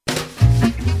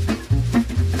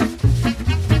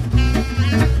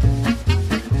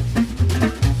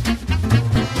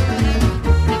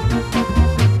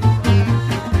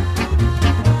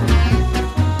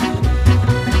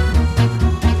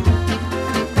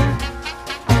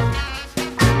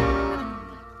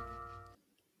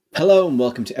Hello and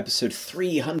welcome to episode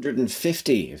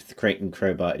 350 of the Crate and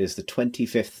Crowbar. It is the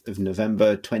 25th of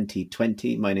November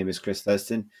 2020. My name is Chris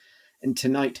Thurston, and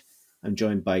tonight I'm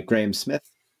joined by Graham Smith.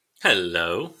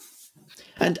 Hello.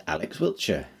 And Alex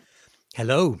Wiltshire.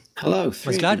 Hello. Hello.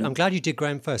 I'm glad you did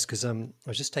Graham first because I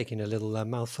was just taking a little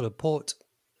mouthful of port.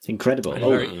 Incredible.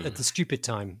 At the stupid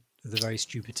time, at the very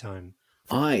stupid time.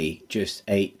 I just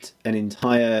ate an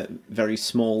entire very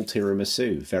small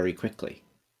tiramisu very quickly.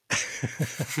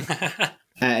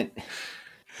 and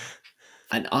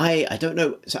I don't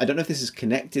know. So I don't know if this is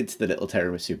connected to the little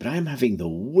tiramisu, but I am having the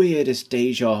weirdest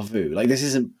deja vu. Like, this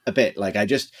isn't a bit like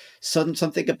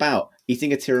something about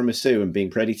eating a tiramisu and being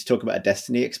ready to talk about a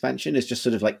Destiny expansion is just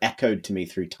sort of like echoed to me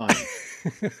through time.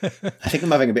 I think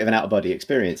I'm having a bit of an out of body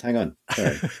experience. Hang on.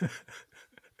 Sorry.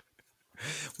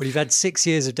 Well, you've had 6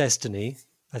 years of Destiny,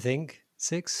 I think.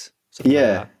 6? Something Yeah.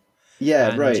 Like that. Yeah,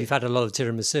 and right. You've had a lot of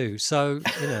tiramisu, so,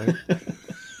 you know.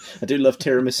 I do love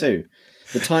tiramisu.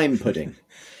 The time pudding.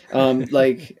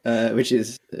 Which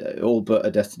is all but a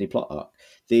Destiny plot arc.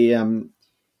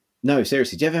 No,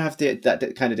 seriously, do you ever have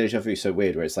that kind of deja vu so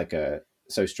weird where it's like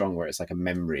so strong where it's like a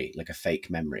memory, like a fake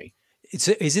memory?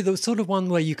 Is it the sort of one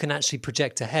where you can actually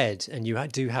project ahead and you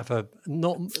do have a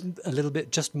little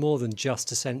bit, just more than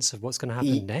just a sense of what's going to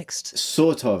happen next?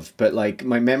 Sort of, but like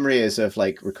my memory is of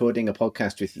like recording a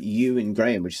podcast with you and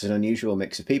Graham, which is an unusual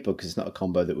mix of people because it's not a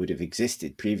combo that would have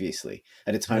existed previously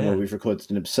at a time where we've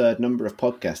recorded an absurd number of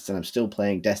podcasts and I'm still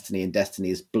playing Destiny and Destiny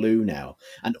is blue now.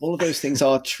 And all of those things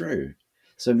are true.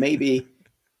 So maybe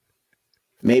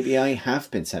I have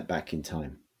been sent back in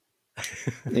time.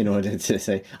 In order to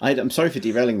say, I'm sorry for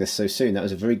derailing this so soon. That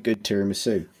was a very good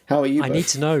tiramisu. How are you? I need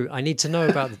to know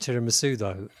about the tiramisu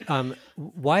though.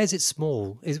 Why is it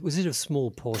small? Was it a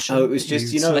small portion? Oh, it was just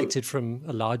selected from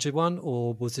a larger one,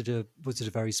 or was it a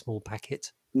very small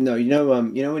packet? No,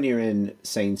 when you're in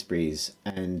Sainsbury's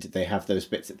and they have those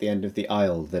bits at the end of the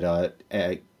aisle that are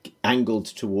angled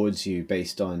towards you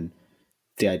based on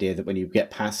the idea that when you get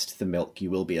past the milk,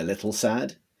 you will be a little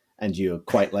sad. And you're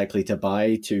quite likely to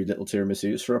buy 2 little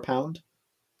tiramisus for £1.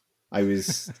 I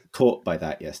was caught by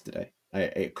that yesterday.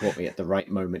 It caught me at the right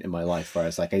moment in my life where I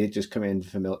was like, I did just come in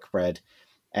for milk, bread,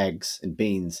 eggs, and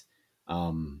beans. But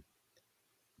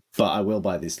I will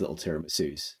buy these little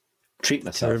tiramisus. Treat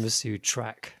myself. Tiramisu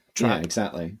track. Yeah,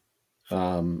 exactly.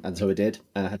 And so I did.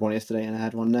 And I had one yesterday and I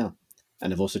had one now.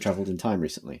 And I've also travelled in time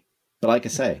recently. But like I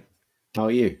say, how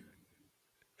are you?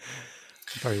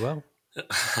 Very well.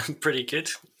 I'm pretty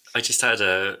good. I just had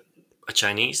a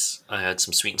Chinese. I had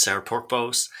some sweet and sour pork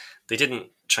balls. They didn't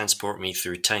transport me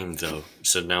through time, though.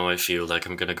 So now I feel like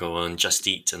I'm going to go on Just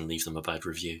Eat and leave them a bad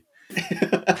review.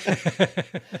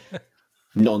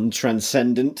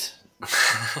 Non-transcendent.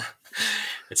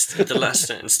 It's the last.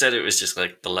 Instead, it was just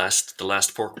like the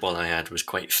last pork ball I had was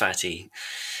quite fatty,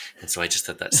 and so I just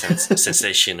had that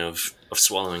sensation of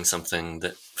swallowing something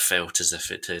that felt as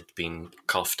if it had been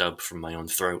coughed up from my own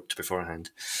throat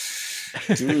beforehand.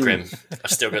 Grim.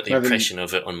 I've still got the impression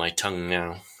of it on my tongue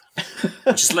now.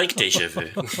 Which is like deja vu.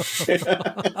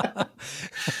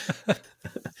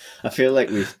 I feel like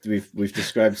we've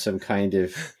described some kind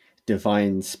of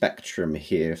divine spectrum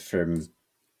here, from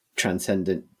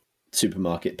transcendent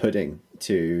supermarket pudding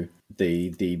to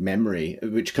the memory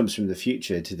which comes from the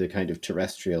future to the kind of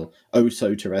terrestrial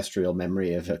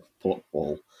memory of a pork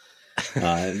ball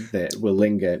that will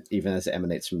linger even as it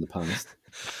emanates from the past.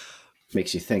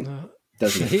 Makes you think,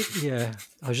 doesn't it? Yeah,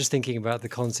 I was just thinking about the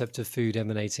concept of food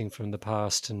emanating from the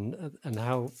past and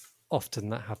how often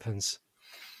that happens.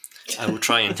 I will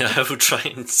try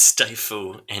and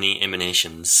stifle any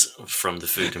emanations from the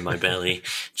food in my belly,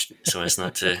 so as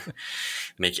not to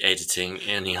make editing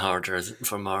any harder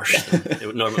for Marsh than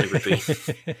it normally would be.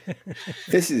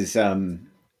 This is how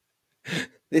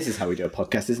we do a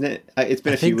podcast, isn't it? It's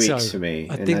been a few weeks for me,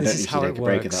 I think this is how it take a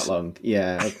break of that long.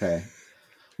 Yeah, okay.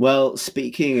 Well,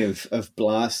 speaking of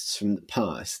blasts from the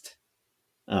past,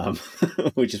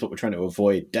 which is what we're trying to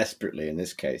avoid desperately in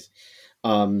this case.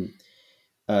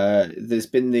 There's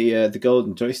been the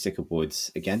Golden Joystick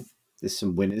Awards again. There's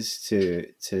some winners to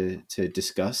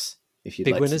discuss. If you'd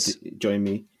like to join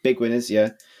me, big winners,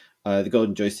 yeah. The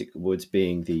Golden Joystick Awards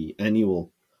being the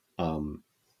annual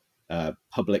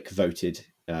public voted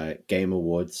game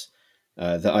awards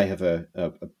that I have a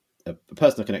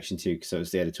personal connection to because I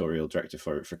was the editorial director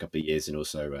for it for a couple of years, and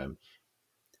also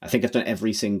I think I've done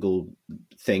every single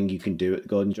thing you can do at the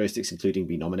Golden Joysticks, including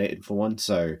be nominated for one.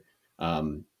 So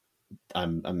I'm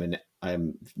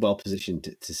well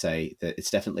positioned to say that it's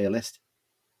definitely a list.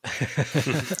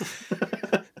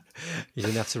 You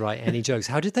didn't have to write any jokes.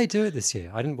 How did they do it this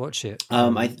year? I didn't watch it.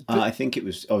 I think it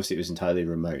was entirely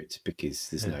remote because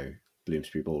there's no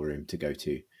Bloomsbury Ballroom to go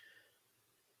to.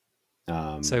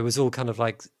 So it was all kind of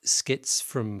like skits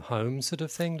from home sort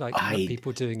of thing, like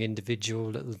people doing individual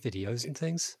little videos and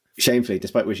things. Shamefully,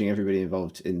 despite wishing everybody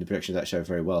involved in the production of that show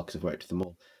very well, because I've worked with them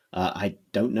all, I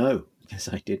don't know because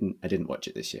I didn't watch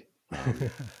it this year.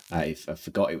 I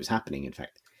forgot it was happening. In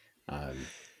fact,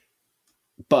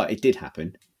 but it did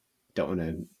happen. Don't want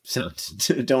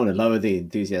to lower the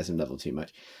enthusiasm level too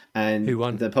much. And who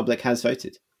won? The public has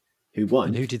voted. Who won?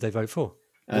 And who did they vote for?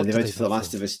 They voted for The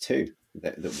Last of Us 2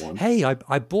 that won. Hey,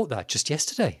 I bought that just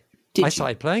yesterday. I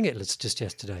started playing it just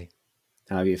yesterday.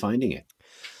 How are you finding it?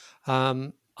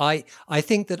 I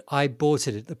think that I bought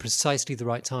it at precisely the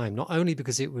right time, not only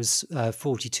because it was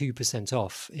 42%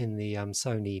 off in the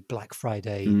Sony Black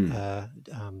Friday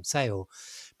sale,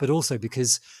 but also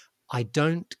because I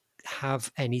don't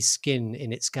have any skin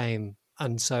in its game.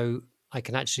 And so I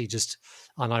can actually just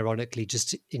unironically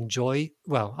just enjoy.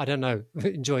 Well, I don't know.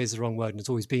 Enjoy is the wrong word, and it's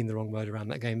always been the wrong word around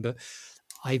that game, but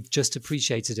I've just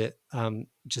appreciated it,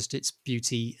 just its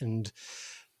beauty and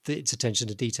its attention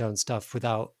to detail and stuff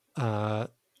without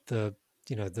the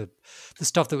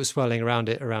stuff that was swirling around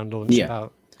it around launch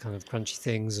about kind of crunchy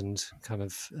things and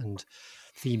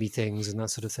themey things and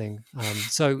that sort of thing.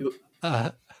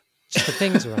 Just the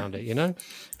things around it,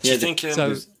 Do you think?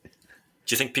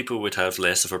 Do you think people would have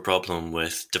less of a problem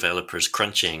with developers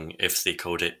crunching if they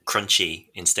called it crunchy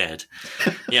instead?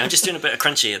 Yeah, I'm just doing a bit of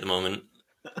crunchy at the moment.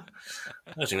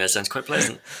 I think that sounds quite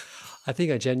pleasant. I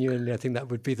think that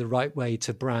would be the right way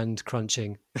to brand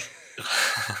crunching.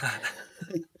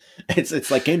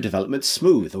 It's like game development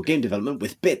smooth or game development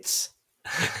with bits.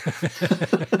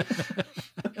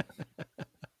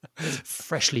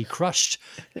 Freshly crushed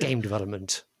game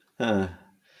development.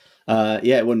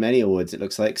 It won many awards, it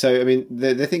looks like. So, I mean,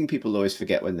 the thing people always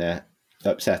forget when they're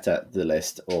upset at the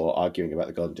list or arguing about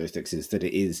the golden joysticks is that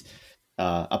it is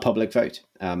a public vote.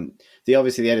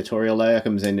 The editorial layer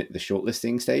comes in at the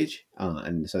shortlisting stage,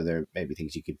 and so there may be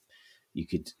things you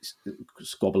could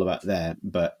squabble about there.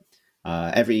 But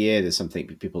every year there's something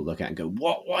people look at and go,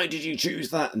 "What? Why did you choose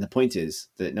that?" And the point is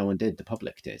that no one did; the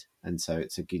public did, and so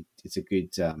it's a good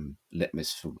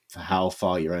litmus for how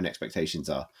far your own expectations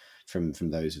are from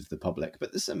those of the public.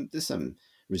 But there's some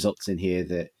results in here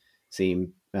that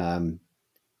seem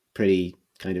pretty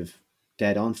kind of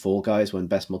dead on. Fall Guys won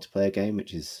best multiplayer game,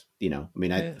 which is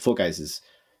Fall Guys'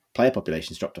 player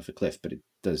population's dropped off a cliff, but it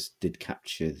did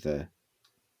capture the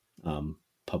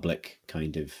public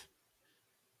kind of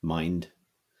mind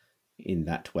in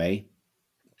that way.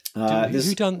 Who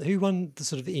won the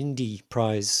sort of indie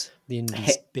prize, the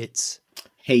indie bits?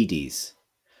 Hades,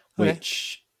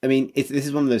 which this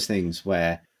is one of those things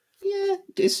where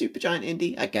it's Supergiant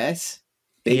indie, I guess,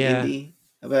 big indie,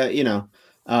 but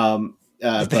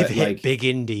they've hit big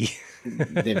indie.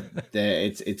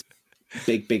 It's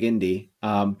big indie,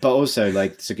 but also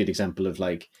like it's a good example of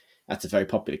like that's a very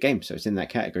popular game, so it's in that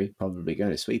category, probably going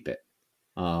to sweep it.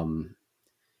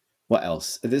 What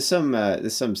else? There's some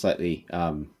slightly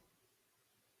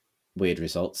weird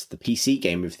results. The PC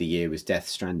game of the year was Death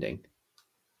Stranding.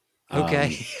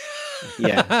 Okay.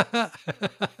 Yeah.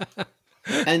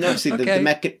 And obviously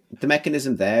the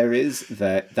mechanism there is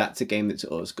that that's a game that's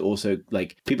also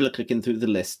like people are clicking through the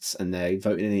lists and they're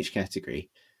voting in each category,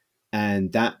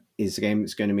 and that is a game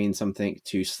that's going to mean something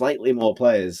to slightly more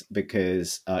players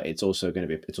because it's also a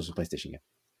PlayStation game.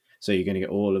 So you're going to get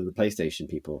all of the PlayStation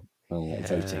people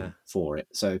voting for it.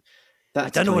 So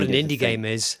that's I don't know what an indie game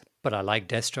is, but I like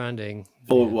Death Stranding.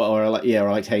 Or I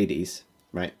like Hades,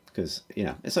 right? Because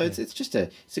it's just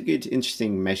it's a good,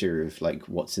 interesting measure of like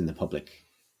what's in the public,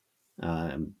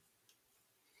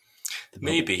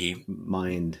 maybe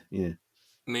mind. Yeah,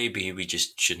 maybe we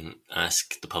just shouldn't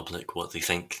ask the public what they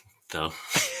think, though,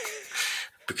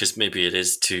 because maybe it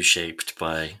is too shaped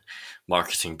by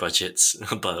marketing budgets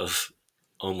above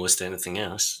almost anything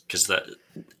else. Because that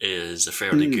is a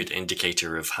fairly good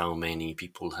indicator of how many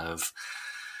people have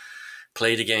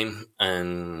played a game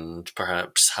and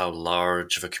perhaps how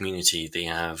large of a community they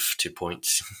have to point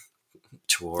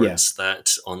towards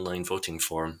that online voting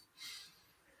form.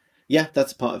 Yeah,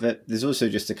 that's part of it. There's also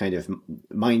just a kind of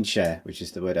mind share, which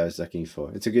is the word I was looking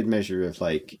for. It's a good measure of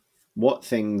like what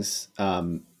things,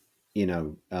 what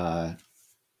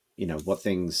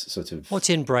things sort of what's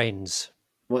in brains.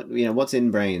 What's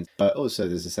in brains, but also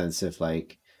there's a sense of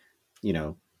like,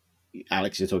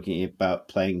 Alex, you're talking about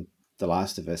playing The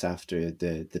Last of Us after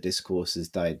the discourse has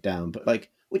died down, but like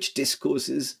which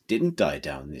discourses didn't die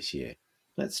down this year?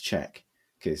 Let's check.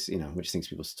 because, which things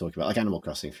people still talk about, like Animal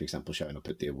Crossing, for example, showing up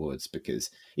at the awards, because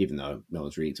even though no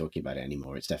one's really talking about it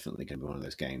anymore, it's definitely going to be one of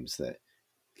those games that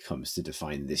comes to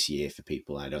define this year for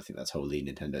people. And I don't think that's wholly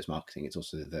Nintendo's marketing. It's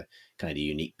also the kind of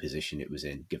unique position it was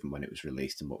in, given when it was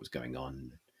released and what was going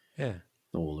on. Yeah.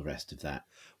 All the rest of that.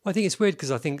 Well, I think it's weird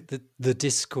because I think that the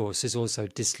discourse is also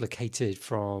dislocated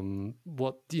from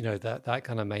what, that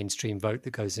kind of mainstream vote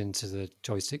that goes into the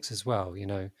joysticks as well.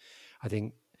 I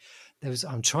think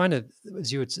I'm trying to,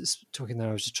 as you were talking there,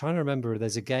 I was just trying to remember,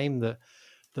 there's a game that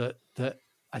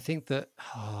I think that,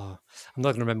 I'm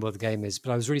not going to remember what the game is,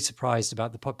 but I was really surprised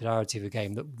about the popularity of a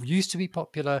game that used to be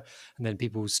popular and then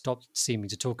people stopped seeming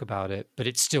to talk about it, but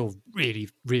it's still really,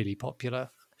 really popular.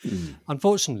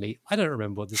 Unfortunately, I don't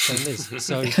remember what this game is.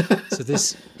 So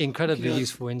this incredibly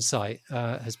useful insight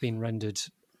has been rendered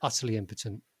utterly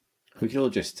impotent. We could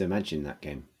all just imagine that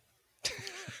game.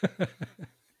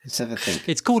 Let's have a think.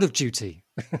 It's Call of Duty.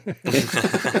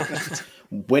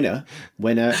 Winner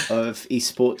of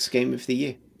esports game of the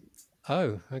year.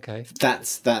 Oh, okay.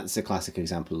 That's a classic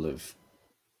example of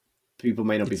people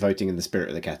may not be voting in the spirit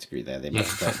of the category there. They might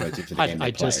be voting for the game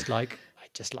they play. I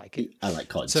just like it. I like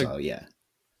COD, so yeah.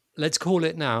 Let's call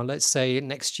it now. Let's say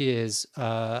next year's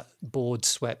board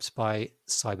swept by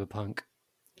Cyberpunk.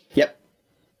 Yep.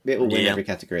 It will win every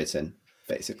category it's in,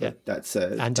 basically. Yeah.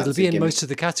 And it'll be in most of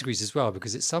the categories as well,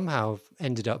 because it somehow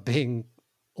ended up being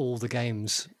all the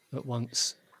games at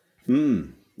once.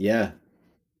 Yeah.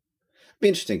 Be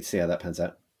interesting to see how that pans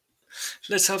out.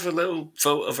 Let's have a little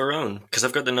vote of our own, because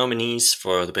I've got the nominees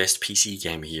for the best PC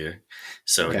game here.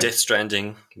 So Death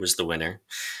Stranding was the winner.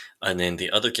 And then the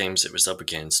other games it was up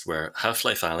against were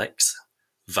Half-Life Alyx,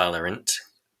 Valorant,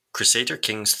 Crusader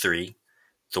Kings 3,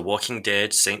 The Walking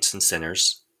Dead Saints and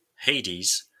Sinners,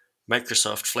 Hades,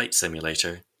 Microsoft Flight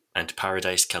Simulator, and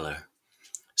Paradise Killer.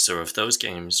 So of those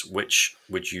games, which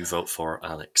would you vote for,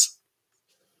 Alex?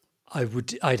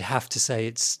 I'd have to say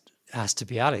it has to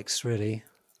be Alyx, really.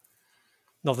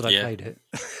 Not that I played it.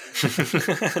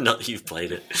 Not that you've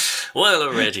played it. Well,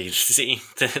 already. See,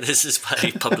 this is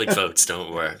why public votes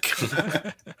don't work.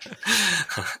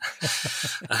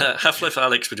 Half-Life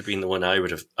Alyx would have been the one I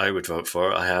would vote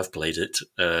for. I have played it.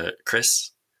 Chris?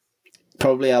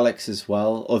 Probably Alyx as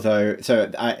well. Although,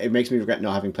 it makes me regret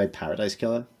not having played Paradise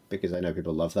Killer, because I know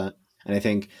people love that. And I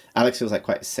think Alyx feels like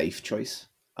quite a safe choice.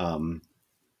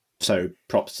 So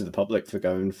props to the public for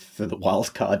going for the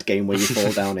wild card game where you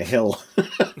fall down a hill.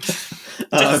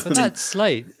 That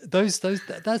slate,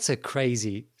 that's a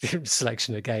crazy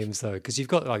selection of games, though, because you've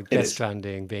got like Death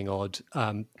Stranding being odd,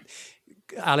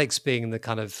 Alyx being the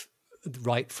kind of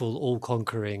rightful,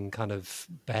 all-conquering kind of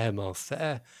behemoth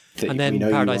there, and then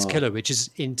Paradise Killer, which is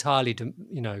entirely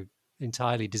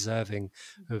deserving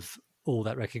of all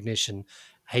that recognition.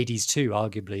 Hades 2,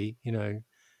 arguably,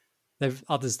 There've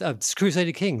others.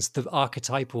 Crusader Kings, the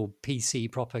archetypal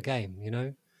PC proper game.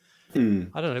 I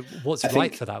don't know what's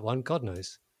right for that one. God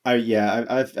knows. Oh yeah,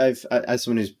 I've as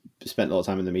someone who's spent a lot of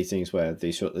time in the meetings where the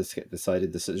shortlist get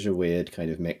decided, there's such a weird kind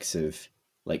of mix of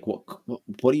like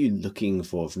what are you looking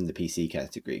for from the PC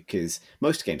category? Because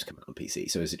most games come out on PC.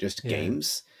 So is it just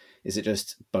games? Is it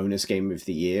just bonus game of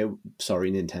the year?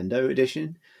 Sorry, Nintendo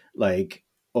edition.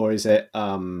 Or is it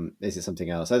something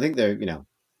else? I think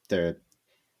they're.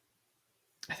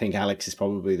 I think Alyx is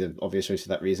probably the obvious choice for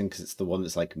that reason, because it's the one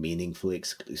that's like meaningfully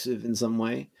exclusive in some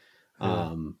way.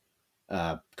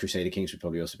 Crusader Kings would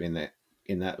probably also be in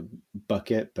that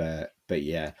bucket, but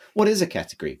yeah. What is a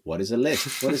category? What is a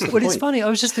list? What is the point? It's funny. I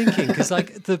was just thinking, because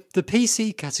like the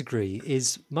PC category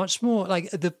is much more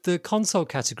like the console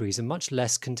categories are much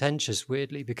less contentious,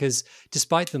 weirdly, because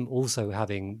despite them also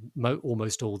having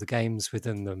almost all the games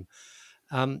within them,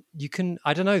 you can,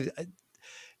 I don't know.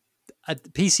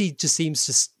 PC just seems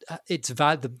to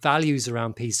the values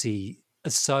around PC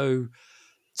are so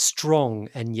strong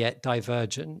and yet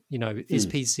divergent. Is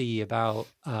PC about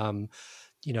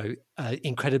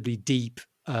incredibly deep,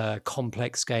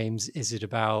 complex games? Is it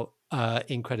about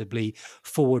incredibly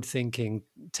forward-thinking,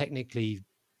 technically,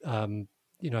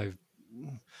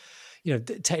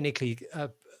 technically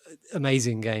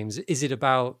amazing games? Is it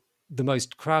about the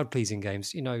most crowd-pleasing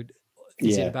games?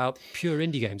 Is it about pure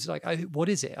indie games? What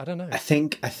is it? I don't know. I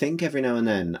think every now and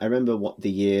then, I remember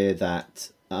the year that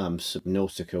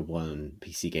Subnautica won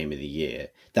PC Game of the Year.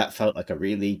 That felt like a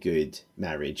really good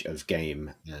marriage of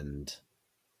game and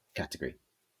category.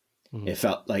 It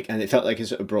felt like it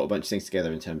sort of brought a bunch of things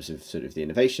together in terms of sort of the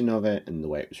innovation of it and the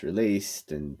way it was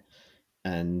released, and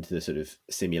and the sort of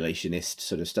simulationist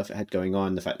sort of stuff it had going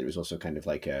on. The fact that it was also kind of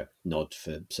like a nod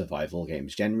for survival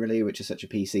games generally, which is such a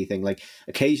PC thing. Like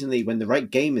occasionally when the right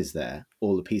game is there,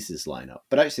 all the pieces line up.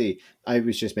 But actually, I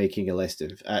was just making a list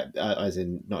of, as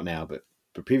in not now, but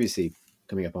previously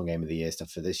coming up on Game of the Year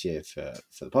stuff for this year for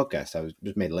the podcast. I was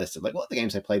just made a list of like what are the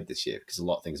games I played this year, because a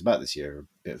lot of things about this year are a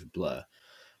bit of a blur.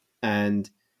 And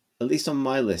at least on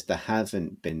my list, there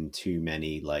haven't been too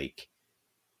many like,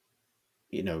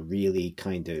 really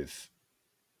kind of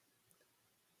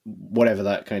whatever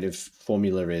that kind of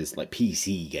formula is, like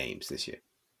PC games this year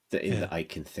that I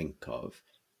can think of.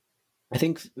 I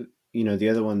think, the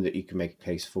other one that you can make a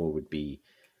case for would be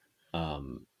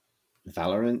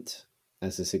Valorant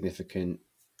as a significant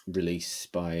release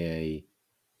by a,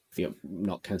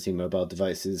 not counting mobile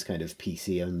devices, kind of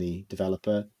PC only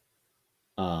developer.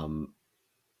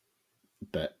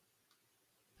 But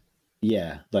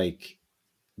yeah, like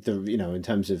in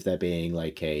terms of there being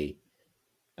like a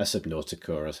Subnautica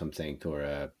or something, or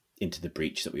a Into the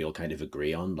Breach that we all kind of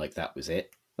agree on, like that was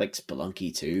it. Like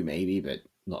Spelunky 2 maybe, but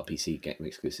not a PC game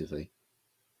exclusively.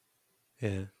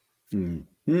 Yeah. So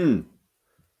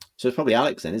it's probably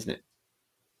Alex then, isn't it?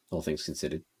 All things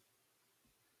considered.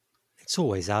 It's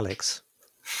always Alex.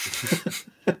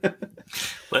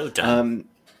 Well done.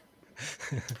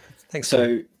 Thanks.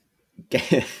 So,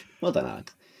 well done,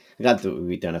 Alex. I'm glad that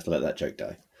we don't have to let that joke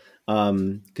die.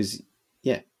 Because,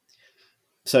 yeah.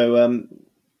 So,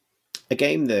 a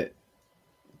game that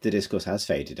the discourse has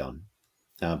faded on,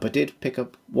 but did pick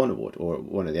up one award, or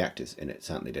one of the actors in it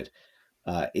certainly did,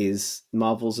 is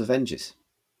Marvel's Avengers.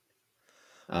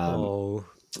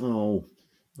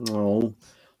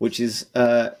 Which is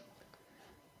the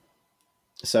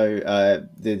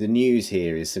news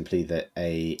here is simply that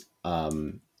a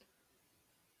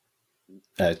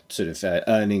sort of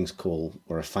earnings call,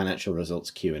 or a financial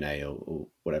results Q&A, or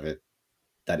whatever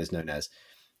that is known as,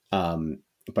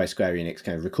 by Square Enix,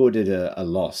 kind of recorded a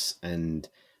loss and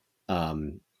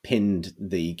pinned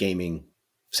the gaming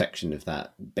section of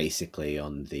that basically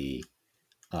on the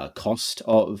cost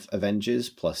of Avengers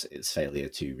plus its failure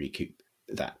to recoup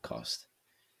that cost.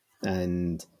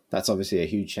 And that's obviously a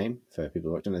huge shame for people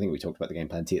who worked on it. I think we talked about the game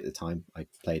plenty at the time. I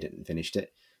played it and finished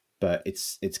it, but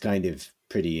it's kind of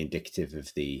pretty indicative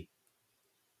of the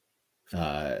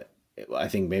I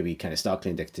think maybe kind of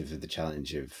starkly indicative of the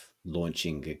challenge of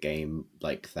launching a game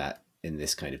like that in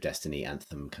this kind of Destiny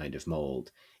Anthem kind of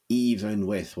mold, even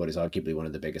with what is arguably one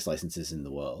of the biggest licenses in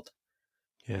the world.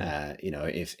 Yeah.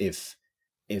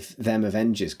 If them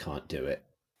Avengers can't do it,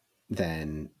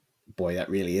 then boy, that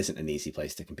really isn't an easy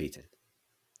place to compete in.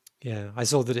 Yeah, I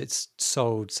saw that it's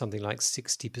sold something like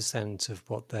 60% of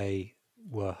what they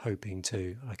were hoping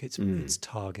to, like its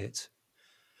target.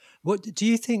 What do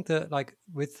you think that, like,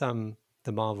 with the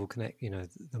Marvel Connect,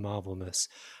 the Marvelness,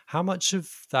 how much of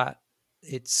that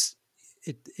it's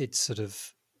sort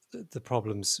of the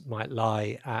problems might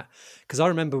lie at? Because I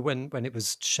remember when it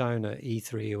was shown at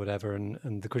E3 or whatever,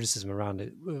 and the criticism around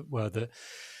it were that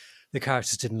the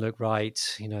characters didn't look right,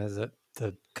 that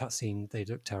the cutscene, they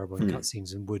looked terrible in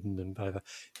cutscenes and wooden and whatever.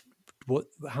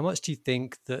 How much do you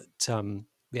think that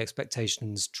the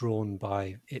expectations drawn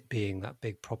by it being that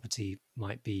big property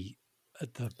might be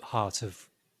at the heart of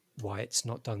why it's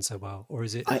not done so well? Or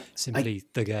is it simply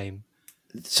the game?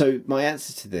 So my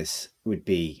answer to this would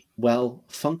be, well,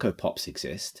 Funko Pops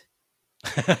exist.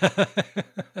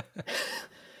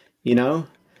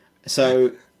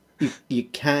 So you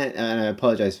can't, and I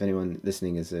apologize if anyone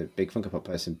listening is a big Funko Pop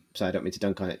person, so I don't mean to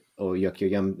dunk on it or yuck your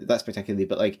yum that spectacularly,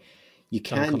 but like you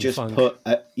can just put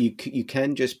you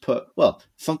can just put, well,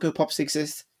 Funko Pops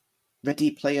exist.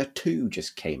 Ready Player 2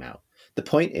 just came out. The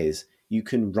point is, you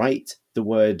can write the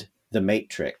word The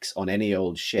Matrix on any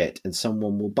old shit and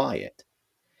someone will buy it.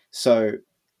 So,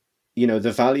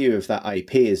 the value of that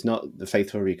IP is not the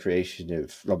faithful recreation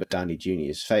of Robert Downey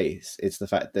Jr.'s face. It's the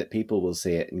fact that people will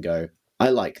see it and go,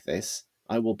 I like this.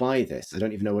 I will buy this. I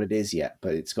don't even know what it is yet,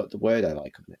 but it's got the word I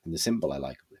like on it and the symbol I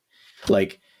like on it.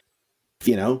 Like,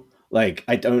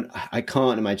 I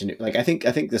can't imagine it. Like, I think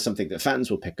there's something that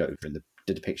fans will pick over in the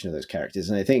depiction of those characters.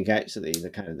 And I think actually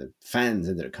the fans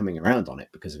ended up coming around on it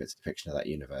because of its depiction of that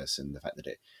universe and the fact that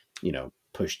it,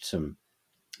 pushed some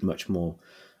much more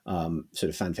sort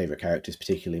of fan favorite characters,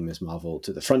 particularly Ms. Marvel,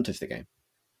 to the front of the game.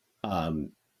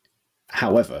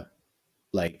 However,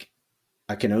 like,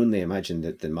 I can only imagine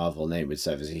that the Marvel name would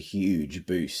serve as a huge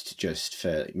boost just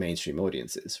for mainstream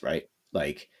audiences, right?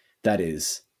 Like, that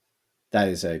is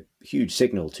a huge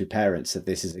signal to parents that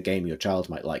this is a game your child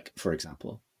might like, for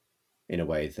example, in a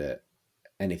way that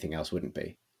anything else wouldn't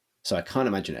be. So I can't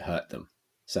imagine it hurt them,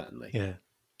 certainly. Yeah.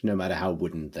 No matter how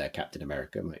wooden their Captain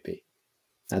America might be.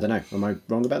 I don't know. Am I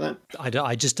wrong about that?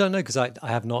 I just don't know because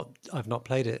I've not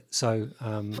played it. So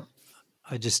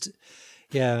I just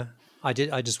I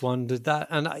just wondered that,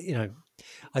 and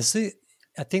I see.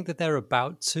 I think that they're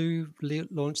about to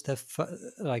launch their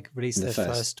release The their first.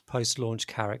 first post-launch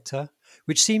character,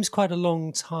 which seems quite a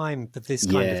long time for this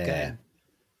kind of Yeah. game.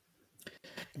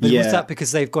 But was Yeah. that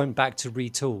because they've gone back to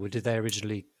retool, or did they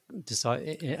originally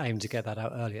decide aim to get that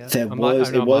out earlier? It I'm was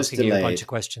asking delayed. you a bunch of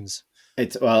questions.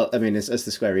 It's well, I mean, as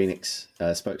the Square Enix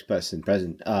spokesperson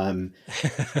present,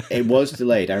 it was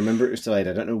delayed. I remember it was delayed.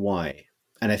 I don't know why,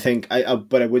 and I think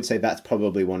but I would say that's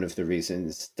probably one of the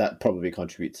reasons that probably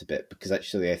contributes a bit, because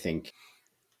actually I think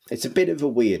it's a bit of a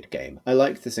weird game. I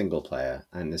like the single player,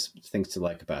 and there's things to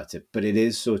like about it, but it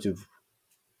is sort of,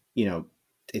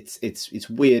 it's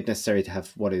weird necessarily to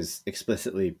have what is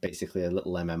explicitly basically a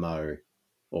little MMO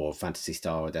or Fantasy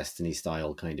Star or Destiny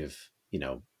style kind of,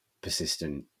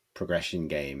 persistent progression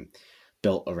game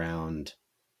built around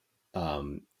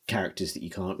characters that you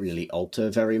can't really alter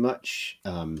very much.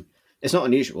 It's not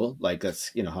unusual. Like,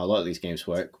 that's, how a lot of these games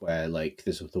work, where like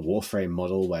there's the Warframe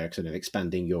model where sort of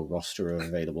expanding your roster of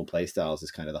available playstyles is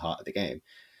kind of the heart of the game.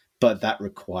 But that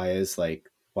requires like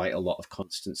quite a lot of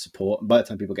constant support. And by the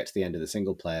time people get to the end of the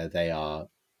single player, they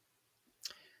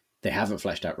haven't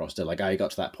fleshed out roster. Like, I got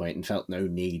to that point and felt no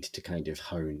need to kind of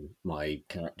hone my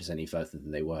characters any further than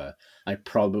they were. I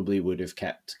probably would have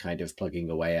kept kind of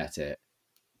plugging away at it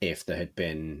if there had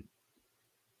been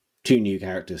 2 new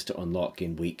characters to unlock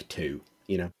in week 2,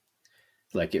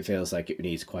 Like, it feels like it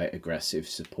needs quite aggressive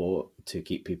support to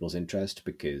keep people's interest,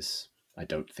 because I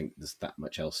don't think there's that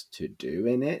much else to do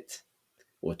in it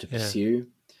or to pursue.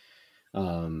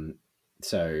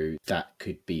 So that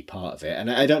could be part of it. And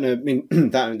I don't know, I mean,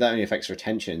 that only affects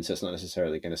retention, so it's not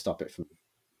necessarily going to stop it from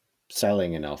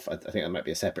selling enough. I think that might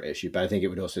be a separate issue, but I think it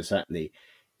would also certainly,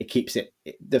 it keeps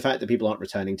the fact that people aren't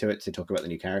returning to it to talk about the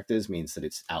new characters means that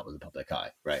it's out of the public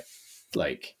eye, right?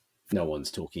 Like, no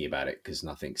one's talking about it because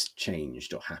nothing's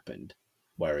changed or happened.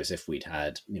 Whereas if we'd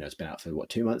had, it's been out for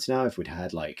 2 months now, if we'd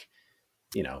had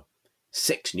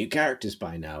 6 new characters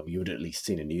by now, you would have at least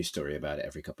seen a news story about it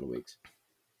every couple of weeks.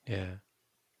 Yeah.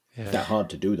 That hard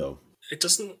to do, though. It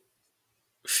doesn't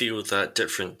feel that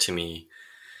different to me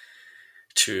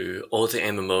to all the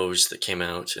MMOs that came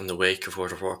out in the wake of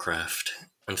World of Warcraft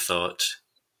and thought,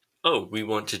 oh, we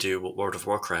want to do what World of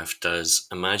Warcraft does.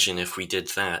 Imagine if we did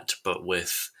that, but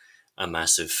with a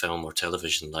massive film or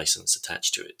television license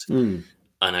attached to it. Mm.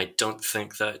 And I don't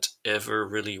think that ever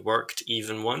really worked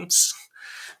even once,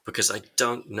 because I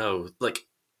don't know, like,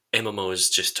 MMOs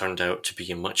just turned out to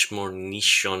be a much more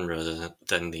niche genre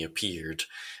than they appeared,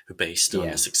 based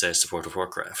on the success of World of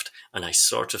Warcraft. And I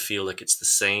sort of feel like it's the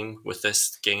same with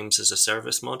this games as a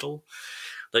service model.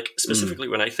 Like, specifically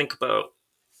when I think about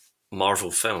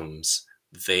Marvel films,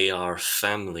 they are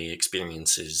family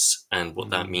experiences. And what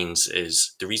that means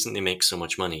is the reason they make so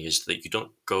much money is that you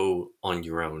don't go on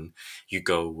your own. You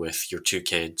go with your 2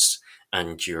 kids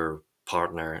and your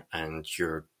partner and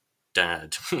your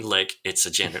dad. Like, it's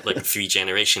like 3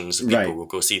 generations of people will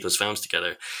go see those films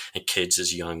together, and kids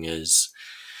as young as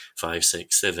 5,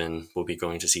 6, 7 will be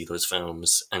going to see those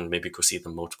films and maybe go see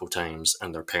them multiple times,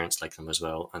 and their parents like them as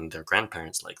well, and their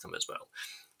grandparents like them as well.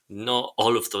 Not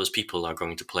all of those people are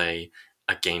going to play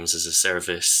a games as a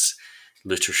service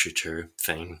looter shooter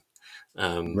thing.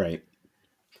 Right.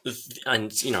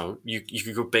 And, you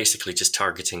could basically just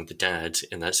targeting the dad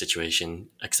in that situation,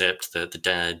 except that the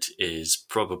dad is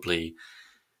probably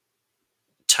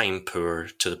time poor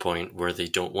to the point where they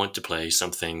don't want to play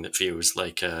something that feels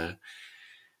like a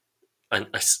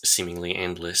seemingly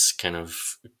endless kind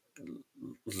of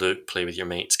play with your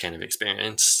mates kind of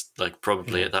experience. Like,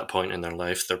 probably at that point in their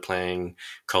life, they're playing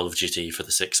Call of Duty for the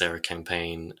 6-hour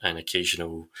campaign and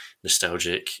occasional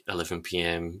nostalgic 11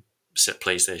 p.m. sit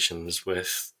PlayStations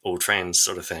with old friends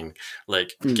sort of thing.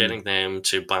 Like, getting them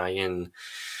to buy in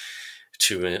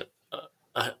to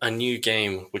a new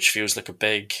game, which feels like a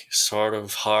big, sort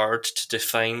of hard to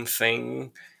define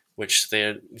thing, which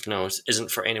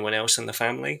isn't for anyone else in the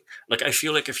family. Like, I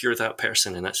feel like if you're that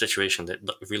person in that situation that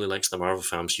really likes the Marvel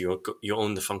films, you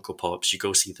own the Funko Pops, you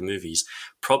go see the movies,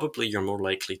 probably you're more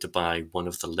likely to buy one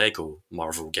of the Lego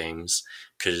Marvel games,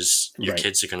 because your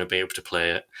kids are going to be able to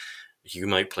play it. You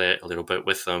might play it a little bit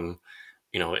with them.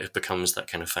 It becomes that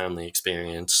kind of family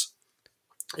experience.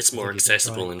 It's more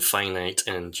accessible and finite,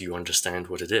 and you understand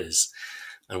what it is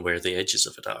and where the edges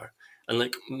of it are. And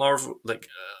like Marvel, like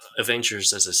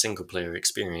Avengers as a single player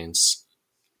experience,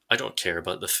 I don't care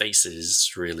about the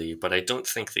faces really, but I don't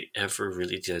think they ever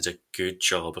really did a good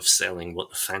job of selling what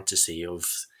the fantasy of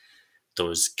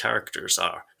those characters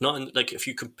are. Not like, if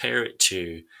you compare it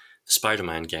to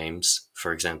Spider-Man games,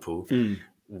 for example, Mm.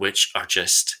 which are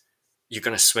just, you're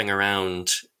going to swing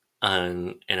around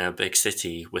in a big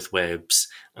city with webs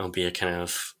and be a kind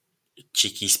of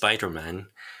cheeky Spider-Man.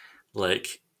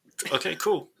 Like, okay,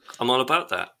 cool. I'm all about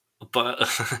that. But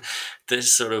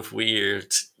this sort of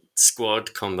weird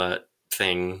squad combat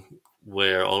thing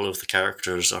where all of the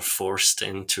characters are forced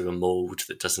into a mold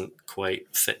that doesn't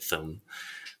quite fit them,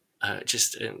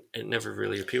 it never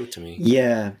really appealed to me.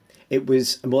 Yeah, it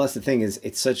was. Well, that's the thing, is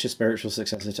it's such a spiritual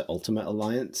successor to Ultimate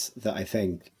Alliance that I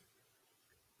think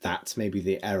that's maybe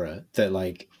the error, that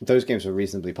like those games were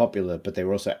reasonably popular, but they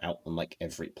were also out on like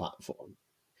every platform.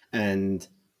 And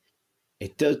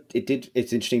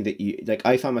it's interesting that you, like,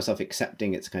 I found myself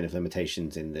accepting its kind of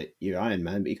limitations in that you're Iron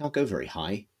Man, but you can't go very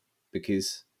high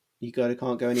because can't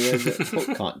go anywhere that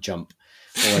Hulk can't jump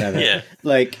or whatever. Yeah.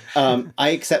 Like, I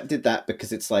accepted that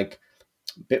because it's like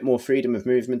a bit more freedom of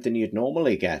movement than you'd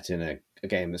normally get in a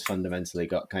game that's fundamentally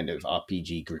got kind of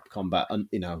RPG group combat,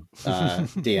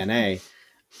 DNA.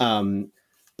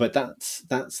 But that's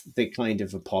the kind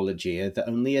of apologia that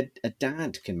only a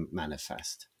dad can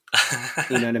manifest.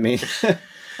 You know what I mean?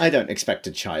 I don't expect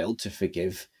a child to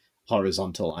forgive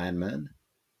horizontal Iron Man.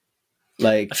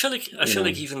 Like, I feel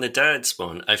like even the dads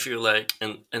one, I feel like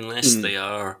unless they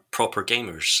are proper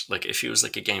gamers, like it feels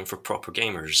like a game for proper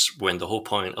gamers, when the whole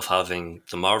point of having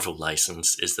the Marvel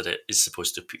license is that it is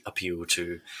supposed to appeal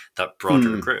to that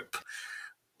broader group.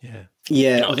 Yeah.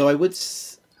 Yeah, although I would...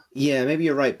 Yeah, maybe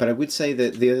you're right, but I would say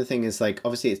that the other thing is, like,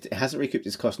 obviously it hasn't recouped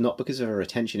its cost, not because of a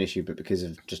retention issue, but because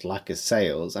of just lack of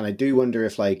sales. And I do wonder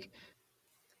if, like,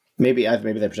 maybe their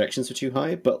projections were too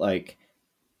high, but, like,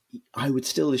 I would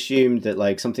still assume that,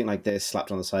 like, something like this slapped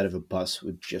on the side of a bus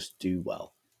would just do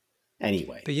well.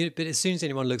 Anyway. But as soon as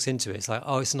anyone looks into it, it's like,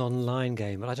 oh, it's an online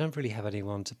game, but I don't really have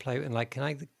anyone to play with. And, like,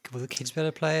 will the kids be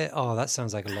able to play it? Oh, that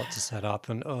sounds like a lot to set up.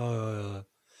 And,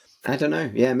 I don't know.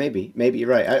 Yeah, maybe you're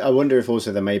right. I wonder if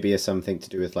also there maybe is something to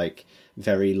do with like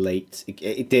very late.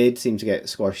 It did seem to get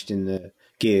squashed in the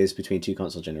gears between two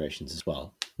console generations as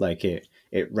well. Like it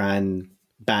ran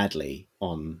badly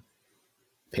on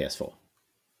PS4,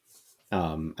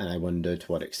 and I wonder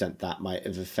to what extent that might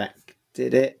have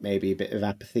affected it. Maybe a bit of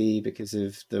apathy because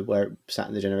of where it sat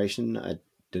in the generation. I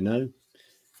don't know.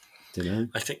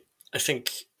 I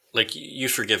think like you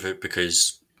forgive it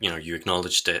because you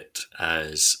acknowledged it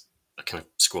as a kind of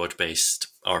squad-based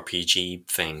RPG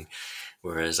thing,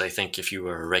 whereas I think if you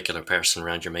were a regular person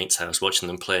around your mate's house watching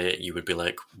them play it, you would be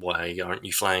like, why aren't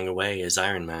you flying away as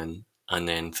Iron Man? And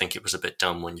then think it was a bit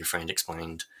dumb when your friend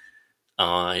explained,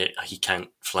 he can't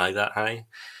fly that high.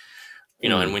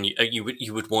 And when you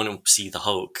would want to see the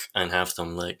Hulk and have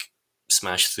them like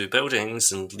smash through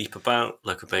buildings and leap about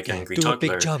like a big angry do toddler.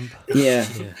 a big jump. Yeah.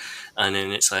 And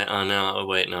then it's like,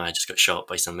 I just got shot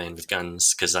by some men with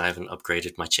guns because I haven't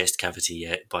upgraded my chest cavity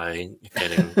yet by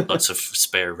getting lots of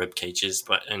spare rib cages.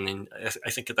 And then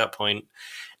I think at that point,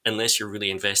 unless you're really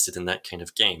invested in that kind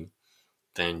of game,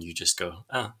 then you just go,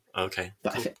 okay,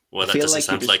 cool. Well, that doesn't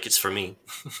sound like it's for me.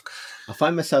 I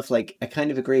find myself like, I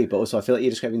kind of agree, but also I feel like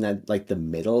you're describing that like the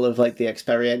middle of like the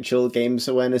experiential games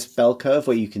awareness bell curve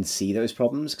where you can see those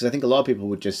problems. Because I think a lot of people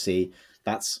would just see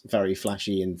that's very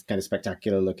flashy and kind of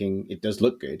spectacular looking. It does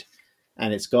look good.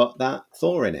 And it's got that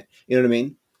Thor in it. You know what I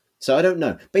mean? So I don't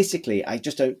know. Basically, I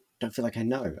just don't feel like I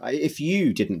know. If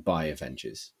you didn't buy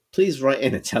Avengers, please write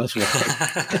in and tell us why.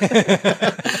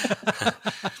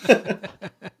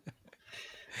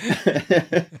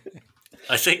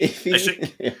 I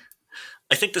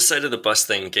think the side of the bus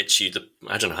thing gets you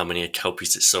I don't know how many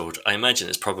copies it sold. I imagine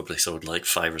it's probably sold like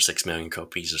 5 or 6 million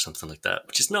copies or something like that,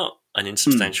 which is not an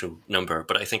insubstantial number,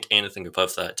 but I think anything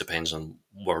above that depends on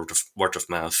word of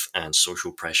mouth and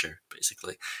social pressure,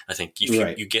 basically. I think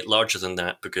you get larger than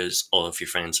that because all of your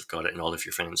friends have got it and all of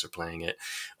your friends are playing it,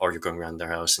 or you're going around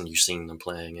their house and you're seeing them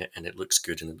playing it and it looks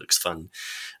good and it looks fun,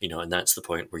 and that's the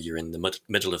point where you're in the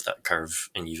middle of that curve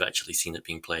and you've actually seen it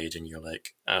being played and you're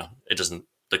like, it doesn't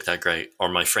look that great, or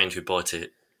my friend who bought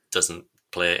it doesn't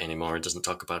play it anymore, doesn't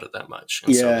talk about it that much,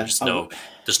 and so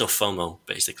there's no FOMO,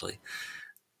 basically.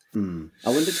 I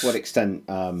wonder to what extent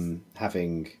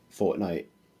having Fortnite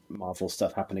Marvel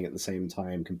stuff happening at the same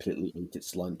time completely ate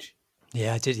its lunch.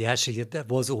 Yeah, I did. Yeah, actually, that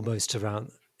was almost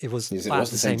around. It was at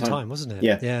the same time, wasn't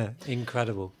it? Yeah,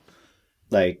 incredible.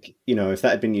 Like, if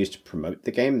that had been used to promote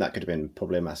the game, that could have been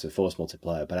probably a massive force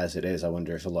multiplier. But as it is, I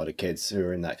wonder if a lot of kids who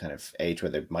are in that kind of age where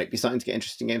they might be starting to get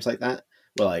interested in games like that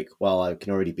were like, well, I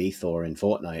can already be Thor in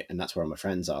Fortnite, and that's where all my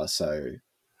friends are. So,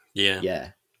 yeah.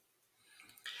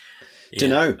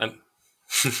 Dunno.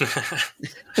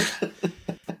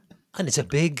 And it's a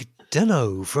big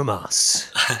dunno from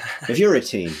us. If you're a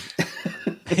teen.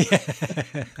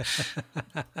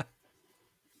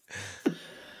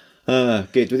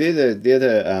 Good. With the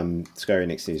other Square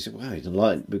Enix news, wow,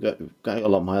 we got a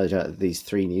lot of mileage out of these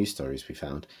three news stories we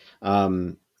found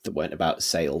that weren't about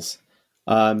sales.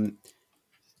 Um,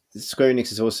 Square Enix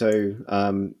has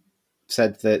also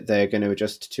said that they're going to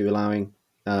adjust to allowing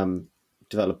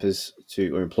developers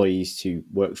to or employees to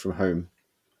work from home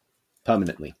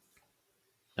permanently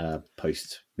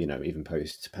even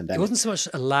post It pandemic. wasn't so much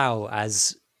allow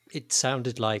as it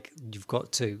sounded like you've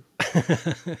got to.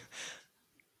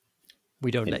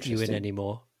 We don't let you in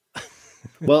anymore.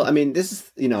 Well, I mean, this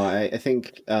is, I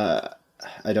think I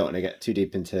don't want to get too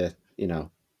deep into,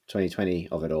 2020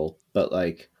 of it all, but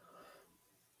like,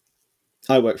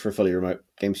 I work for a fully remote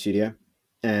game studio,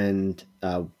 and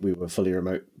we were fully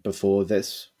remote before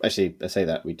this. Actually, I say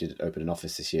that we did open an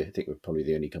office this year. I think we're probably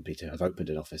the only company to have opened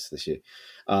an office this year.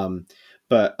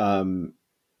 But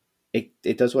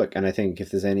it does work, and I think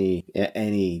if there's any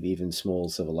even small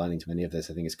silver lining to any of this,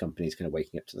 I think it's companies kind of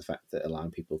waking up to the fact that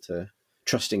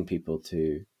trusting people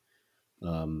to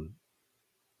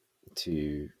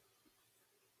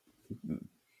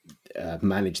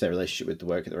manage their relationship with the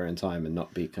work at their own time and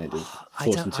not be kind of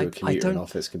forced into a commute or an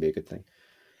office can be a good thing.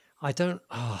 I don't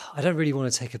really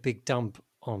want to take a big dump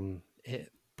on it,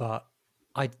 but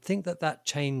I think that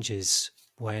changes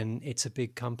when it's a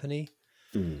big company.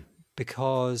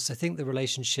 Because I think the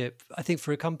relationship,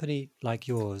 for a company like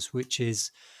yours, which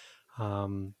is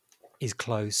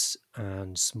close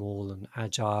and small and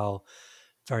agile,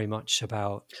 very much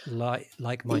about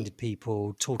like-minded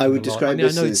people talking. I would a lot. describe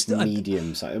this I know as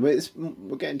medium size.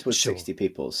 We're getting towards 60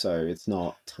 people, so it's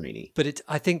not tiny. But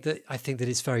I think that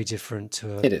it's very different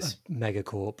to a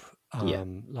megacorp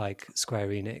like Square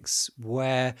Enix,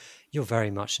 where you're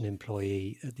very much an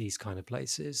employee at these kind of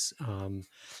places,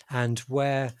 and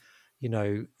where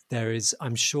there is,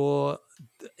 I'm sure,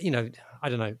 I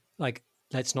don't know, like,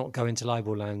 let's not go into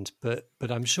libel land, but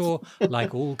I'm sure,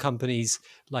 like all companies,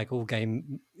 like all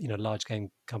game, large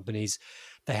game companies,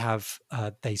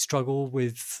 they struggle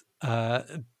with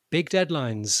big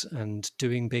deadlines and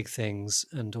doing big things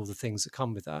and all the things that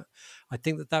come with that. I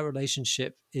think that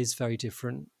relationship is very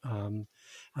different. And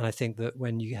I think that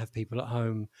when you have people at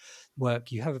home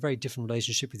work, you have a very different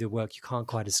relationship with your work. You can't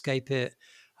quite escape it.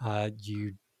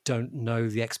 You don't know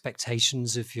the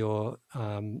expectations of your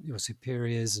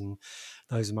superiors and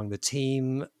those among the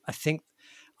team. I think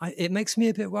it makes me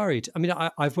a bit worried. I mean,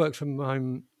 I've worked from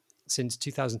home since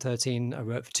 2013. I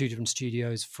worked for two different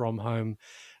studios from home.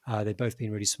 They've both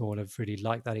been really small. I've really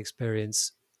liked that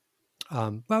experience.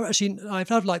 Well, actually,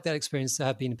 I've liked that experience. There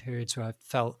have been periods where I've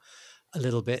felt a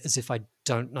little bit as if I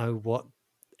don't know what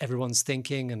everyone's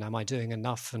thinking and am I doing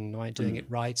enough and am I doing it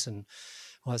right and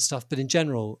all that stuff. But in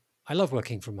general, I love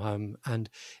working from home and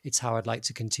it's how I'd like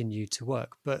to continue to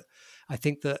work. But I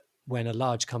think that when a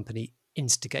large company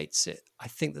instigates it, I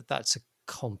think that that's a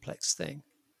complex thing.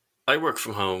 I worked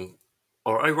from home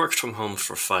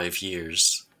for 5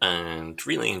 years and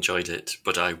really enjoyed it,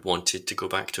 but I wanted to go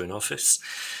back to an office.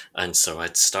 And so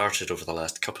I'd started over the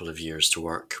last couple of years to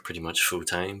work pretty much full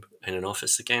time in an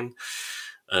office again,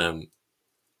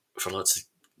 for lots of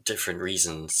different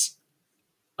reasons.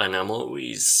 And I'm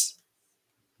always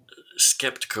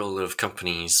skeptical of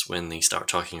companies when they start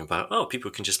talking about, people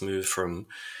can just work from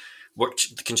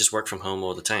home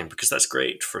all the time, because that's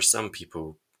great for some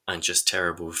people and just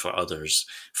terrible for others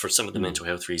for some of the mental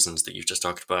health reasons that you've just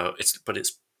talked about. It's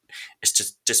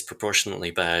just disproportionately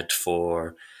bad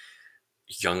for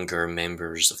younger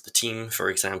members of the team, for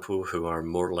example, who are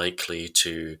more likely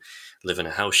to live in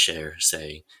a house share,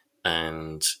 say,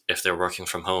 and if they're working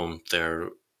from home, they're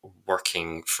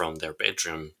working from their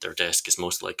bedroom. Their desk is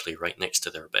most likely right next to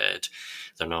their bed.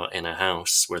 They're not in a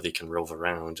house where they can rove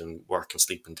around and work and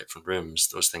sleep in different rooms.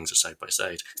 Those things are side by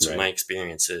side. So my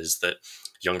experience is that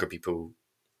younger people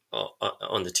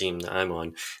on the team that I'm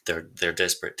on, they're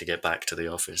desperate to get back to the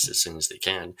office as soon as they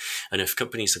can. And if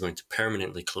companies are going to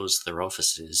permanently close their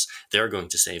offices, they're going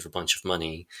to save a bunch of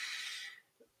money.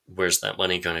 Where's that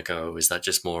money going to go? Is that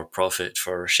just more profit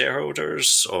for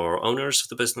shareholders or owners of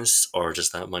the business? Or does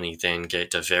that money then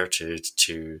get diverted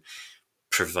to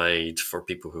provide for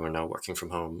people who are now working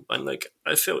from home? And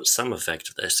I felt some effect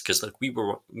of this because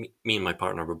me and my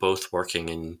partner were both working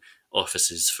in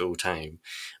offices full time,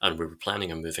 and we were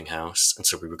planning on moving house, and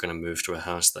so we were going to move to a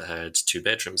house that had 2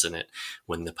 bedrooms in it.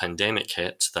 When the pandemic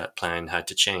hit, that plan had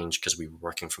to change because we were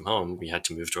working from home. We had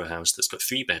to move to a house that's got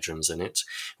 3 bedrooms in it.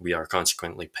 We are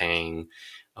consequently paying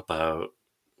about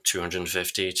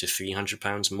 £250 to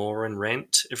 £300 more in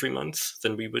rent every month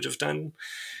than we would have done.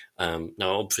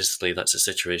 Now, obviously, that's a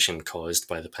situation caused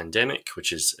by the pandemic,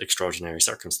 which is extraordinary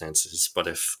circumstances. But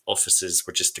if offices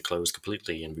were just to close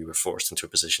completely and we were forced into a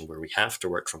position where we have to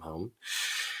work from home,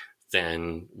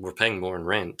 then we're paying more in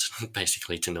rent,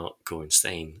 basically, to not go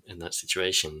insane in that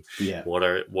situation. Yeah. What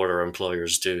are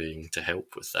employers doing to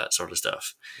help with that sort of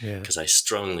stuff? Yeah. Because I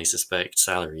strongly suspect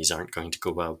salaries aren't going to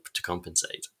go up to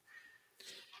compensate.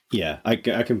 Yeah, I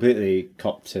completely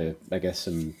cop to, I guess,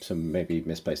 some maybe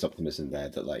misplaced optimism there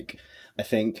that, like, I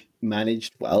think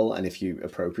managed well, and if you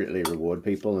appropriately reward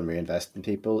people and reinvest in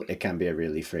people, it can be a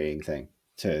really freeing thing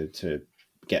to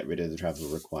get rid of the travel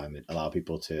requirement, allow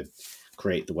people to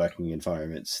create the working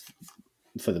environments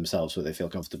for themselves where they feel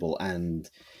comfortable. And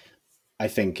I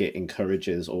think it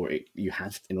encourages, you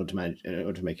have, in order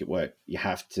to make it work, you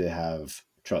have to have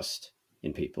trust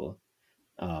in people.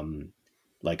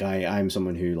 Like I'm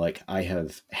someone who, like, I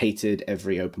have hated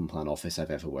every open plan office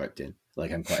I've ever worked in.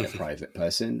 Like, I'm quite a private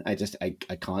person. I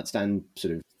can't stand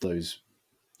sort of those,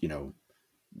 you know,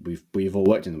 we've all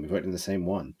worked in them. We've worked in the same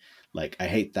one. Like, I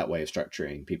hate that way of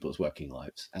structuring people's working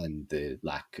lives and the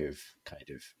lack of kind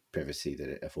of privacy that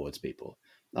it affords people.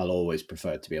 I'll always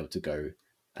prefer to be able to go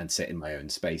and sit in my own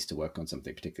space to work on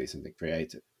something, particularly something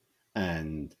creative.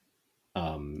 And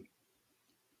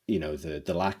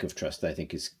the lack of trust that I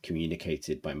think is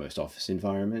communicated by most office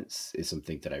environments is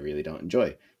something that I really don't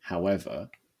enjoy. However,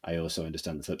 I also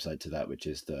understand the flip side to that, which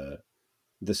is the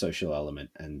social element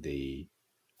and the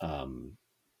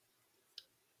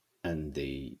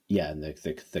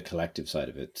collective side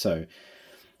of it. So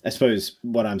I suppose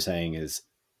what I'm saying is,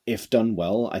 if done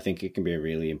well, I think it can be a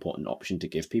really important option to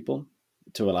give people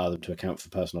to allow them to account for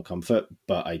personal comfort.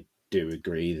 But I do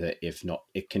agree that if not,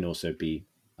 it can also be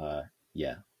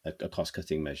a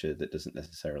cost-cutting measure that doesn't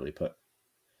necessarily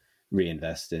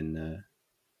reinvest in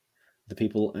the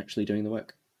people actually doing the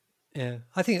work. Yeah,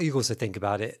 I think you also think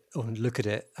about it or look at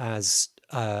it as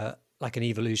like an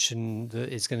evolution that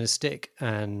is going to stick,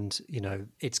 and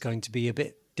it's going to be a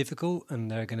bit difficult,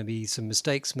 and there are going to be some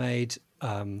mistakes made.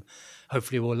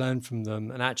 Hopefully, we'll learn from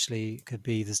them, and actually, could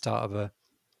be the start of a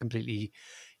completely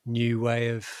new way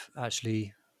of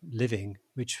actually living,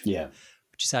 which is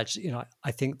actually,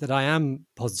 I think that I am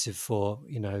positive for,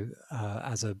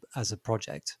 as a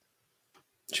project.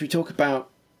 Should we talk about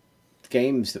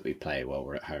games that we play while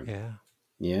we're at home?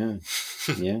 Yeah.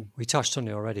 We touched on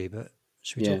it already, but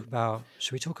should we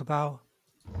talk about?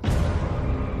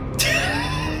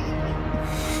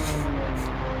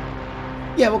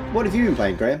 Yeah. Well, what have you been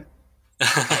playing, Graham?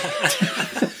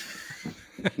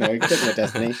 No, you're talking about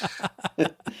Destiny.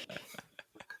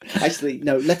 Actually,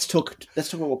 no. Let's talk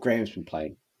about what Graham's been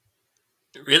playing.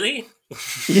 Really?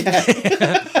 Yeah.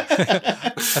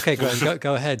 Okay, Graham,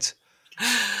 go ahead.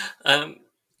 All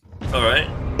right.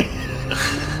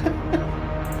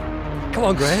 Come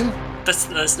on, Graham.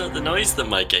 That's not the noise that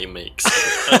my game makes.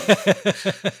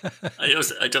 I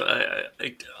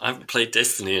haven't played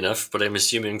Destiny enough, but I'm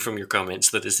assuming from your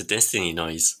comments that it's a Destiny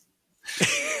noise.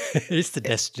 It's the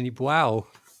Destiny wow.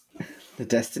 The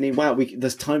Destiny wow.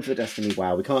 There's time for the Destiny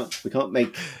wow. We can't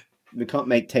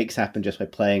make takes happen just by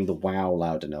playing the wow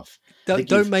loud enough.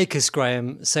 Don't make us,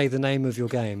 Graham, say the name of your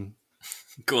game.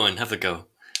 Go on, have a go.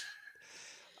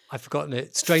 I've forgotten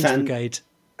it. Strange Brigade.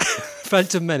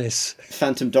 Phantom Menace.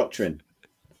 Phantom Doctrine.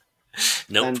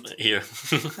 Nope. Here.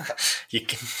 You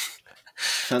can.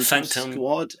 Phantom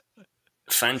Squad.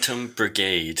 Phantom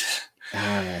Brigade.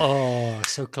 Oh,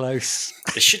 so close.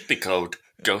 It should be called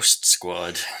Ghost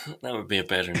Squad. That would be a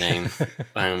better name.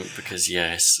 Because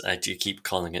yes, I do keep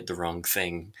calling it the wrong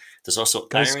thing. There's also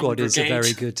Ghost Iron Squad Brigade. is a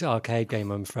very good arcade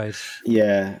game, I'm afraid.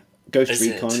 Yeah. Ghost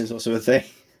Recon is also a thing.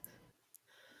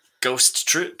 Ghost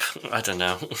Troop? I don't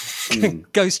know.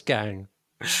 Ghost Gang.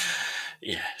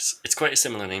 Yes, it's quite a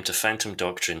similar name to Phantom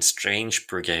Doctrine, Strange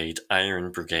Brigade,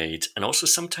 Iron Brigade, and also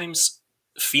sometimes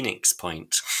Phoenix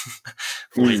Point,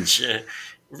 which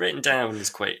written down is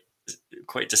quite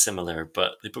dissimilar,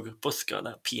 but they both got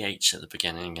that PH at the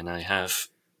beginning, and I have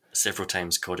several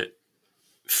times called it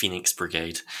Phoenix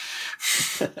Brigade.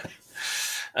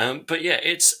 But yeah,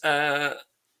 it's a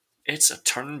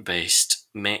turn-based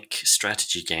mech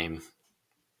strategy game.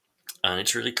 And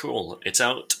it's really cool. It's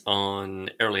out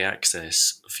on early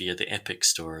access via the Epic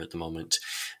Store at the moment,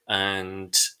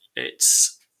 and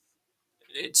it's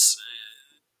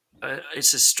a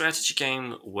strategy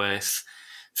game with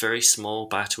very small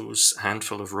battles, a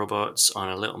handful of robots on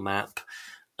a little map,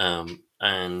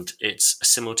 and it's a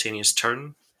simultaneous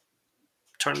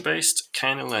turn-based,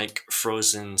 kind of like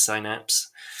Frozen Synapse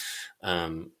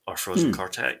or Frozen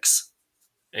Cortex,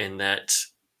 in that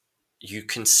you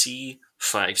can see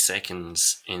 5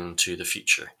 seconds into the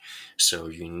future. So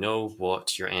you know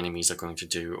what your enemies are going to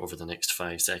do over the next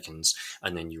 5 seconds,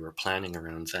 and then you are planning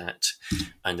around that,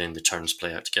 and then the turns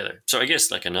play out together. So I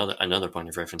guess like another point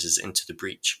of reference is Into the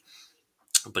Breach.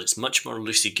 But it's much more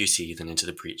loosey-goosey than Into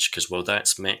the Breach, because while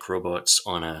that's mech robots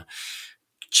on a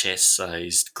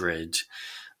chess-sized grid,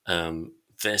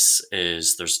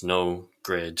 there's no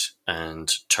grid,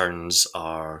 and turns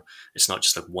are, it's not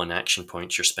just like one action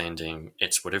point you're spending,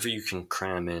 it's whatever you can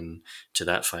cram in to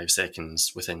that 5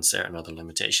 seconds within certain other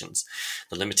limitations.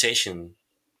 The limitation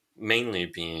mainly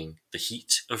being the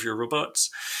heat of your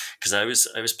robots, because I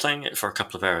was playing it for a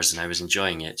couple of hours and I was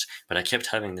enjoying it, but I kept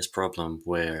having this problem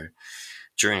where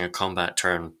during a combat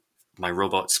turn, my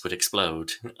robots would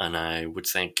explode, and I would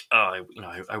think, I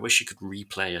wish you could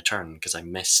replay a turn because I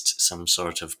missed some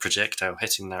sort of projectile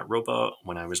hitting that robot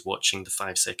when I was watching the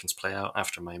 5 seconds play out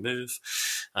after my move,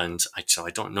 so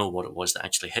I don't know what it was that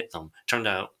actually hit them. Turned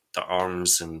out their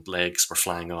arms and legs were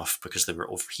flying off because they were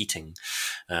overheating,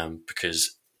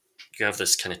 because you have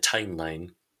this kind of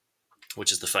timeline,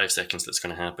 which is the 5 seconds that's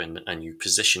going to happen, and you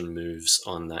position moves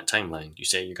on that timeline. You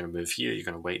say you're going to move here, you're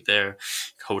going to wait there,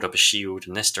 hold up a shield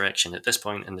in this direction at this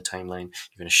point in the timeline,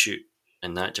 you're going to shoot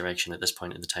in that direction at this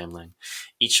point in the timeline.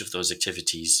 Each of those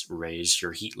activities raise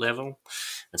your heat level.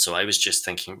 And so I was just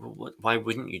thinking, well, why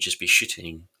wouldn't you just be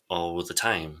shooting all the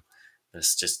time?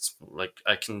 It's just like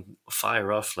I can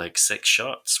fire off like 6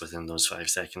 shots within those 5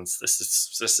 seconds.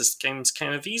 This game's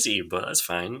kind of easy, but that's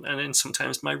fine. And then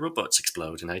sometimes my robots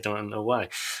explode, and I don't know why.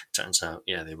 Turns out,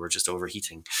 yeah, they were just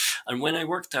overheating. And when I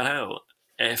worked that out,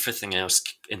 everything else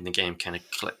in the game kind of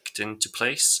clicked into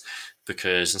place,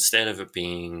 because instead of it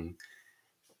being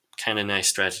kind of nice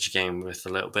strategy game with a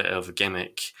little bit of a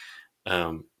gimmick,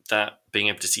 that being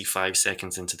able to see 5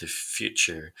 seconds into the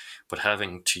future, but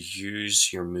having to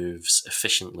use your moves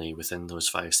efficiently within those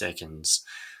 5 seconds,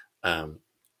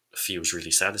 feels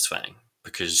really satisfying,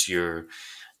 because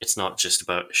it's not just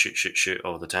about shoot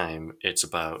all the time. It's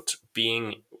about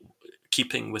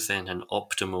keeping within an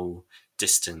optimal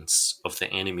distance of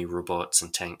the enemy robots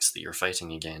and tanks that you're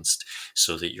fighting against,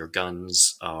 so that your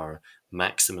guns are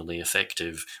maximally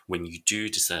effective when you do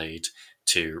decide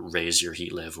to raise your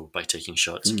heat level by taking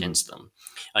shots against them.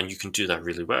 And you can do that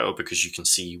really well because you can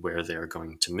see where they're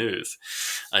going to move.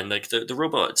 And like the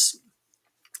robots,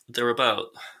 they're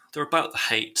about the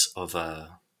height of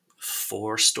a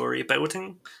 4-story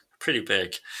building, pretty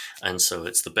big. And so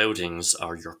it's the buildings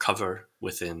are your cover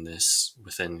within these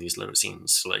little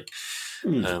scenes. Like,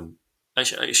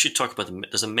 I should talk about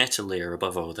there's a meta layer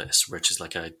above all this, which is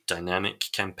like a dynamic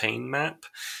campaign map,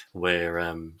 where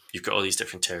you've got all these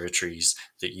different territories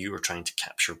that you are trying to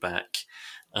capture back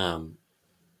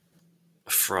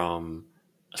from.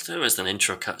 There was an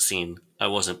intro cutscene. I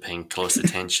wasn't paying close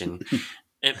attention.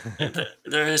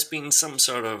 There has been some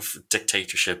sort of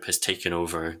dictatorship has taken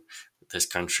over this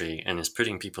country and is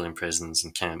putting people in prisons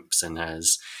and camps, and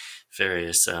has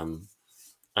various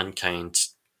unkind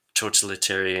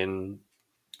totalitarian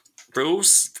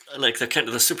rules. Like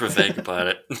they're super vague about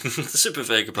it. They're super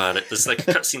vague about it. There's like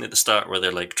a cutscene at the start where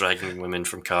they're like dragging women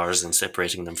from cars and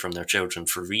separating them from their children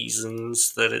for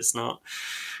reasons that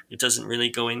it doesn't really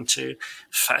go into.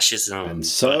 Fascism, And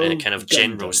so, but in a kind of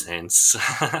general sense.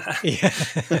 Yeah.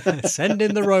 Send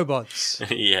in the robots.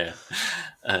 Yeah.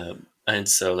 And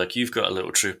so like you've got a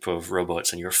little troop of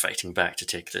robots and you're fighting back to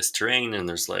take this terrain, and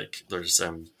there's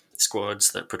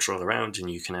squads that patrol around,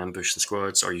 and you can ambush the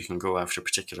squads, or you can go after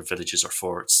particular villages or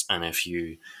forts. And if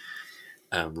you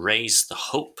raise the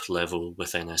hope level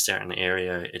within a certain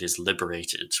area, it is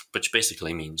liberated, which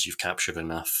basically means you've captured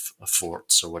enough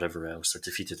forts or whatever else, or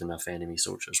defeated enough enemy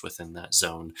soldiers within that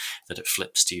zone that it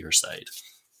flips to your side.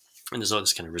 And there's all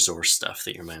this kind of resource stuff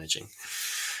that you're managing.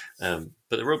 But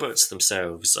the robots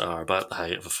themselves are about the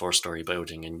height of a 4-story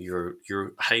building, and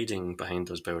you're hiding behind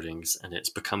those buildings, and it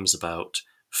becomes about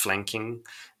flanking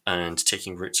and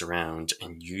taking routes around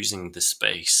and using the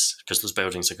space, because those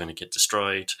buildings are going to get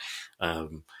destroyed.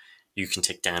 You can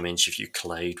take damage if you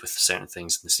collide with certain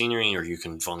things in the scenery, or you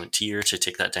can volunteer to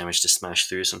take that damage to smash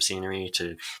through some scenery,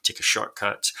 to take a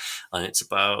shortcut. And it's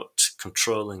about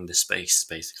controlling the space,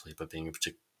 basically, by being able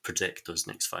to predict those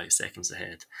next 5 seconds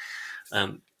ahead.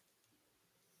 And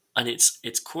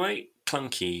it's quite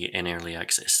clunky in early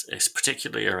access. It's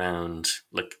particularly around,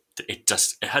 like, it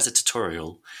has a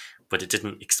tutorial, but it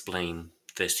didn't explain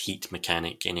this heat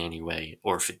mechanic in any way.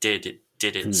 Or if it did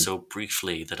did it so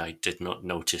briefly that I did not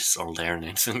notice or learn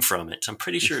anything from it. I'm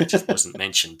pretty sure it just wasn't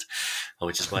mentioned,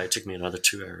 which is why it took me another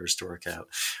 2 hours to work out.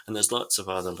 And there's lots of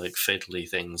other like fiddly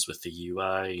things with the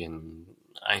UI and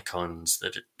icons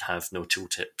that have no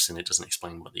tooltips, and it doesn't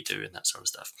explain what they do and that sort of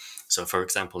stuff. So, for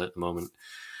example, at the moment,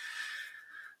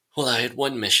 well, I had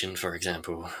one mission, for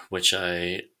example, which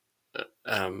the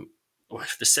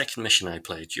second mission I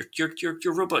played, your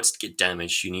robots get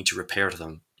damaged, you need to repair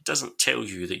them. It doesn't tell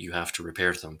you that you have to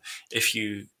repair them. If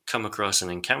you come across an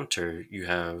encounter, you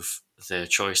have the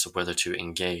choice of whether to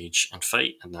engage and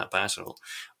fight in that battle,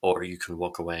 or you can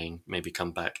walk away and maybe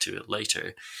come back to it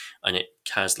later. And it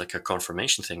has like a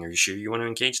confirmation thing. Are you sure you want to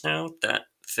engage now? That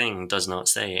thing does not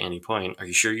say at any point, are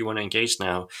you sure you want to engage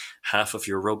now? Half of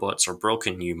your robots are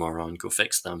broken, you moron, go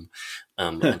fix them.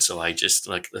 And so I just,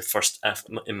 like,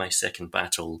 in my second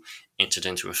battle, entered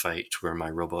into a fight where my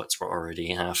robots were already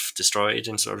half destroyed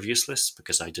and sort of useless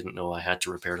because I didn't know I had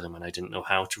to repair them, and I didn't know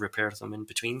how to repair them in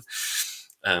between.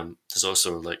 There's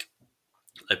also, like,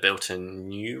 I built a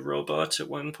new robot at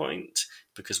one point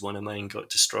because one of mine got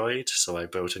destroyed, so I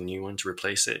built a new one to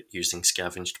replace it using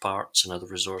scavenged parts and other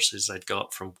resources I'd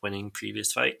got from winning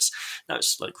previous fights.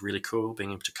 That's like really cool,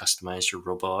 being able to customize your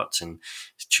robot and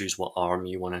choose what arm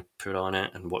you want to put on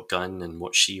it and what gun and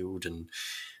what shield and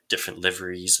different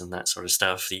liveries and that sort of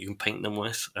stuff that you can paint them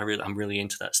with. I'm really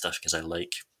into that stuff because I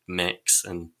like mechs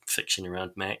and fiction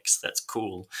around mechs. That's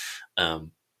cool.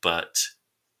 But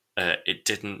it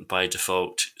didn't by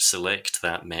default select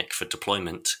that mech for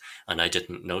deployment, and I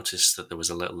didn't notice that there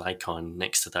was a little icon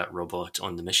next to that robot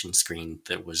on the mission screen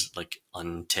that was like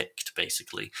unticked,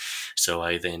 basically. So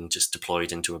I then just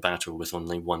deployed into a battle with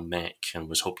only one mech and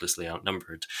was hopelessly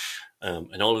outnumbered.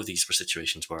 And all of these were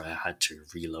situations where I had to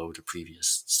reload a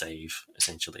previous save,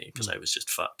 essentially, because I was just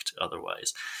fucked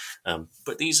otherwise.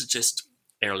 But these are just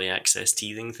early access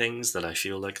teething things that I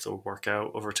feel like they'll work out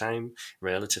over time.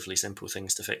 Relatively simple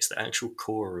things to fix. The actual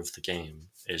core of the game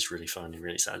is really fun and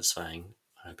really satisfying.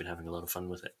 I've been having a lot of fun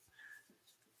with it.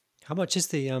 How much is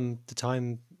the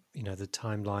time, the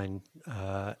timeline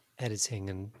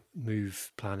editing and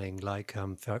move planning like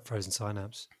Frozen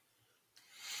Synapse?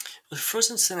 With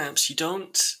Frozen Synapse, you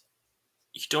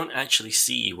don't actually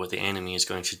see what the enemy is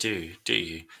going to do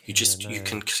you? You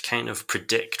can kind of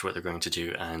predict what they're going to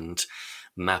do and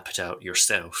map it out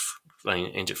yourself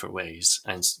in different ways,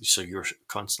 and so you're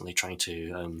constantly trying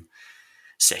to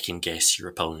second guess your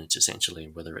opponent,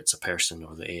 essentially, whether it's a person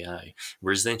or the AI.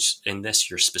 Whereas then in this,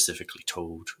 you're specifically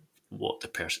told what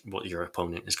your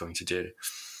opponent is going to do.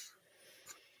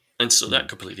 And so that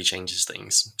completely changes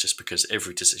things, just because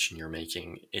every decision you're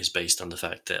making is based on the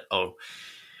fact that,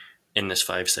 in this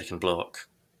 5-second block,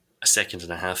 a second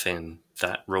and a half in,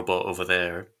 that robot over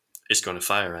there is going to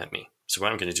fire at me. So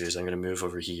what I'm going to do is I'm going to move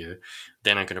over here,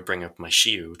 then I'm going to bring up my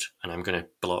shield, and I'm going to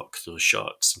block those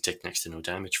shots and take next to no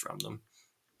damage from them.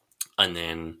 And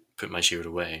then put my shield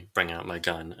away, bring out my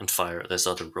gun, and fire at this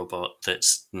other robot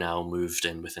that's now moved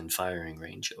in within firing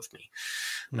range of me.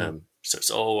 So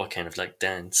it's all a kind of like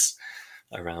dance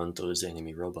around those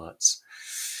enemy robots.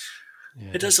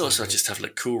 Yeah, it does also just have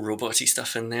like cool roboty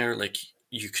stuff in there. Like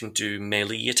you can do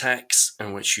melee attacks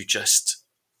in which you just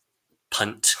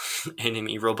punt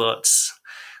enemy robots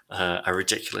a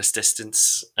ridiculous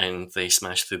distance, and they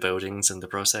smash through buildings in the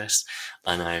process.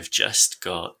 And I've just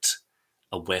got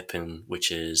a weapon which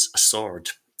is a sword,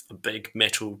 a big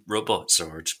metal robot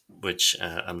sword, which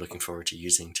I'm looking forward to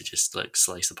using to just like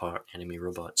slice apart enemy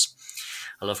robots.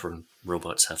 I love when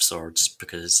robots have swords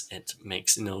because it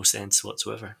makes no sense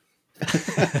whatsoever.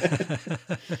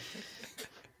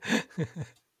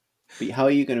 But how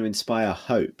are you going to inspire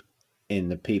hope in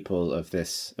the people of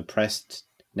this oppressed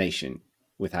nation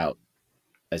without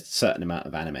a certain amount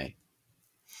of anime?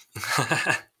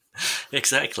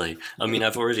 Exactly. I mean,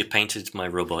 I've already painted my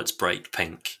robots bright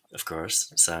pink, of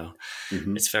course, so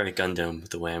it's very Gundam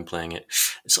the way I'm playing it.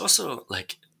 It's also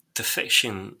like the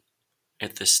fiction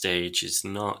at this stage is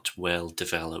not well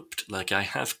developed. Like, I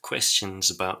have questions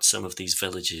about some of these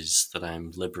villages that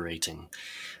I'm liberating.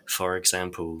 For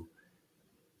example,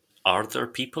 are there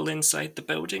people inside the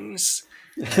buildings?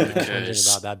 Wondering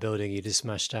about that building you just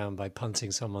smashed down by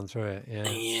punting someone through it.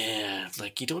 Yeah,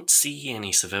 like you don't see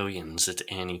any civilians at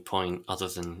any point other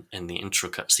than in the intro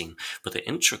cutscene. But the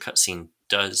intro cutscene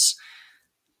does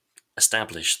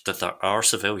establish that there are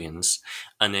civilians,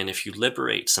 and then if you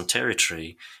liberate some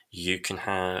territory, you can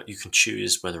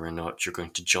choose whether or not you're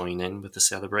going to join in with the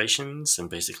celebrations and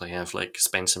basically have like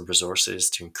spend some resources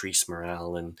to increase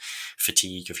morale and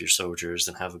fatigue of your soldiers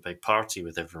and have a big party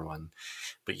with everyone.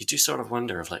 But you do sort of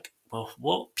wonder of like, well,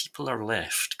 what people are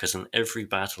left? Because in every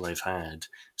battle I've had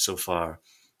so far,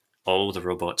 all the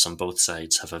robots on both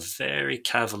sides have a very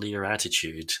cavalier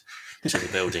attitude to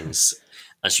the buildings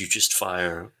as you just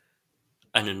fire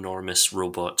an enormous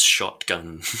robot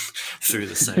shotgun through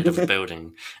the side of a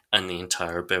building, and the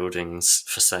entire building's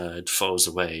facade falls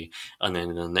away, and then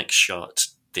in the next shot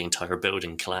the entire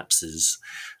building collapses,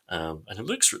 and it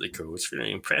looks really cool. It's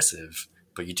really impressive,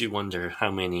 but you do wonder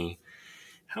how many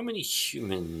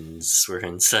humans were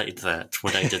inside that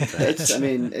when I did that.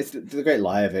 It's the great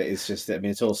lie of it is just that,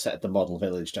 it's all set at the model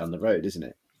village down the road, isn't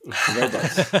it?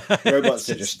 The robots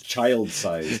are just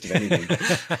child-sized, if anything.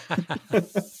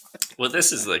 Well,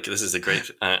 this is a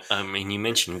great. You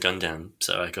mentioned Gundam,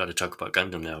 so I got to talk about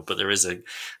Gundam now. But there's a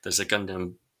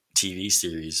Gundam TV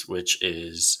series which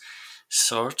is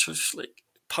sort of like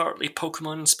partly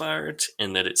Pokemon inspired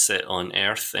in that it's set on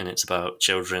Earth and it's about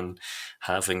children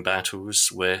having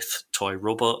battles with toy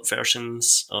robot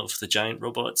versions of the giant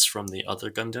robots from the other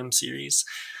Gundam series.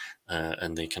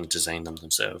 And they can design them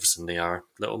themselves, and they are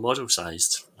little model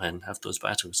sized and have those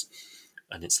battles.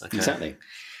 And it's like exactly.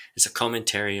 It's a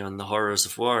commentary on the horrors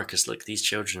of war, because like these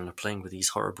children are playing with these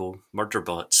horrible murder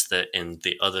bots that in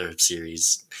the other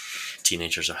series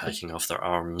teenagers are hacking off their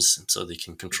arms so they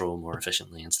can control more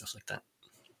efficiently and stuff like that.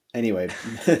 Anyway,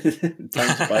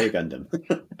 time to buy a Gundam.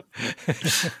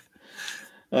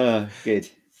 Good.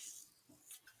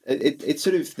 It's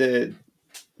sort of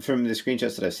from the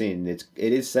screenshots that I've seen, it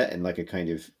is set in like a kind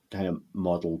of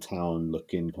model town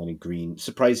looking, kind of green,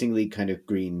 surprisingly kind of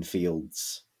green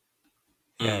fields.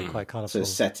 Yeah, quite colourful. So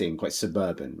setting, quite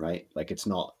suburban, right? Like it's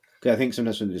not. Because I think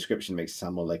sometimes from the description it makes it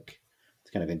sound more like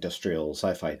it's kind of industrial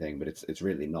sci-fi thing, but it's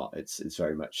really not. It's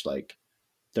very much like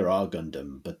there are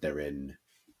Gundam, but they're in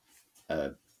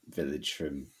a village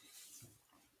from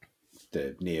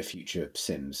the near future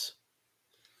Sims.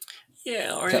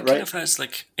 Yeah, or it kind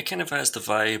of has the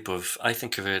vibe of, I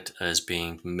think of it as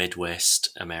being Midwest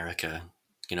America.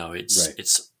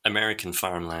 It's American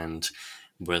farmland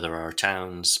where there are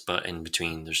towns, but in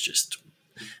between there's just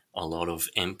a lot of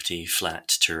empty,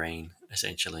 flat terrain,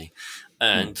 essentially.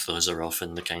 And those are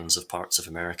often the kinds of parts of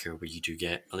America where you do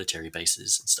get military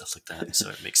bases and stuff like that. So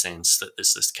it makes sense that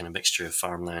there's this kind of mixture of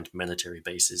farmland, military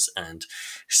bases, and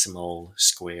small,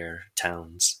 square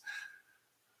towns.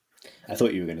 I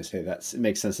thought you were going to say it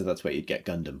makes sense that that's where you'd get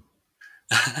Gundam.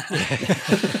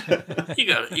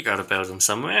 You got to build them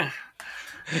somewhere.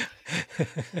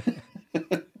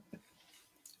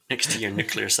 Next to your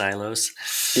nuclear silos.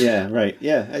 Yeah, right.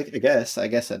 Yeah, I guess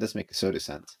that does make a sort of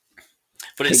sense.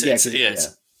 But it's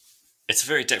a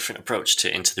very different approach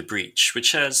to Into the Breach,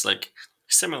 which has like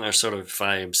similar sort of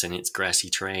vibes in its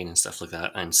grassy terrain and stuff like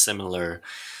that, and similar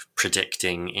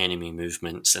predicting enemy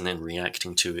movements and then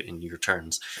reacting to it in your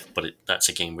turns. But that's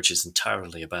a game which is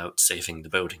entirely about saving the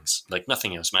buildings. Like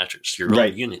nothing else matters. Your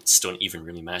own units don't even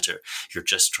really matter. You're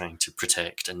just trying to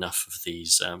protect enough of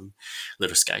these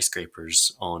little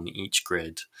skyscrapers on each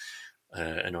grid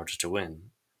in order to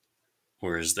win.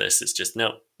 Whereas this, it's just,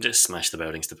 no, just smash the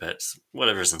buildings to bits.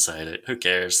 Whatever's inside it, who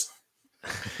cares?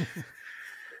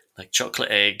 Like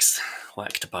chocolate eggs,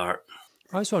 whacked apart.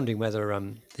 I was wondering whether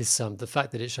the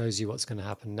fact that it shows you what's going to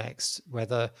happen next,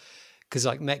 whether, because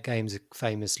like mech games are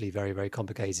famously very, very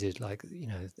complicated. Like,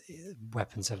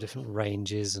 weapons have different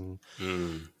ranges and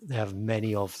they have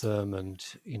many of them, and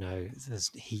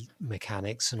there's heat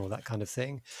mechanics and all that kind of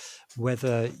thing.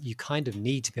 Whether you kind of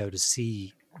need to be able to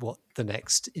see what the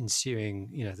next ensuing,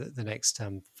 the next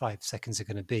 5 seconds are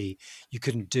going to be. You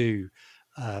couldn't do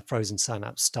Frozen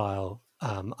Synapse style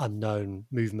unknown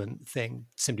movement thing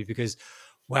simply because,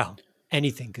 well,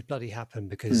 anything could bloody happen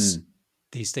because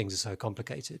these things are so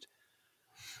complicated.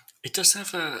 It does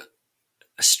have a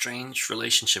strange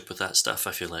relationship with that stuff,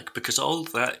 I feel like, because all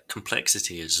that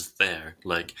complexity is there.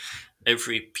 Like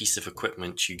every piece of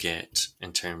equipment you get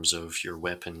in terms of your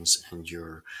weapons and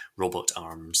your robot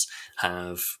arms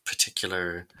have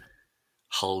particular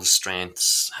hull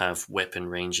strengths, have weapon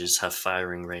ranges, have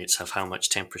firing rates, have how much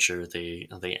temperature they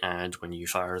add when you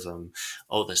fire them,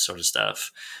 all this sort of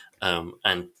stuff.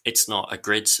 And it's not a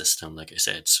grid system, like I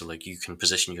said. So like you can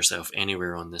position yourself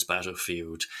anywhere on this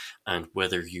battlefield, and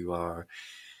whether you are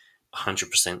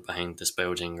 100% behind this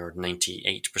building or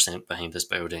 98% behind this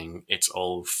building, it's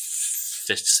all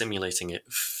simulating it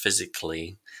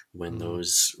physically when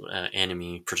those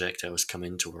enemy projectiles come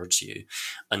in towards you.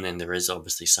 And then there is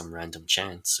obviously some random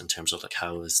chance in terms of like,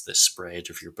 how is the spread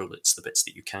of your bullets, the bits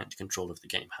that you can't control of the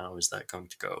game, how is that going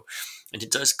to go? And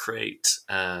it does create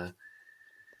a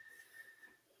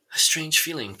strange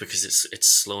feeling because it's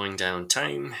slowing down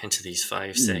time into these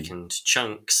 5 second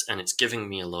chunks, and it's giving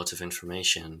me a lot of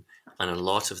information. And a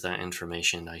lot of that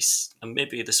information, and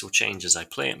maybe this will change as I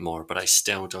play it more, but I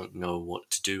still don't know what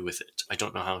to do with it. I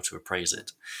don't know how to appraise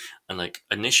it. And like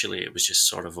initially, it was just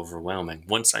sort of overwhelming.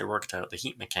 Once I worked out the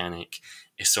heat mechanic,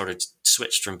 it sort of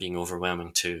switched from being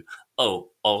overwhelming to, oh,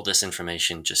 all this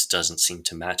information just doesn't seem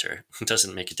to matter. It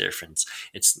doesn't make a difference.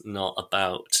 It's not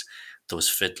about those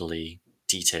fiddly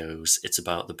details. It's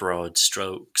about the broad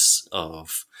strokes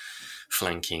of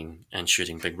flanking and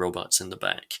shooting big robots in the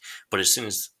back. But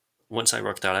once I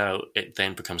work that out, it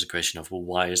then becomes a question of, well,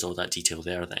 why is all that detail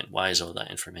there then? Why is all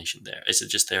that information there? Is it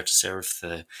just there to serve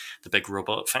the big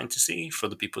robot fantasy for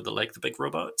the people that like the big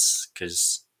robots?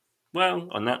 Because, well,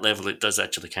 on that level, it does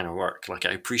actually kind of work. Like,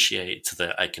 I appreciate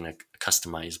that I can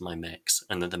customize my mechs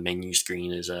and that the menu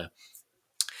screen is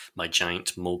my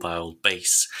giant mobile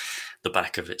base, the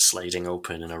back of it sliding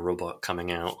open and a robot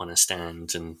coming out on a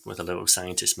stand and with a little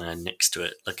scientist man next to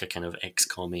it, like a kind of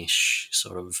XCOM-ish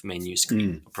sort of menu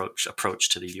screen approach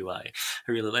to the UI.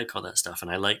 I really like all that stuff,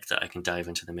 and I like that I can dive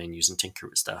into the menus and tinker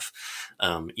with stuff,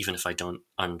 even if I don't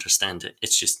understand it.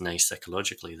 It's just nice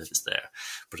psychologically that it's there.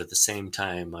 But at the same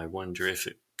time, I wonder if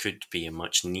it could be a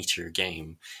much neater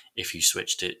game if you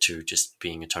switched it to just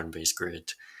being a turn-based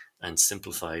grid and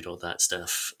simplified all that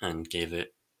stuff and gave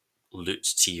it loot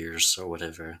tiers or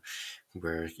whatever,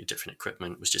 where your different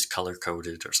equipment was just color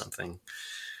coded or something.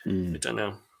 I don't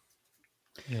know.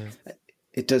 Yeah,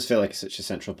 it does feel like such a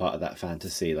central part of that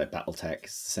fantasy. Like BattleTech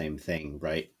is the same thing,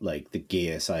 right? Like the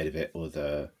gear side of it or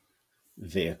the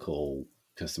vehicle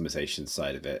customization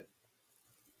side of it.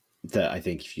 That I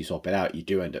think if you swap it out, you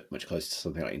do end up much closer to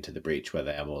something like Into the Breach, where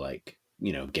they are more like,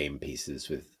 you know, game pieces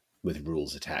with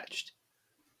rules attached.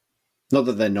 Not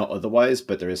that they're not otherwise,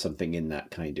 but there is something in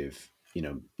that kind of, you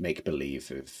know, make-believe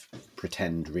of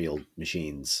pretend real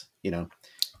machines, you know,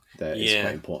 that is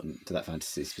quite important to that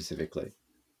fantasy specifically.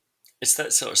 It's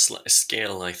that sort of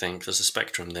scale, I think. There's a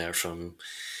spectrum there from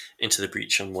Into the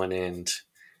Breach on one end,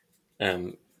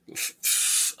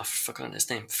 I've forgotten his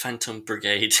name, Phantom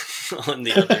Brigade on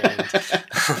the other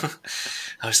end.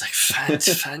 I was like,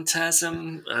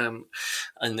 Phantasm?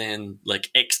 And then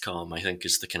like XCOM, I think,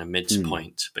 is the kind of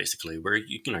midpoint, basically, where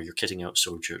you're kitting out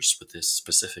soldiers with this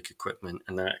specific equipment,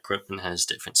 and that equipment has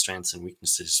different strengths and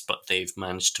weaknesses, but they've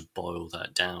managed to boil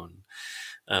that down.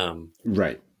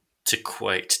 Right. To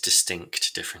quite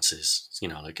distinct differences,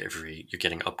 like you're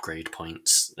getting upgrade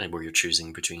points where you're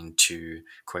choosing between two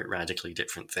quite radically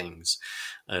different things.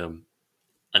 And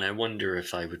I wonder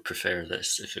if I would prefer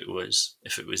this if it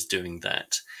was doing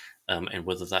that, and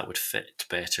whether that would fit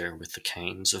better with the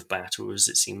kinds of battles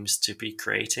it seems to be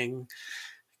creating,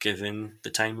 given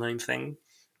the timeline thing.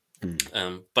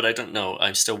 But I don't know.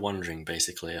 I'm still wondering,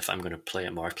 basically, if I'm going to play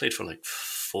it more. I've played for like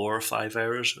 4 or 5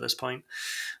 hours at this point.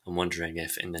 I'm wondering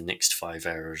if in the next 5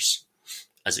 hours,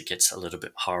 as it gets a little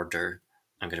bit harder,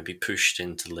 I'm going to be pushed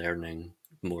into learning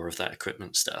more of that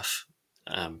equipment stuff.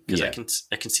 Because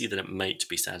I can see that it might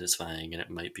be satisfying and it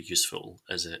might be useful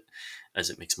as it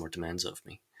makes more demands of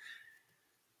me.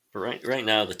 But right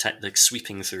now, the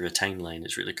sweeping through a timeline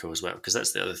is really cool as well. Because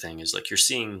that's the other thing, is like you're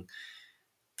seeing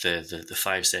the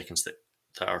 5 seconds that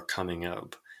are coming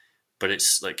up, but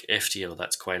it's like FTL,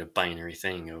 that's quite a binary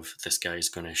thing of this guy's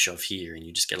going to shove here and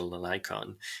you just get a little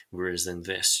icon, whereas in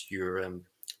this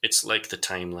it's like the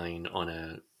timeline on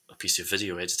a piece of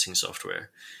video editing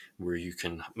software where you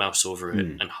can mouse over it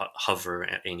and hover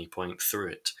at any point through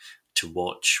it to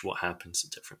watch what happens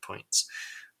at different points,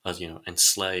 and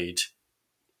slide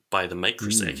by the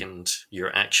microsecond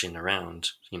your action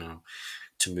around,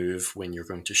 to move when you're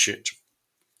going to shoot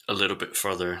a little bit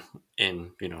further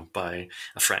in, by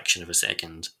a fraction of a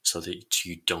second, so that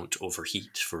you don't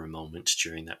overheat for a moment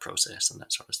during that process and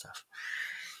that sort of stuff.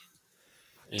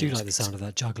 I do like the sound of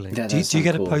that juggling. Yeah, do you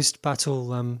get cool. a post-battle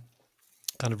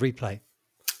kind of replay?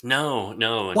 No,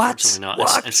 unfortunately not.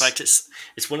 What? In fact,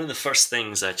 it's one of the first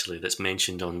things actually that's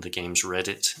mentioned on the game's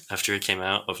Reddit after it came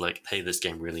out, of like, hey, this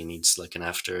game really needs like an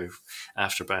after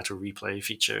battle replay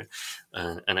feature,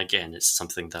 and again, it's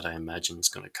something that I imagine is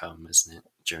going to come, isn't it,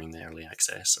 during the early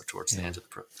access or towards the end of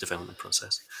the development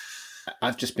process.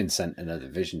 I've just been sent another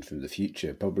vision from the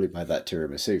future, probably by that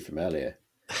tiramisu from earlier.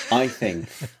 I think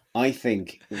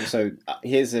so.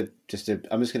 Here's I'm just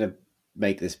going to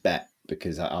make this bet,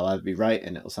 because I'll either be right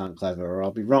and it'll sound clever, or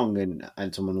I'll be wrong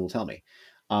and someone will tell me.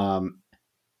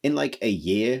 In like a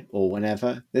year or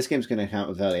whenever, this game's going to come out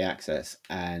with early access,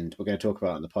 and we're going to talk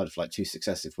about it on the pod for like 2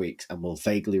 successive weeks, and we'll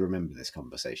vaguely remember this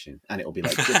conversation, and it'll be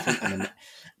like different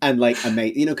and like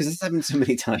amazing, because it's happened so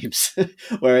many times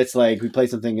where it's like we play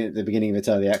something at the beginning of its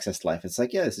early access life. It's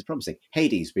like, yeah, this is promising.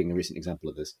 Hades being a recent example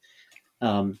of this.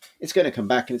 It's going to come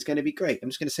back and it's going to be great. I'm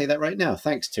just going to say that right now.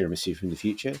 Thanks, tiramisu from the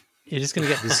future. You're just going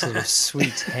to get this sort of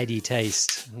sweet, heady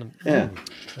taste. Yeah.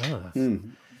 Ah.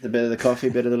 The bit of the coffee,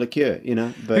 bit of the liqueur, you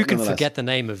know. But Who can forget the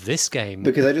name of this game?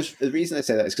 Because the reason I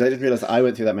say that is because I just realized that I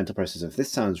went through that mental process of, this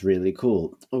sounds really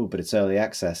cool. Oh, but it's early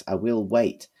access. I will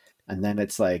wait. And then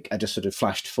it's like, I just sort of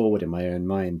flashed forward in my own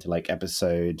mind to like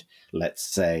episode, let's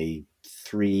say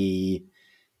 3,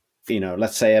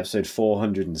 let's say episode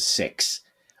 406,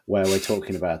 where we're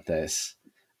talking about this.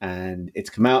 And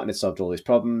it's come out and it's solved all these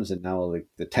problems, and now all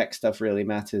the tech stuff really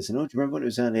matters. And do you remember when it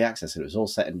was early access? It was all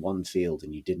set in one field,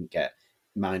 and you didn't get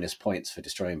minus points for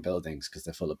destroying buildings because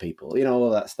they're full of people.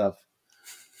 All that stuff.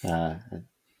 Do you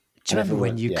remember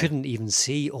when you couldn't even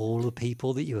see all the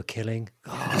people that you were killing?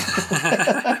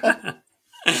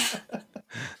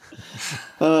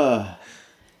 Oh.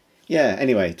 Yeah.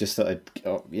 Anyway, just thought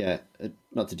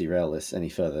not to derail this any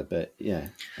further, but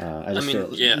I feel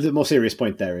the more serious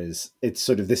point there is, it's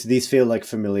sort of these feel like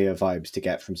familiar vibes to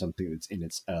get from something that's in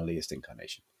its earliest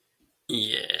incarnation.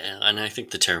 Yeah, and I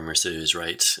think the term Merceau is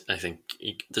right. I think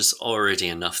there's already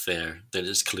enough there that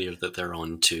it's clear that they're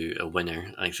on to a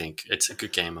winner. I think it's a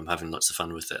good game. I'm having lots of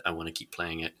fun with it. I want to keep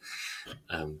playing it.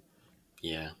 I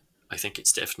think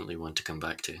it's definitely one to come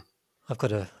back to. I've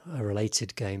got a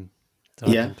related game that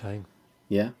I've been playing.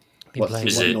 Yeah. What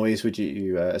noise would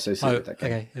you associate with that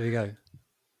game? Okay, here we go.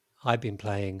 I've been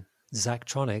playing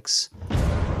Zachtronics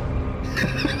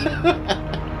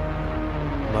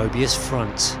Mobius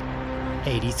Front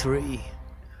 83.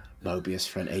 Mobius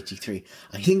Front 83.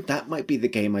 I think that might be the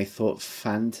game I thought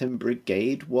Phantom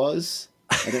Brigade was.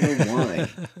 I don't know why.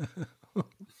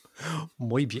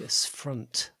 Mobius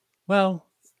Front. Well,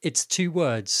 it's 2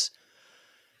 words,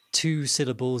 2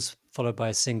 syllables followed by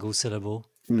a single syllable,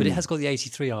 but it has got the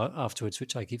 83 afterwards,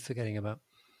 which I keep forgetting about.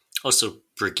 Also,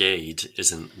 brigade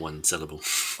isn't 1 syllable.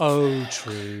 Oh,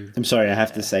 true. I'm sorry, I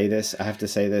have to say this,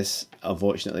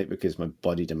 unfortunately, because my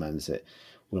body demands it.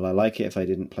 Will I like it if I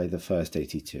didn't play the first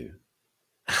 82?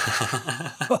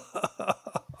 All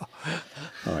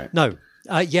right. No.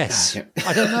 Yes.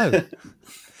 I don't know.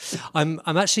 I'm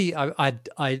actually,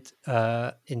 I'd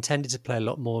intended to play a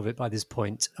lot more of it by this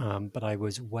point, but I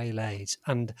was waylaid,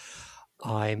 and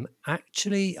I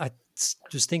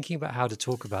was thinking about how to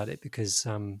talk about it because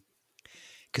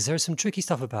there is some tricky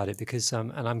stuff about it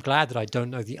and I'm glad that I don't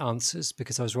know the answers,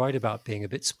 because I was worried about being a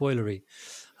bit spoilery.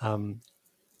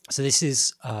 So this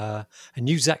is a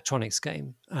new Zachtronics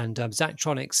game, and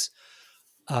Zachtronics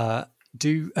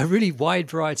do a really wide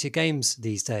variety of games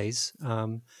these days.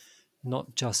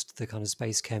 Not just the kind of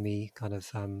space chemi kind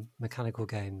of mechanical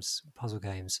games, puzzle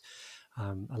games.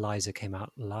 Eliza came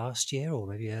out last year or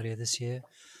maybe earlier this year,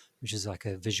 which is like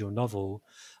a visual novel.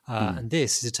 And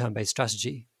this is a turn-based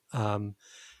strategy. But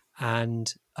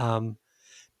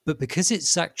because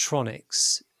it's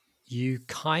Zachtronics, you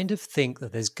kind of think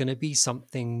that there's going to be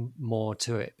something more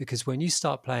to it, because when you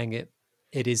start playing it,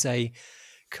 it is a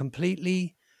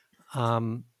completely...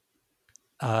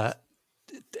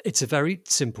 it's a very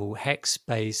simple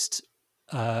hex-based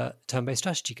turn-based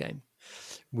strategy game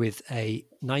with a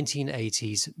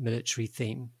 1980s military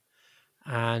theme,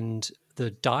 and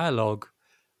the dialogue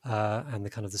and the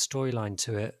kind of the storyline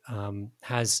to it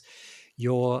has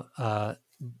your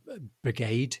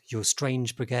brigade, your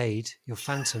strange brigade, your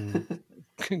phantom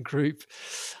group,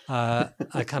 are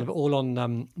kind of all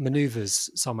on maneuvers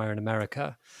somewhere in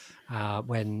America.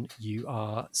 When you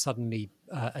are suddenly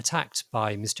attacked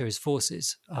by mysterious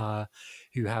forces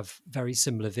who have very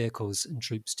similar vehicles and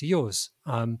troops to yours.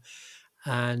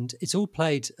 And it's all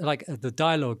played like the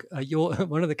dialogue.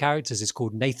 One of the characters is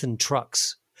called Nathan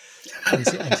Trucks. And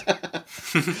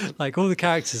like all the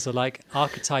characters are like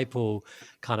archetypal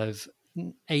kind of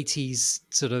 80s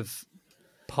sort of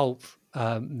pulp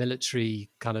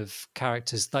military kind of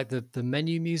characters. Like the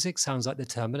menu music sounds like the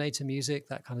Terminator music,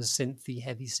 that kind of synthy,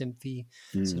 heavy synthy,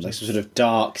 sort of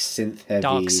dark synth heavy.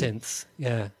 Dark synth,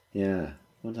 yeah. Yeah.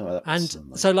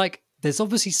 So like there's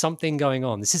obviously something going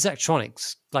on. This is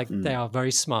Zachtronics. Like they are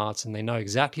very smart and they know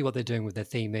exactly what they're doing with their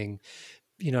theming.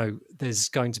 There's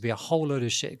going to be a whole load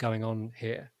of shit going on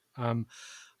here. And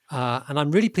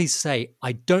I'm really pleased to say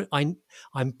I'm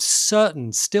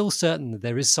still certain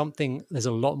that there's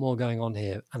a lot more going on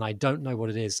here, and I don't know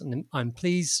what it is. And I'm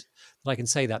pleased that I can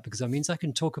say that, because that means I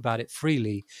can talk about it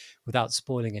freely without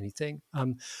spoiling anything.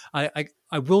 I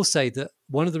will say that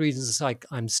one of the reasons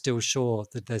I'm still sure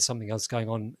that there's something else going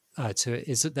on to it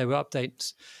is that there were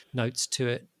update notes to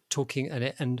it talking,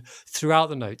 and throughout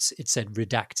the notes it said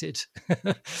redacted.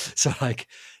 So like,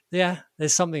 yeah,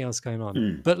 there's something else going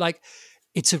on. But like,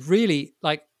 it's a really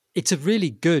like it's a really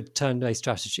good turn-based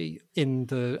strategy in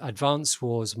the Advance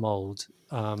Wars mold,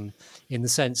 in the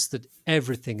sense that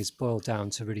everything is boiled down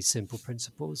to really simple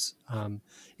principles.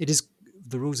 It is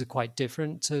the rules are quite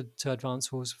different to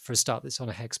Advance Wars. For a start, it's on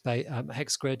a hex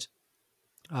grid,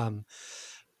 and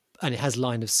it has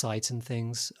line of sight and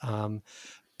things.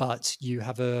 But you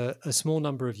have a small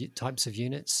number of types of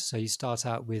units. So you start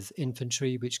out with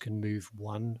infantry, which can move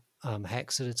one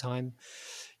hex at a time.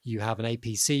 You have an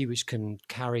APC, which can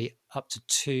carry up to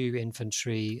 2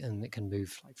 infantry, and it can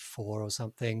move like 4 or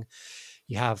something.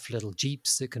 You have little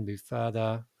jeeps that can move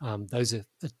further. Those are,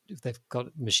 they've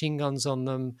got machine guns on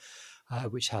them,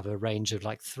 which have a range of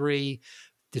like 3.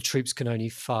 The troops can only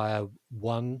fire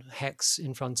 1 hex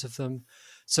in front of them.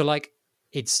 So like,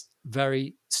 it's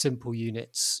very simple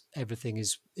units. Everything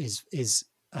is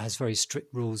has very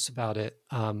strict rules about it,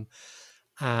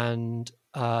 and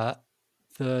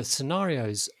the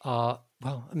scenarios are,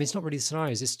 well, I mean, it's not really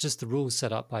scenarios. It's just the rules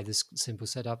set up by this simple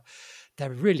setup.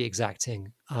 They're really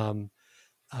exacting. The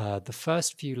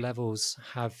first few levels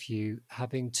have you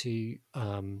having to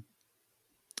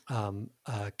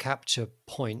capture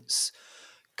points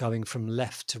going from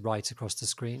left to right across the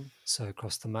screen, so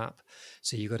across the map.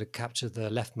 So you've got to capture the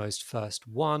leftmost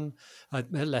one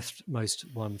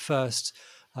first.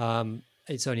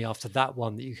 It's only after that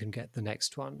one that you can get the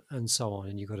next one, and so on.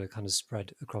 And you've got to kind of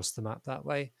spread across the map that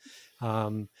way.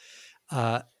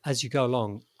 As you go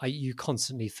along, you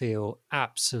constantly feel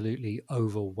absolutely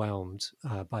overwhelmed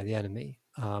by the enemy.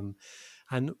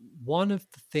 And one of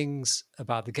the things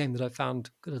about the game that I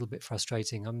found a little bit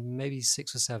frustrating, I'm maybe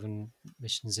 6 or 7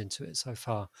 missions into it so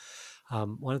far.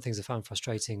 One of the things I found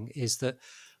frustrating is that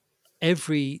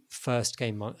every first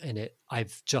game in it,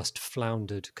 I've just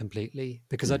floundered completely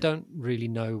because I don't really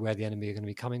know where the enemy are going to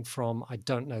be coming from. I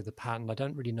don't know the pattern. I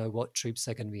don't really know what troops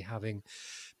they're going to be having.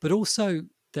 But also,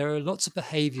 there are lots of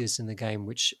behaviors in the game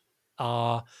which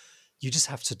are, you just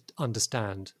have to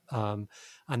understand, and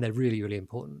they're really, really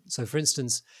important. So, for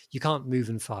instance, you can't move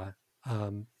and fire.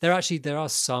 There are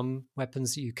some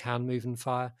weapons that you can move and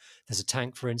fire. There's a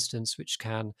tank, for instance, which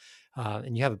can,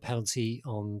 and you have a penalty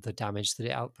on the damage that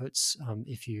it outputs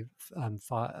if you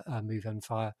move and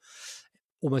fire.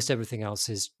 Almost everything else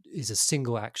is a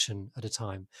single action at a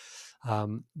time.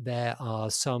 There are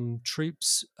some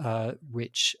troops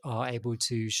which are able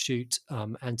to shoot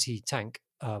anti-tank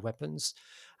weapons,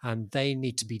 and they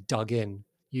need to be dug in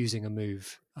using a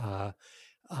move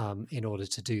in order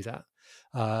to do that.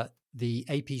 The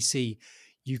APC,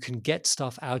 you can get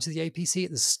stuff out of the APC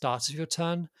at the start of your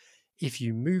turn. If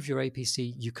you move your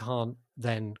APC, you can't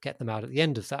then get them out at the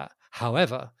end of that.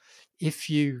 However, if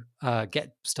you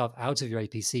get stuff out of your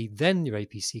APC, then your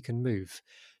APC can move.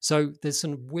 So there's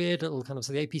some weird little kind of,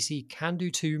 so the APC can do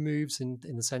 2 moves in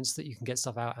the sense that you can get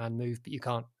stuff out and move, but you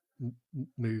can't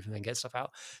move and then get stuff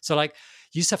out. So like,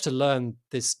 you just have to learn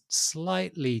this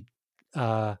slightly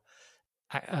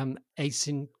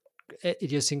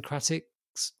idiosyncratic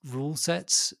rule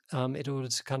sets in order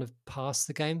to kind of pass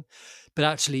the game. But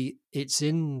actually, it's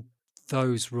in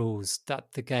those rules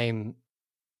that the game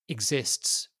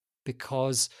exists,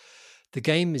 because the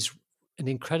game is an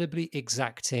incredibly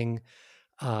exacting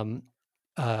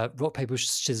rock, paper,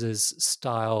 scissors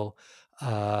style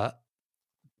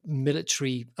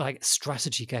military like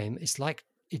strategy game. It's like,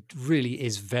 it really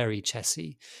is very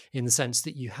chessy in the sense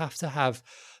that you have to have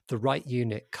the right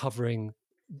unit covering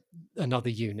another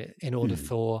unit in order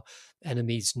for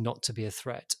enemies not to be a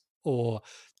threat or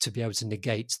to be able to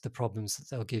negate the problems that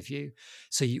they'll give you.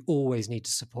 So you always need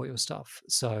to support your stuff.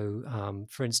 So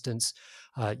for instance,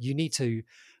 you need to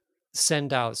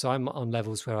send out, so I'm on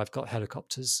levels where I've got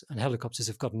helicopters, and helicopters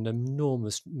have got an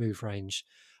enormous move range,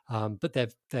 but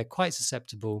they're quite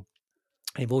susceptible.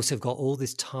 You've also got all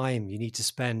this time you need to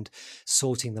spend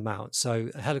sorting them out. So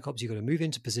a helicopter, you've got to move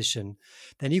into position,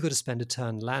 then you've got to spend a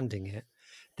turn landing it.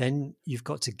 Then you've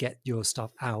got to get your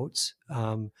stuff out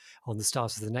on the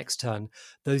start of the next turn.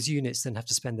 Those units then have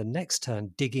to spend the next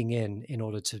turn digging in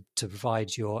order to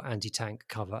provide your anti-tank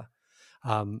cover,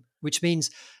 which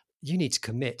means you need to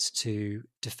commit to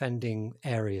defending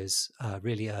areas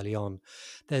really early on.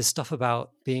 There's stuff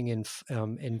about being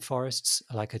in forests,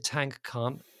 like a tank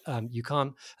can't.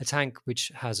 A tank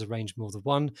which has a range more than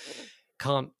 1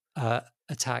 can't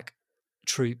attack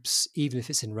troops, even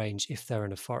if it's in range, if they're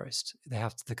in a forest.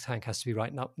 The tank has to be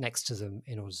right up next to them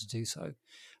in order to do so.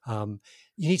 You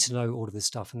need to know all of this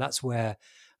stuff, and that's where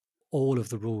all of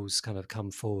the rules kind of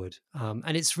come forward.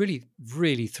 And it's really,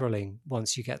 really thrilling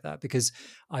once you get that, because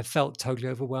I felt totally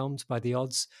overwhelmed by the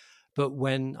odds. But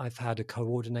when I've had a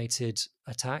coordinated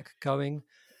attack going,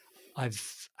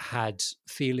 I've had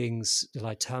feelings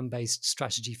like turn-based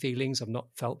strategy feelings I've not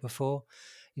felt before.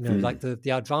 Like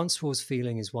the Advance Wars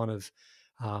feeling is one of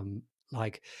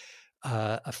like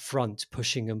a front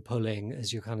pushing and pulling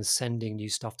as you're kind of sending new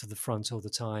stuff to the front all the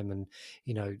time, and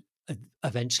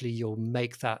eventually you'll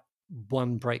make that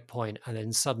one break point, and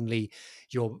then suddenly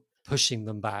you're pushing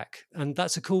them back, and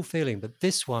that's a cool feeling. But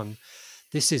this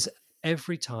is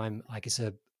every time like it's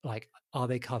a like, are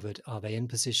they covered? Are they in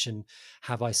position?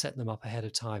 Have I set them up ahead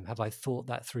of time? Have I thought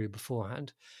that through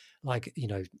beforehand? Like,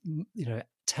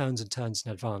 turns and turns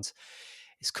in advance.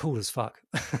 It's cool as fuck.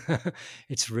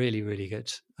 It's really, really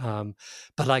good.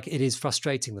 But like, it is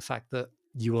frustrating the fact that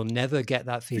you will never get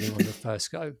that feeling on the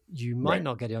first go. You might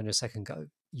not get it on your second go.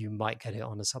 You might get it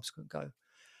on a subsequent go.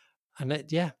 And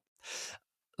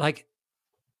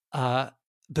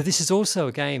but this is also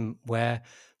a game where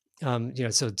so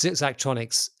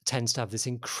Zachtronics tends to have this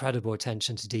incredible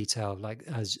attention to detail, like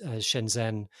as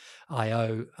Shenzhen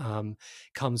IO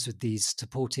comes with these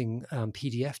supporting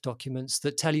PDF documents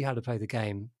that tell you how to play the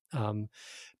game.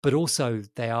 But also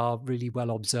they are really well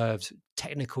observed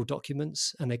technical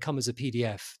documents, and they come as a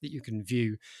PDF that you can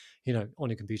view,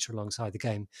 on a computer alongside the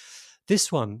game.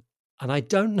 This one, and I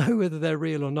don't know whether they're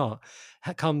real or not,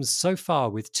 comes so far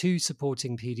with 2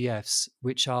 supporting PDFs,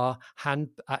 which are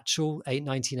actual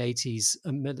 1980s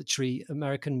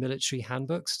American military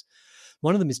handbooks.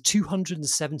 One of them is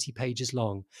 270 pages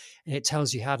long, and it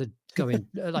tells you how to go in,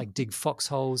 like dig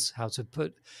foxholes, how to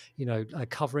put,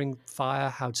 covering fire,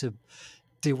 how to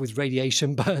deal with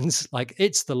radiation burns. Like,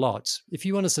 it's the lot. If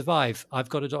you want to survive, I've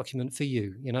got a document for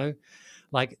you,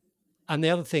 and the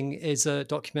other thing is a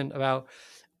document about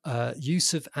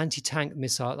use of anti-tank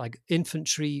missile, like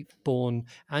infantry-borne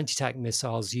anti-tank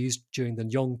missiles used during the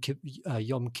Yom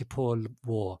Kippur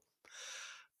War.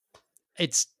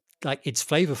 It's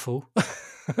flavorful.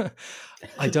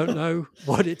 I don't know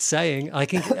what it's saying. I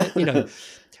think,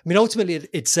 ultimately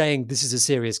it's saying this is a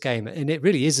serious game, and it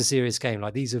really is a serious game.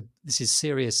 Like, this is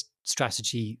serious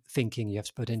strategy thinking you have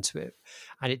to put into it.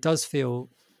 And it does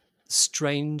feel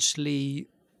strangely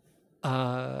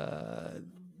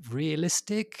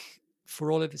realistic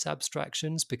for all of its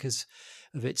abstractions because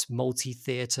of its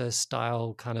multi-theater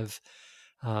style kind of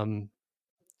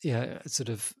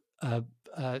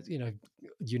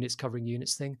units covering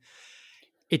units thing.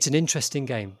 It's an interesting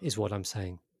game is what I'm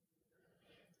saying.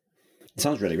 It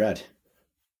sounds really rad.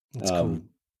 It's cool.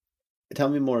 Tell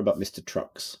me more about Mr.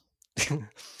 Trucks.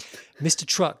 Mr.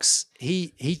 Trucks,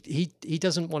 he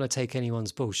doesn't want to take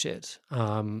anyone's bullshit.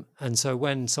 And so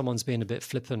when someone's being a bit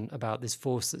flippant about this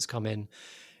force that's come in,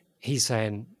 he's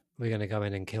saying, we're going to go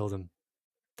in and kill them.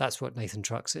 That's what Nathan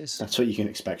Trucks is. That's what you can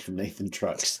expect from Nathan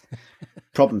Trucks.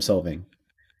 Problem solving.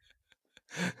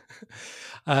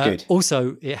 Good.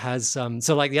 Also, it has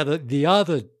so like the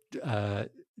other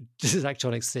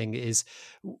Electronics thing is,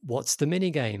 what's the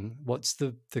mini game? What's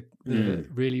the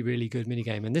really, really good mini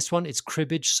game? And this one, it's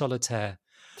Cribbage Solitaire,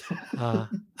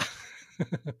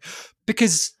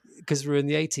 because we're in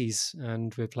the 80s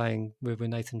and we're playing with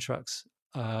Nathan Trucks.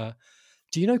 Do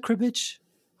you know Cribbage,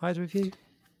 either of you?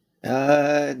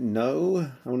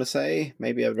 No, I want to say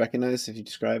maybe I would recognize if you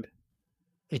describe.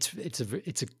 It's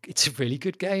a really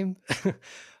good game.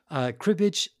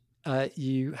 Cribbage.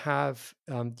 You have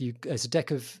there's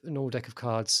an all deck of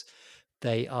cards.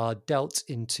 They are dealt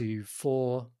into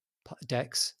 4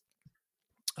 decks.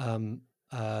 You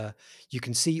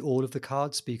can see all of the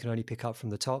cards, but you can only pick up from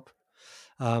the top.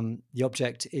 The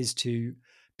object is to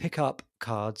pick up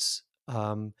cards,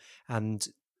 and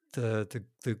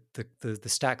the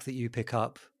stack that you pick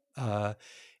up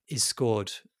is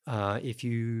scored.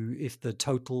 If the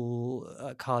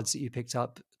total cards that you picked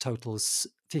up totals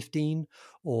 15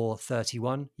 or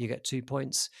 31, you get 2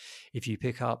 points. If you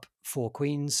pick up 4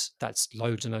 queens, that's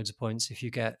loads and loads of points. If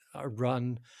you get a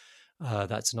run,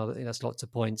 that's lots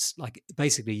of points. Like,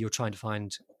 basically you're trying to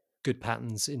find good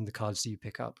patterns in the cards that you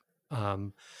pick up,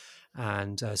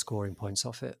 and scoring points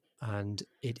off it. And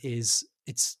it's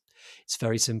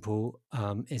very simple.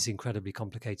 It's incredibly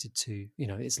complicated to,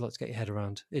 it's a lot to get your head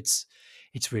around. It's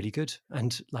really good.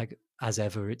 And like, as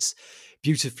ever, it's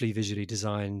beautifully visually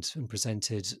designed and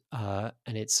presented.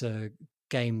 And it's a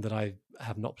game that I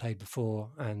have not played before.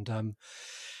 And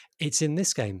it's in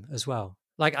this game as well.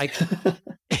 Like,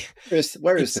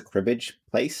 where is the cribbage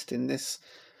placed in this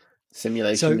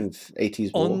simulation of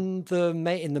 80s war? In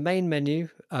the main menu,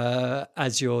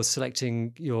 as you're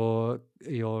selecting your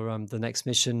the next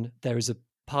mission, there is a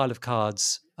pile of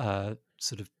cards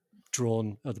sort of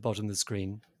drawn at the bottom of the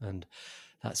screen, and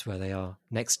that's where they are,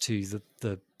 next to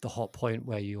the the hot point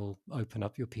where you'll open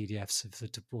up your PDFs of the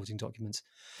supporting documents.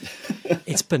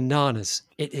 It's bananas.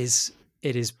 It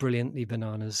is brilliantly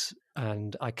bananas,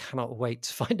 and I cannot wait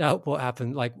to find out what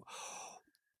happened. Like,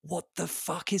 what the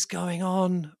fuck is going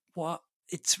on? What?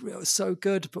 It's so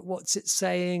good, but what's it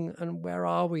saying, and where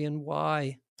are we, and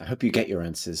why? I hope you get your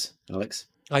answers, Alex.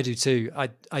 I do too.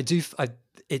 I do.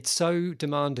 It's so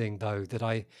demanding though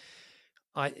that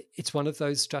it's one of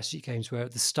those strategy games where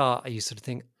at the start I used to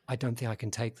think, I don't think I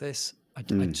can take this. I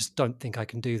just don't think I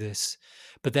can do this.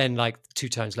 But then, like 2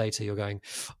 turns later, you're going,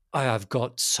 I have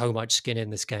got so much skin in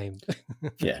this game.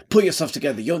 Yeah, pull yourself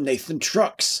together. You're Nathan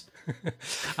Trucks.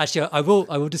 Actually, I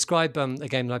will describe a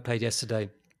game that I played yesterday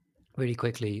really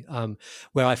quickly,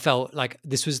 where I felt like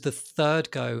this was the third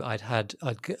go I'd had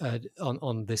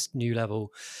on this new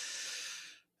level.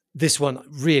 This one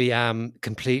really am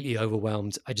completely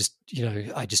overwhelmed. I just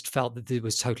felt that it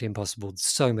was totally impossible.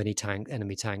 So many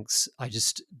enemy tanks.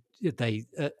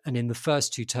 And in the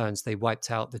first 2 turns, they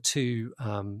wiped out the 2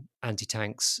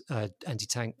 anti-tank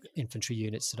infantry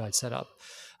units that I'd set up.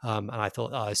 And I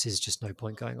thought, this is just no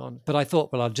point going on. But I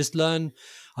thought, well, I'll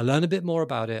learn a bit more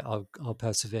about it. I'll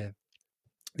persevere.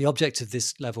 The object of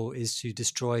this level is to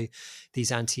destroy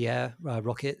these anti-air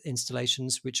rocket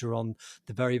installations, which are on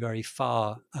the very, very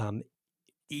far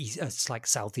it's like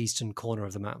southeastern corner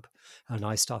of the map. And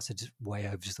I started way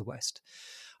over to the west.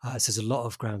 So there's a lot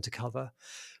of ground to cover.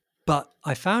 But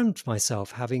I found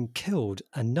myself having killed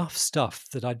enough stuff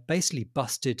that I'd basically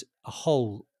busted a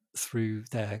hole through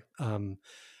their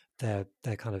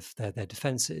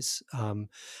defenses. And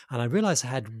I realized I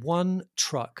had one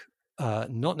truck,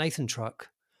 not Nathan truck,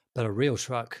 but a real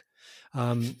truck,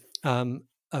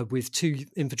 with 2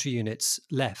 infantry units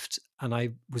left, and I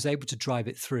was able to drive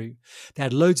it through. They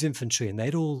had loads of infantry, and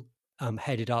they'd all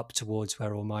headed up towards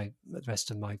where all the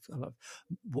rest of my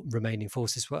remaining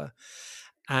forces were.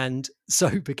 And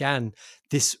so began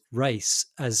this race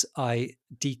as I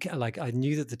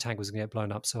knew that the tank was going to get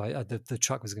blown up, so the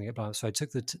truck was going to get blown up. So I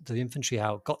took the infantry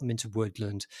out, got them into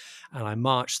woodland, and I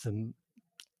marched them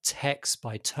hex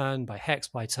by turn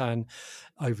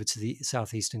over to the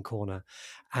southeastern corner.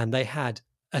 And they had,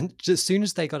 and as soon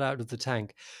as they got out of the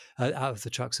truck, all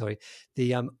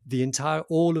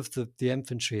of the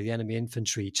infantry, the enemy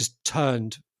infantry, just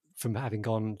turned from having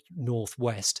gone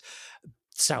northwest,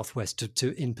 southwest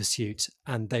to in pursuit,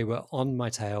 and they were on my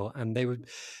tail, and they were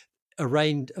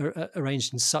arranged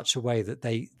in such a way that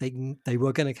they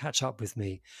were going to catch up with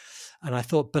me. And I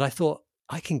thought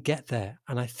I can get there,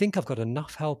 and I think I've got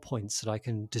enough hell points that I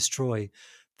can destroy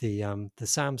the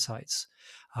SAM sites.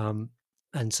 And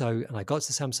I got to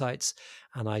the SAM sites,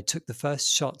 and I took the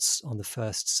first shots on the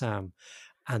first SAM,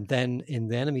 and then in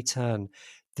the enemy turn,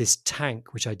 this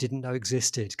tank, which I didn't know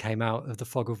existed, came out of the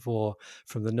fog of war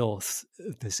from the north,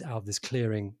 out of this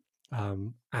clearing,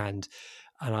 and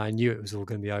I knew it was all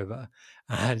going to be over.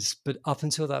 But up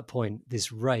until that point,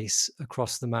 this race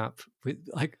across the map with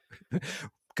like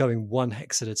going 1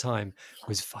 hex at a time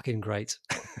was fucking great.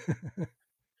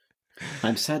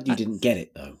 I'm sad you didn't get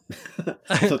it though.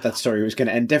 I thought that story was going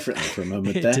to end differently for a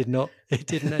moment. It did not. It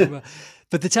didn't end well.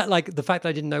 But the fact that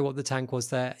I didn't know what the tank was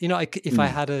there. If I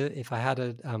had a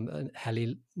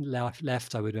heli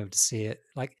left, I would be able to see it.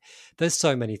 Like, there's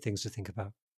so many things to think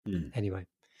about. Anyway,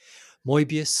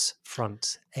 Moebius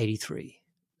Front 83.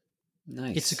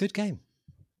 Nice. It's a good game.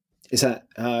 Is that?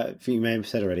 You may have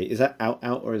said already. Is that out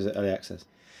or is it early access?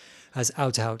 As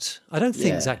out. I don't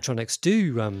think Zachtronics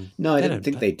do. No, I didn't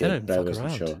think they did, but I wasn't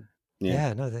around. sure.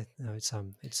 Yeah, it's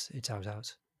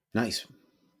out. Nice.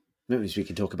 Maybe we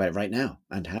can talk about it right now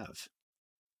and have.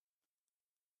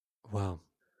 Well,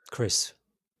 Chris.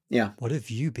 Yeah. What have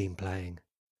you been playing?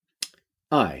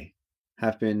 I've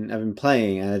been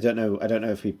playing, and I don't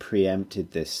know if we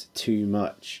preempted this too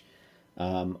much.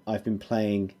 I've been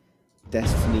playing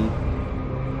Destiny.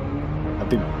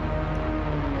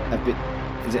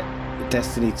 Is it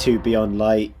Destiny 2 Beyond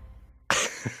Light?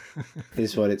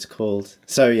 Is what it's called.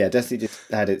 So yeah, Destiny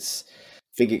just had its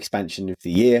big expansion of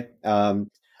the year.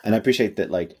 And I appreciate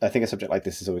that, like, I think a subject like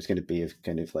this is always going to be of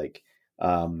kind of like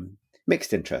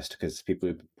mixed interest, because people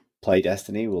who play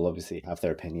Destiny will obviously have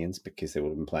their opinions because they will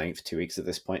have been playing it for 2 weeks at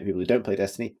this point. People who don't play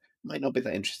Destiny might not be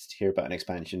that interested to hear about an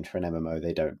expansion for an MMO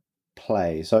they don't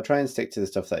play. So I'll try and stick to the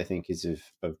stuff that I think is of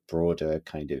broader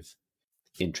kind of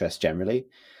interest generally.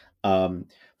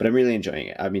 But I'm really enjoying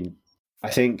it. I mean, I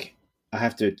think I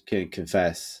have to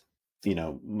confess,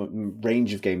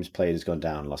 range of games played has gone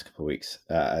down the last couple of weeks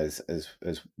as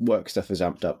work stuff has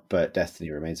amped up, but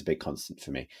Destiny remains a big constant for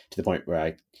me, to the point where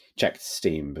I checked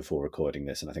Steam before recording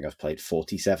this, and I think I've played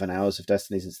 47 hours of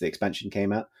Destiny since the expansion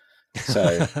came out.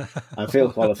 So I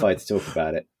feel qualified to talk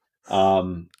about it.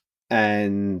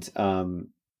 And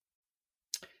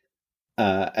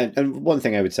one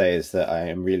thing I would say is that I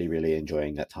am really, really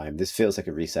enjoying that time. This feels like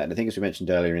a reset. And I think, as we mentioned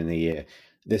earlier in the year,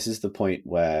 this is the point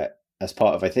where, as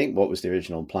part of, I think, what was the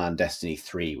original plan, Destiny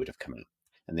 3 would have come out.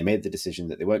 And they made the decision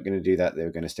that they weren't going to do that. They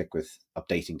were going to stick with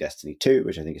updating Destiny 2,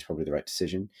 which I think is probably the right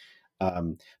decision.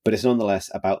 But it's nonetheless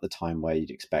about the time where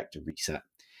you'd expect a reset.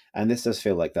 And this does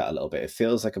feel like that a little bit. It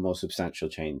feels like a more substantial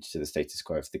change to the status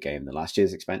quo of the game than last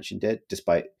year's expansion did,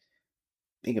 despite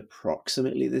being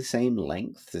approximately the same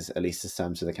length, as at least in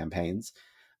terms of the campaigns.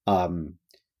 But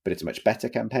it's a much better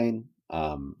campaign.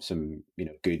 Some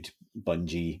good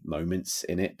Bungie moments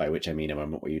in it, by which I mean a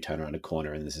moment where you turn around a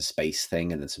corner and there's a space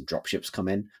thing, and then some dropships come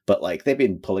in. But like, they've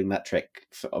been pulling that trick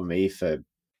on me for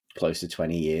close to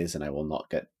 20 years, and I will not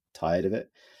get tired of it.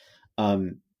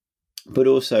 But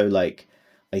also, like,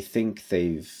 I think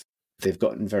they've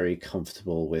gotten very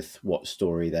comfortable with what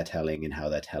story they're telling and how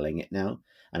they're telling it now.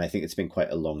 And I think it's been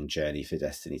quite a long journey for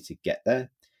Destiny to get there.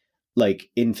 Like,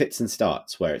 in fits and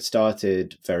starts, where it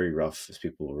started very rough, as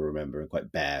people will remember, and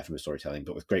quite bare from a storytelling,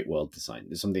 but with great world design.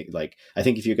 There's something like, I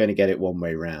think if you're going to get it one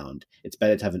way round, it's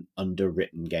better to have an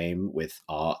underwritten game with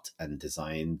art and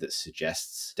design that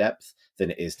suggests depth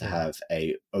than it is to have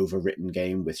a overwritten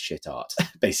game with shit art,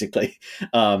 basically.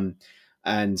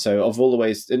 And so, of all the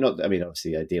ways, not, I mean,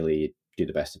 obviously, ideally, do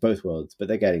the best of both worlds, but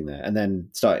they're getting there. And then,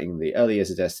 starting the early years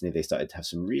of Destiny, they started to have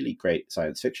some really great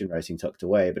science fiction writing tucked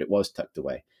away, but it was tucked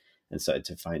away, and started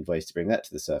to find ways to bring that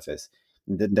to the surface.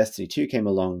 And then Destiny 2 came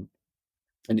along,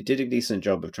 and it did a decent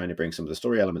job of trying to bring some of the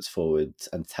story elements forward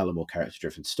and tell a more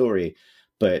character-driven story.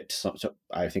 But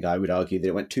I think I would argue that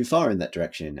it went too far in that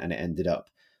direction, and it ended up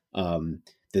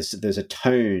there's a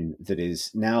tone that is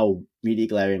now really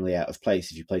glaringly out of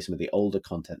place if you play some of the older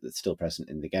content that's still present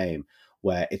in the game,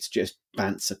 where it's just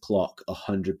bants o'clock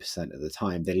 100% of the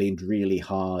time. They leaned really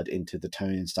hard into the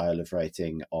tone and style of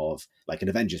writing of, like, an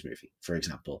Avengers movie, for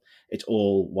example. It's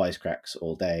all wisecracks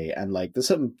all day, and like, there's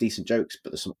some decent jokes,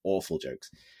 but there's some awful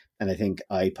jokes. And I think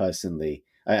I personally,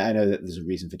 I know that there's a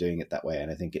reason for doing it that way, and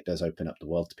I think it does open up the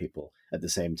world to people. At the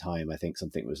same time, I think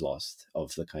something was lost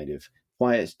of the kind of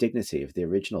quiet dignity of the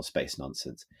original space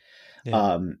nonsense.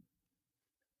 Yeah.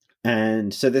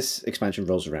 And so this expansion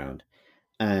rolls around,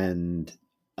 and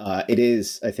it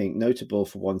is, I think, notable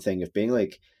for one thing of being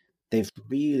like, they've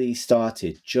really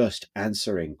started just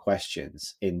answering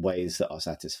questions in ways that are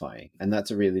satisfying. And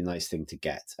that's a really nice thing to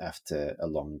get after a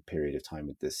long period of time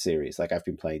with this series. Like, I've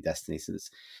been playing Destiny since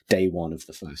day one of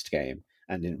the first game,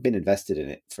 and been invested in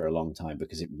it for a long time,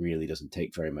 because it really doesn't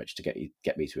take very much to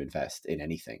get me to invest in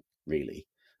anything, really.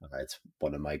 It's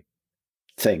one of my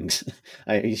things.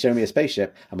 You show me a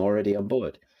spaceship, I'm already on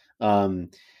board. And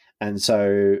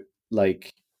so,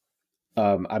 like,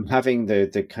 I'm having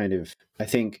the kind of, I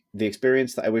think, the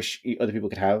experience that I wish other people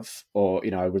could have, or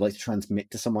I would like to transmit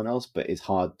to someone else, but is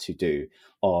hard to do,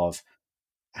 of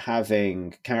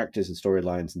having characters and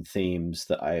storylines and themes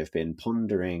that I have been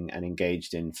pondering and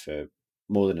engaged in for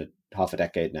more than half a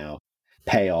decade now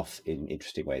pay off in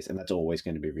interesting ways, and that's always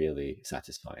going to be really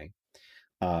satisfying.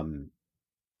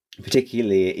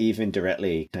 Particularly, even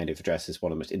directly kind of addresses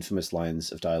one of the most infamous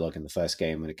lines of dialogue in the first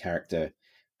game, when a character,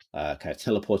 kind of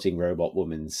teleporting robot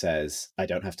woman, says, "I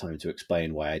don't have time to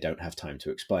explain why I don't have time to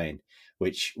explain,"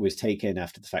 which was taken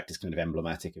after the fact as kind of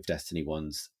emblematic of Destiny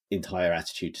 1's entire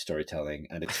attitude to storytelling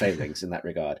and its failings in that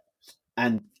regard.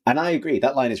 And I agree,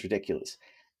 that line is ridiculous.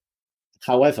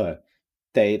 However,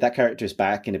 that character is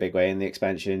back in a big way in the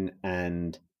expansion,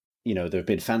 and there have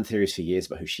been fan theories for years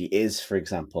about who she is, for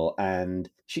example, and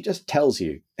she just tells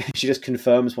you. She just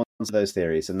confirms one of those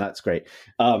theories, and that's great.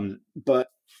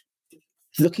 But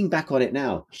looking back on it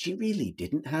now, she really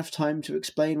didn't have time to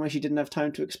explain why she didn't have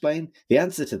time to explain. The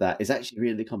answer to that is actually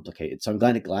really complicated. So I'm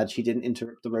kind of glad she didn't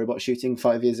interrupt the robot shooting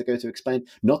 5 years ago to explain.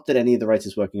 Not that any of the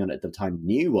writers working on it at the time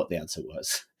knew what the answer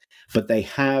was, but they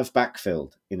have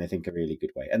backfilled in, I think, a really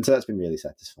good way. And so that's been really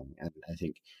satisfying. And I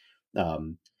think,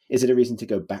 is it a reason to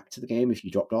go back to the game if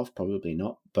you dropped off? Probably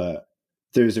not. But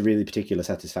there's a really particular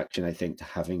satisfaction, I think, to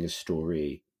having a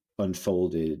story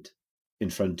unfolded in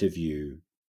front of you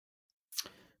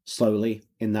slowly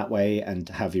in that way, and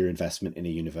to have your investment in a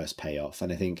universe pay off.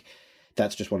 And I think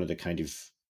that's just one of the kind of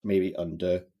maybe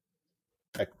under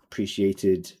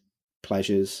appreciated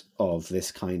pleasures of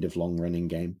this kind of long running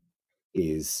game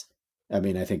is, I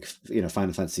mean, I think,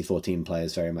 Final Fantasy 14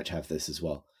 players very much have this as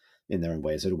well in their own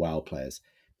ways, or WoW players.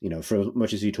 For as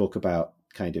much as you talk about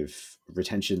kind of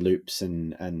retention loops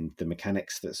and the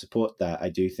mechanics that support that, I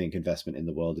do think investment in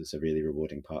the world is a really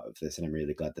rewarding part of this, and I'm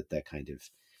really glad that they're kind of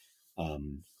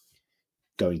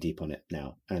going deep on it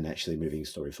now and actually moving the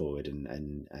story forward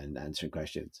and answering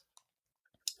questions.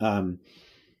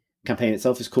 Campaign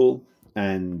itself is cool,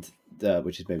 and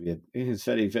which is it's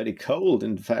very, very cold,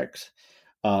 in fact.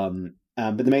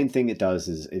 But the main thing it does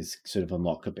is sort of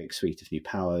unlock a big suite of new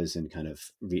powers and kind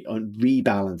of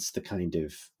rebalance the kind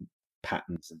of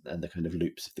patterns and the kind of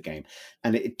loops of the game.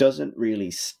 And it doesn't really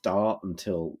start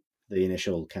until the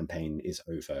initial campaign is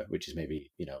over, which is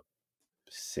maybe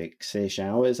 6-ish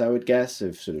hours, I would guess,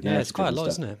 of sort of it's quite a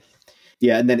lot, stuff. isn't it?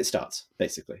 Yeah, and then it starts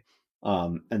basically.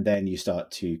 And then you start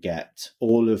to get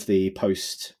all of the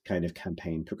post kind of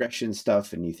campaign progression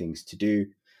stuff and new things to do,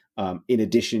 in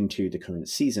addition to the current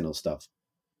seasonal stuff,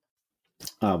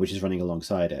 which is running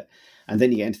alongside it. And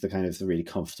then you get into the kind of the really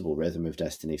comfortable rhythm of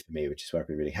Destiny for me, which is where I've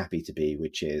been really happy to be,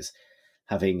 which is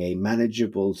having a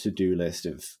manageable to-do list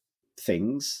of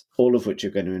things, all of which are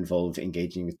going to involve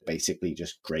engaging with basically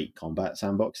just great combat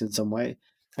sandbox in some way,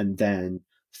 and then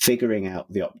figuring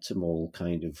out the optimal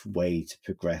kind of way to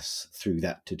progress through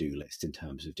that to-do list in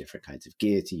terms of different kinds of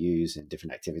gear to use and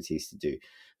different activities to do.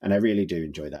 And I really do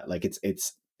enjoy that. Like it's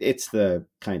the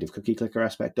kind of cookie clicker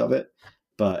aspect of it,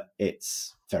 but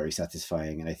it's very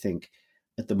satisfying. And I think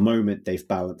at the moment they've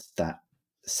balanced that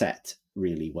set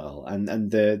really well.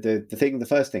 And the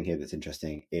first thing here that's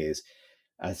interesting is,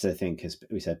 as I think as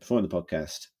we said before in the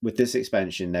podcast, with this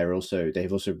expansion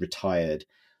they've also retired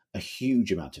a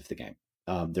huge amount of the game.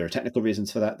 There are technical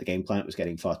reasons for that. The game client was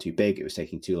getting far too big. It was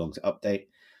taking too long to update.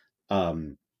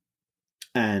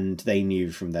 And they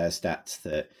knew from their stats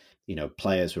that,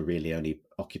 players were really only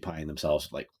occupying themselves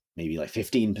maybe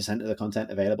 15% of the content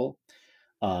available.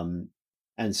 And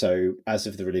so as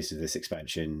of the release of this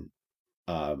expansion,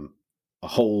 a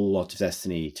whole lot of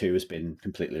Destiny 2 has been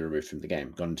completely removed from the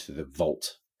game, gone to the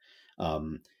vault.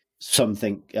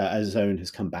 Something a zone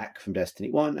has come back from Destiny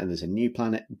 1 and there's a new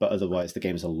planet, but otherwise the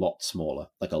game is a lot smaller.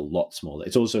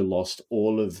 It's also lost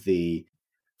all of the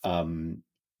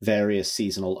various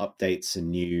seasonal updates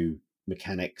and new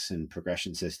mechanics and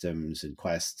progression systems and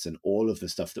quests and all of the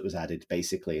stuff that was added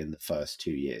basically in the first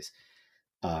 2 years.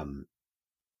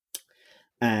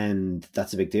 And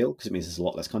that's a big deal because it means there's a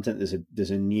lot less content.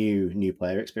 There's a new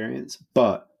player experience,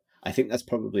 but I think that's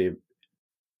probably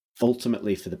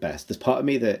ultimately for the best. There's part of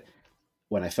me that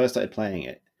when I first started playing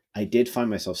it, I did find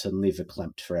myself suddenly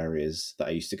verklempt for areas that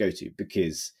I used to go to,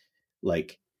 because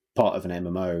part of an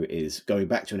MMO is going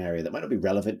back to an area that might not be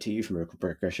relevant to you from a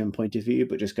progression point of view,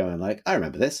 but just going I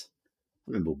remember this.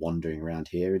 I remember wandering around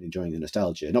here and enjoying the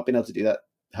nostalgia. Not being able to do that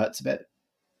hurts a bit,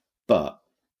 but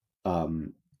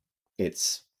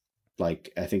it's I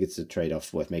think it's a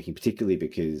trade-off worth making, particularly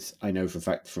because I know for a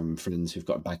fact from friends who've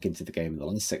gotten back into the game in the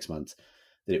last 6 months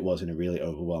that it was in a really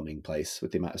overwhelming place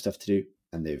with the amount of stuff to do,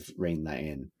 and they've reined that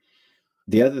in.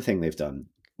 The other thing they've done,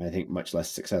 I think much less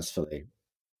successfully,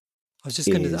 I was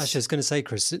going to say,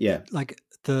 Chris,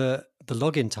 the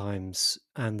login times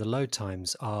and the load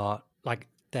times are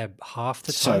they're half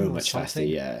the time, so much faster.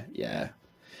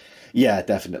 Yeah,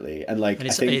 definitely. And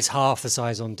it's half the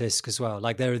size on disk as well.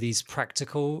 There are these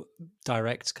practical,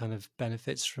 direct kind of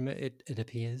benefits from it. It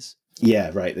appears.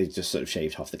 Yeah, right. They just sort of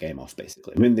shaved half the game off,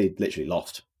 basically. I mean, they literally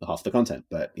lost half the content,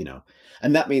 but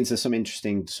and that means there's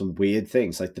some weird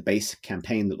things, like the base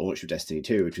campaign that launched with Destiny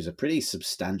 2, which was a pretty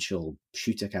substantial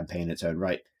shooter campaign in its own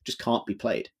right, just can't be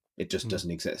played. It just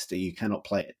doesn't exist. You cannot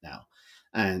play it now.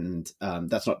 And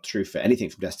that's not true for anything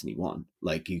from Destiny 1.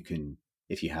 You can,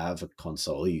 if you have a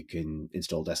console, you can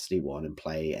install Destiny 1 and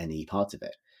play any part of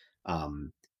it.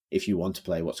 If you want to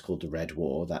play what's called the Red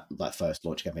War, that first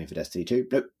launch campaign for Destiny 2,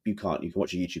 nope, you can't. You can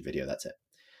watch a YouTube video, that's it.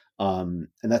 And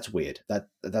that's weird. That's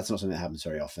not something that happens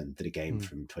very often, that a game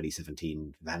from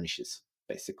 2017 vanishes,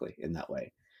 basically, in that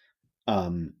way.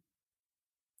 And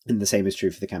the same is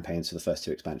true for the campaigns for the first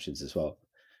 2 expansions as well.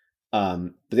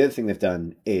 But the other thing they've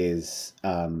done is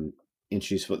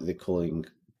introduce what they're calling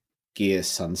gear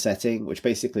sunsetting, which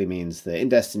basically means that in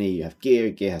Destiny you have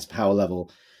gear has power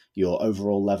level. Your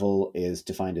overall level is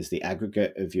defined as the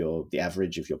aggregate of the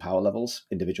average of your power levels,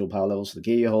 individual power levels for the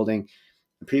gear you're holding.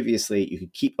 And previously, you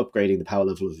could keep upgrading the power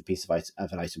level of a piece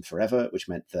of an item forever, which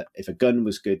meant that if a gun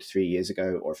was good 3 years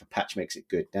ago, or if a patch makes it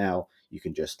good now, you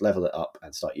can just level it up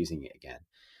and start using it again.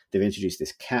 They've introduced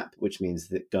this cap, which means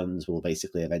that guns will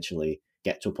basically eventually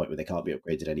get to a point where they can't be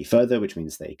upgraded any further, which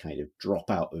means they kind of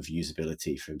drop out of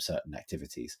usability from certain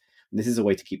activities. And this is a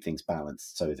way to keep things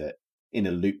balanced so that in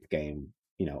a loop game,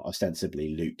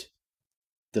 ostensibly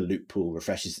the loot pool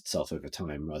refreshes itself over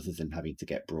time rather than having to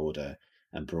get broader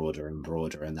and broader and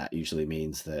broader. And that usually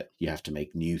means that you have to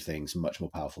make new things much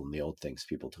more powerful than the old things for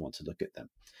people to want to look at them.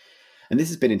 And this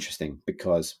has been interesting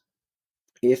because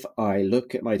if I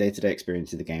look at my day-to-day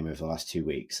experience of the game over the last 2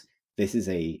 weeks, this is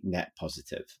a net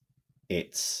positive.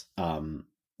 It's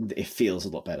it feels a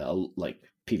lot better. Like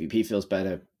PvP feels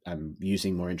better. I'm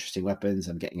using more interesting weapons.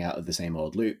 I'm getting out of the same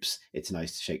old loops. It's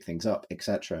nice to shake things up,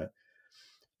 etc.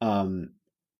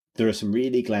 There are some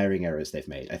really glaring errors they've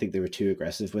made. I think they were too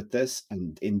aggressive with this,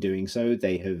 and in doing so,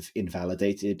 they have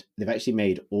invalidated. They've actually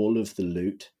made all of the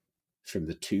loot from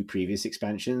the 2 previous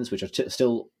expansions, which are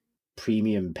still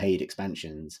premium paid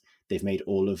expansions. They've made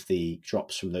all of the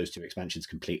drops from those 2 expansions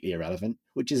completely irrelevant,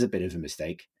 which is a bit of a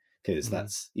mistake, because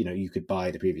that's, you could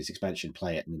buy the previous expansion,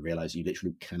 play it, and then realize you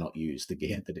literally cannot use the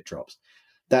gear that it drops.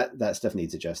 That stuff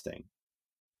needs adjusting.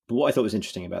 But what I thought was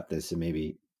interesting about this, and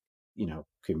maybe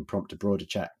can prompt a broader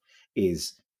chat,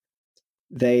 is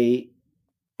they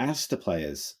asked the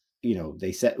players,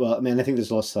 they said, well, I mean, I think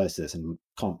there's lots of sides to this and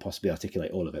can't possibly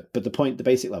articulate all of it. But the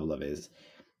basic level of it is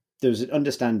there was an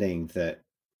understanding that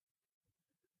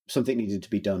something needed to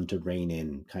be done to rein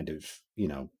in kind of,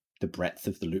 the breadth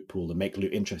of the loot pool and make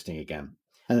loot interesting again.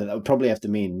 And that would probably have to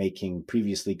mean making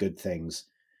previously good things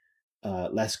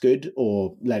less good,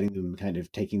 or letting them kind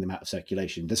of taking them out of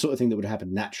circulation. The sort of thing that would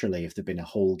happen naturally if there'd been a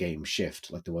whole game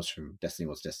shift like there was from Destiny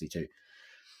 1 to Destiny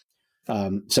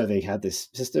 2. So they had this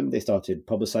system. They started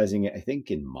publicizing it, I think,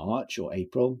 in March or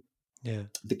April. Yeah.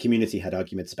 The community had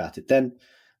arguments about it then.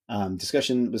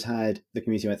 Discussion was had. The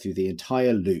community went through the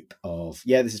entire loop of,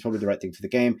 this is probably the right thing for the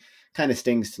game. Kind of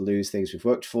stings to lose things we've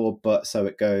worked for, but so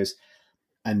it goes.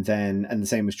 And the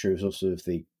same was true also of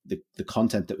the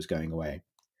content that was going away.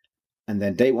 And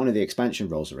then day 1 of the expansion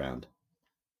rolls around,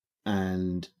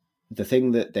 and the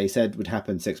thing that they said would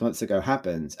happen 6 months ago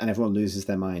happens, and everyone loses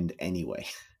their mind anyway.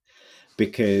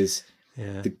 Because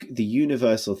the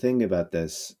universal thing about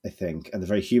this, I think, and the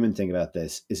very human thing about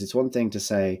this, is it's one thing to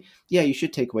say, you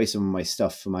should take away some of my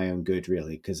stuff for my own good,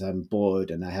 really, because I'm bored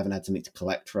and I haven't had something to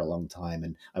collect for a long time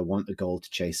and I want a goal to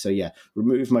chase. So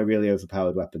remove my really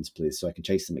overpowered weapons, please, so I can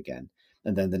chase them again.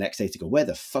 And then the next day to go, where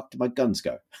the fuck did my guns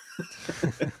go?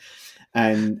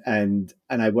 And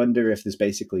I wonder if there's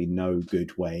basically no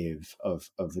good way of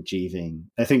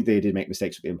achieving. I think they did make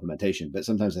mistakes with the implementation, but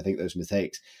sometimes I think those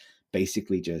mistakes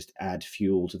basically just add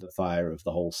fuel to the fire of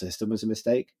the whole system as a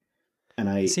mistake. And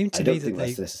I don't think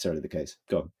that's necessarily the case.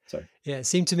 Go on, sorry. Yeah, it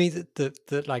seemed to me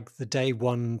that like the day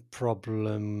 1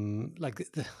 problem, like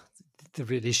the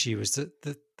real issue was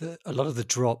that a lot of the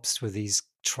drops were these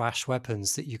trash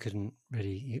weapons that you couldn't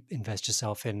really invest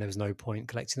yourself in. There was no point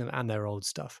collecting them, and their old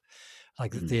stuff.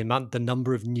 Like the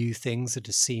number of new things that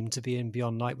just seemed to be in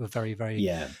Beyond Light were very, very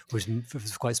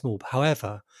was quite small.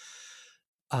 However,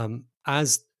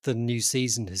 as the new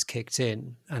season has kicked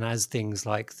in, and as things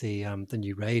like the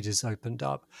new raid has opened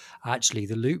up, actually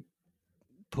the loot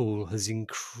pool has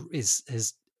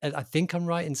I think I'm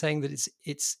right in saying that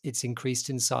it's increased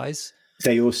in size.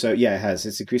 They also, it has.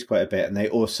 It's increased quite a bit, and they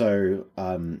also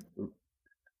in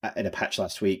a patch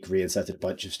last week reinserted a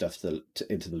bunch of stuff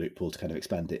into the loot pool to kind of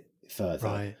expand it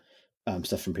further. Right.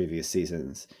 Stuff from previous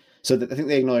seasons. So I think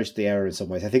they acknowledged the error in some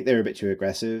ways. I think they were a bit too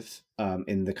aggressive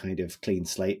in the kind of clean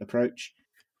slate approach.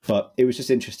 But it was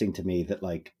just interesting to me that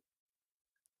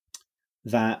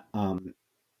that I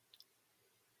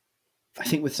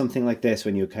think with something like this,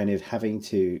 when you're kind of having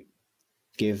to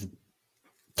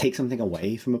take something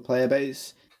away from a player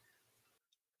base,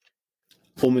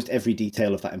 almost every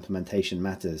detail of that implementation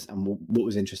matters. And what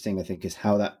was interesting, I think, is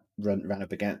how that ran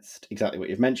up against exactly what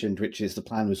you've mentioned, which is the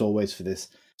plan was always for this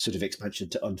sort of expansion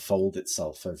to unfold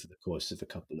itself over the course of a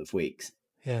couple of weeks.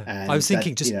 Yeah, and I was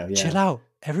thinking, just chill out,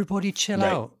 everybody, chill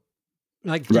out.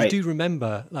 Like you do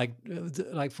remember,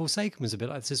 like Forsaken was a bit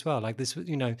like this as well. Like this,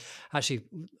 actually,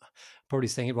 probably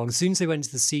saying it wrong. As soon as they went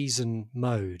into the season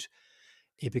mode,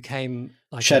 it became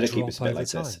like Shadowkeep a bit like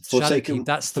time. this. Forsaken,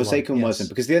 that's the Forsaken one, wasn't,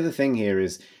 because the other thing here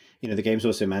is, the game's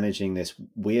also managing this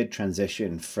weird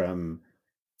transition from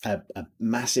a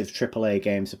massive AAA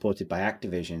game supported by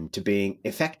Activision to being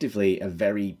effectively a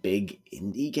very big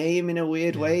indie game in a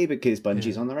weird way, because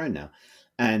Bungie's on their own now.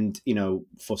 And,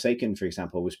 Forsaken, for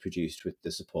example, was produced with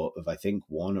the support of, I think,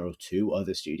 1 or 2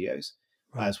 other studios,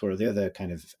 as were the other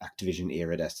kind of Activision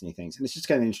era Destiny things. And it's just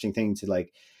kind of an interesting thing to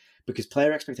because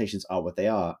player expectations are what they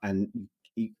are. And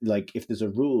if there's a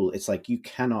rule, it's you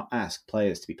cannot ask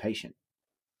players to be patient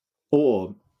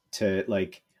or to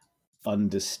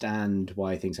understand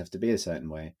why things have to be a certain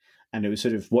way. And it was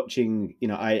sort of watching,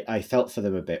 I felt for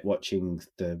them a bit watching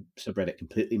the subreddit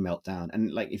completely melt down.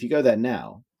 And if you go there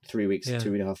now, 3 weeks,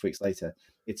 2.5 weeks later,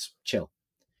 it's chill.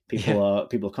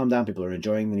 People calm down. People are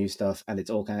enjoying the new stuff, and it's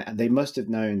all and they must have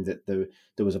known that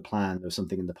there was a plan. There was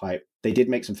something in the pipe. They did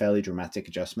make some fairly dramatic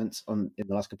adjustments in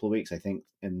the last couple of weeks, I think,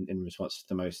 in response to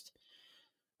the most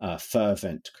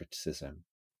fervent criticism,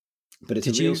 but it's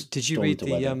Did a real did you storm read to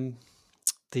weather.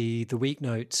 the week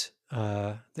note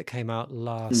that came out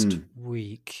last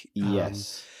week?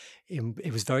 Yes.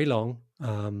 It was very long,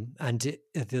 and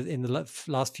in the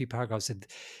last few paragraphs,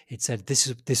 it said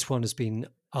this one has been.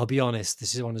 I'll be honest,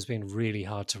 this one has been really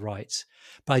hard to write.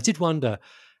 But I did wonder,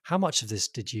 how much of this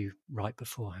did you write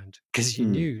beforehand? Because you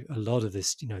knew a lot of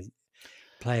this,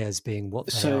 players being what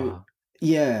they So are.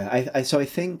 yeah, I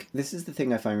think this is the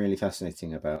thing I find really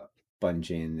fascinating about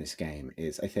Bungie in this game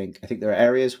is I think there are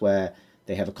areas where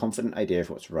they have a confident idea of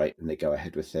what's right and they go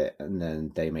ahead with it, and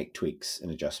then they make tweaks and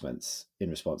adjustments in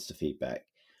response to feedback.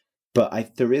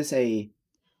 But there is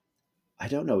I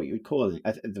don't know what you would call it.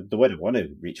 The word I want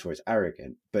to reach for is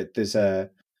arrogant, but there's a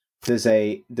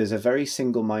very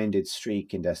single-minded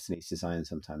streak in Destiny's design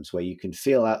sometimes where you can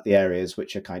feel out the areas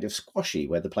which are kind of squashy,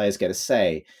 where the players get a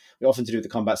say. We often do with the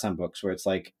combat sandbox where it's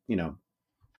like,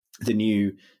 the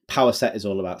new power set is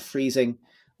all about freezing.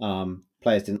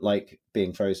 Players didn't like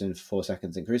being frozen for 4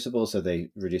 seconds in Crucible, so they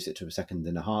reduced it to a second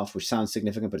and a half, which sounds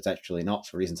significant, but it's actually not,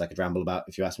 for reasons I could ramble about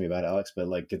if you ask me about it, Alex. But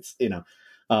like,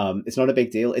 it's not a big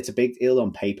deal. It's a big deal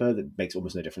on paper that makes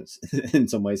almost no difference in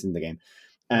some ways in the game.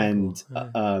 Oh, And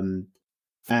cool.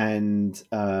 and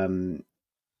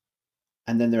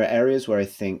and then there are areas where I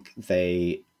think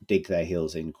they dig their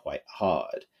heels in quite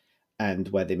hard, and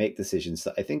where they make decisions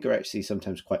that I think are actually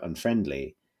sometimes quite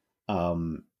unfriendly,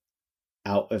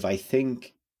 out of, I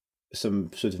think,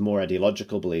 some sort of more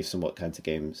ideological beliefs on what kind of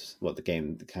game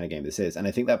this is. And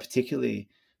I think that particularly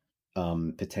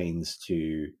pertains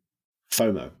to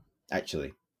FOMO,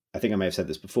 actually. I think I may have said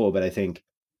this before, but I think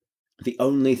the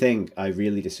only thing I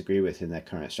really disagree with in their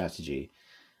current strategy,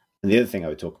 and the other thing I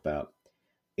would talk about,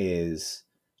 is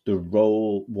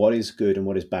what is good and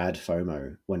what is bad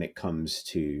FOMO when it comes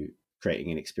to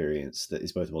creating an experience that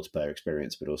is both a multiplayer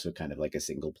experience, but also kind of like a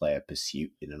single player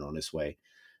pursuit in an honest way,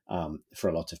 for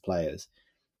a lot of players.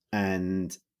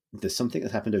 And there's something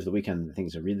that happened over the weekend that I think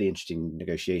is a really interesting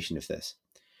negotiation of this.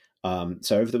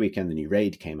 So over the weekend, the new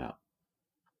raid came out.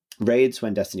 Raids,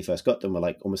 when Destiny first got them, were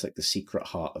like almost like the secret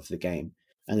heart of the game.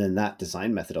 And then that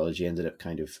design methodology ended up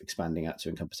kind of expanding out to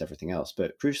encompass everything else.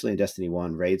 But crucially, in Destiny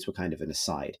 1, raids were kind of an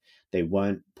aside. They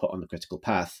weren't put on the critical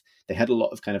path. They had a lot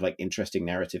of kind of like interesting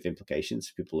narrative implications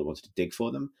for people who wanted to dig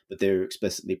for them, but they were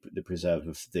explicitly the preserve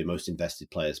of the most invested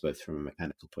players, both from a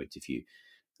mechanical point of view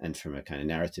and from a kind of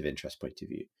narrative interest point of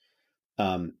view.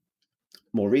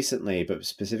 More recently, but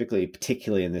specifically,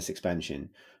 particularly in this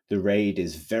expansion, the raid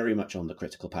is very much on the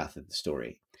critical path of the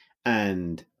story.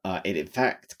 And it, in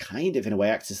fact, kind of in a way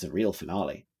acts as the real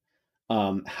finale.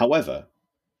 However,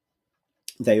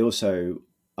 they also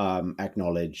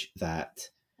acknowledge that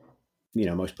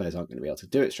most players aren't going to be able to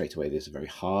do it straight away. This is very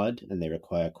hard, and they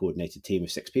require a coordinated team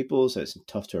of 6 people, so it's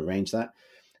tough to arrange that.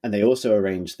 And they also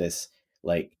arrange this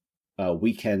like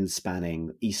weekend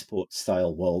spanning esports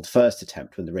style world first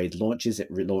attempt. When the raid launches,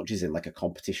 it launches in like a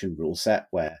competition rule set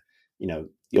where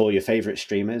all your favorite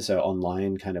streamers are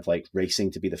online, kind of like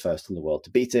racing to be the first in the world to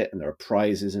beat it, and there are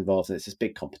prizes involved, and it's this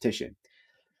big competition.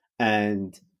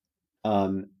 And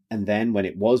then when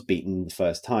it was beaten the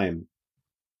first time,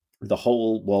 the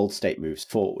whole world state moves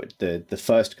forward. The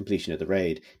first completion of the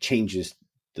raid changes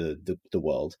the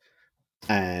world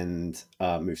and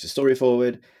moves the story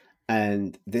forward.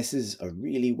 And this is a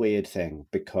really weird thing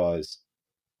because,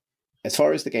 as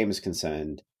far as the game is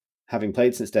concerned, having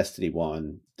played since Destiny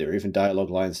 1, there are even dialogue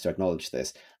lines to acknowledge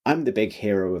this. I'm the big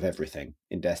hero of everything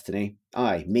in Destiny.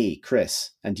 Me,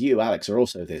 Chris, and you, Alex, are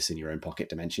also this in your own pocket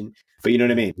dimension. But you know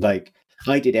what I mean? Like,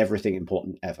 I did everything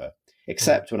important ever,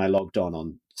 except when I logged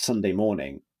on Sunday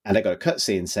morning and I got a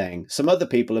cutscene saying some other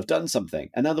people have done something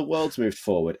and now the world's moved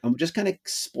forward, and we'll just kind of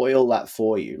spoil that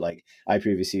for you. Like, I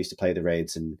previously used to play the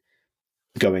raids and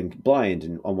going blind,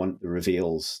 and I want the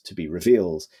reveals to be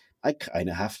reveals. I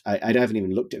haven't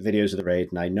even looked at videos of the raid,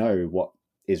 and I know what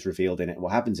is revealed in it,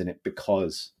 what happens in it,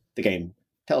 because the game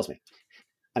tells me.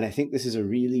 And I think this is a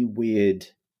really weird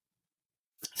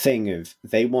thing of,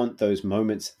 they want those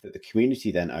moments that the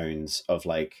community then owns, of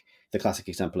like the classic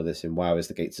example of this in WoW is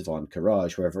the Gates of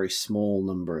Ahn'Qiraj, where a very small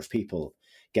number of people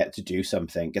get to do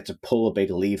something, get to pull a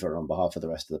big lever on behalf of the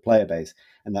rest of the player base,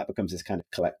 and that becomes this kind of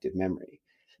collective memory.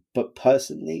 But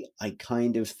personally, I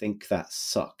kind of think that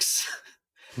sucks.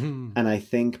 And I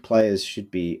think players should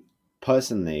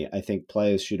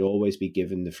always be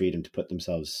given the freedom to put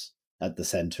themselves at the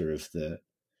center of the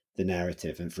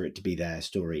narrative and for it to be their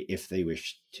story if they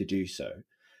wish to do so.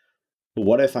 But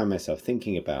what I find myself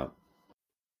thinking about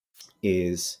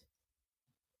is,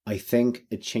 I think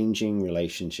a changing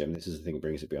relationship, and this is the thing that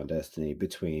brings it beyond Destiny,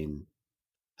 between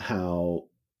how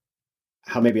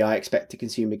how maybe I expect to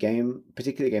consume a game,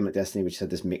 particularly a game like Destiny, which had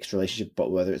this mixed relationship,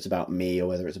 but whether it's about me or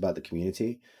whether it's about the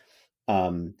community.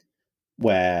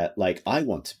 Where like I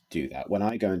want to do that when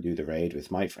I go and do the raid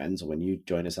with my friends, or when you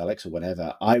join us, Alex, or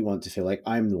whatever. I want to feel like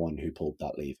I'm the one who pulled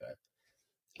that lever.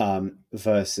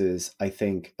 Versus, I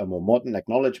think, a more modern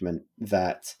acknowledgement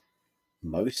that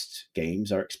most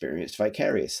games are experienced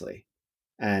vicariously.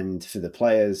 And for the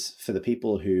players, for the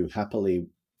people who happily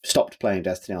stopped playing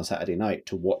Destiny on Saturday night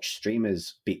to watch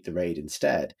streamers beat the raid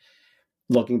instead,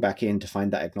 logging back in to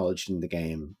find that acknowledged in the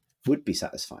game would be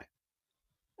satisfying.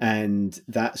 And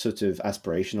that sort of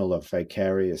aspirational or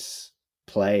vicarious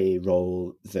play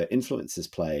role that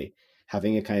influencers play,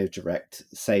 having a kind of direct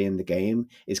say in the game,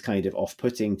 is kind of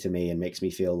off-putting to me and makes me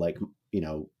feel like,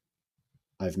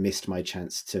 I've missed my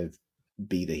chance to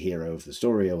be the hero of the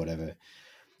story or whatever.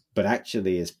 But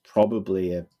actually is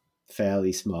probably a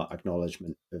fairly smart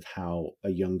acknowledgement of how a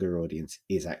younger audience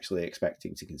is actually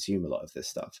expecting to consume a lot of this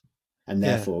stuff. And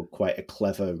therefore quite a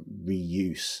clever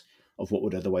reuse of what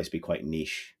would otherwise be quite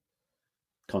niche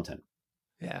content.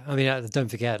 Yeah, I mean, don't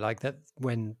forget, like that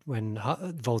when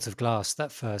Vault of Glass,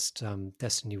 that first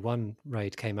Destiny 1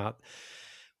 raid came out,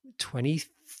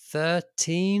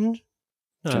 2013?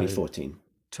 No, 2014.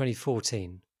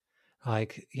 2014.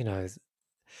 Like,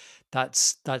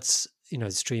 that's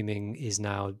streaming is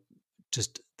now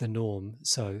just the norm.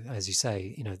 So as you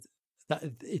say,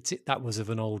 that was of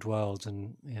an old world,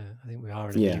 and I think we are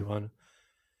in a new one.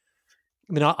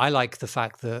 I mean, I like the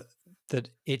fact that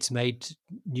it's made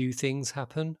new things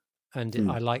happen, and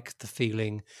I like the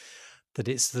feeling that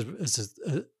it's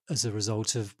as a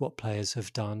result of what players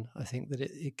have done. I think that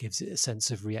it gives it a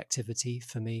sense of reactivity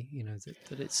for me.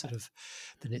 That it's sort of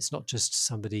that it's not just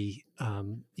somebody.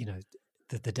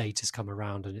 That the data's come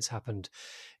around and it's happened,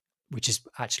 which is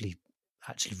actually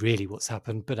really what's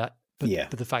happened. But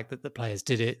the fact that the players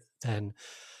did it, then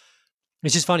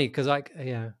it's just funny because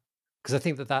because I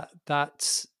think that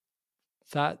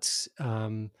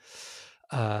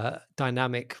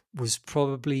dynamic was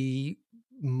probably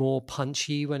more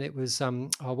punchy when it was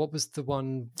what was the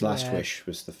one Last Wish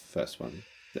was the first one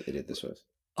that they did this with.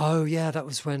 Oh yeah, that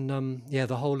was when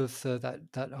the whole of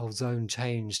that whole zone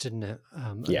changed, didn't it?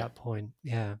 At that point,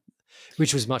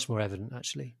 which was much more evident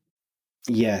actually.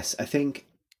 Yes, I think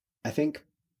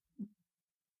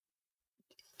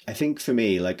for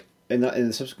me, like in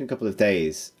the subsequent couple of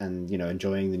days, and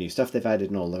enjoying the new stuff they've added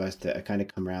and all the rest of it, I kind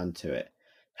of come around to it.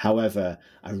 However,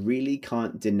 I really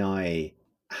can't deny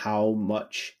how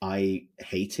much I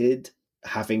hated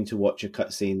having to watch a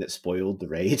cutscene that spoiled the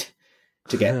raid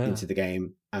to get into the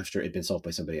game after it had been solved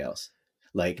by somebody else.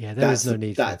 Like, there is no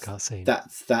need for a cutscene.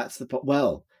 That's the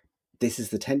well. This is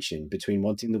the tension between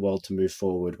wanting the world to move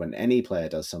forward when any player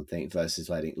does something versus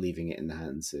leaving it in the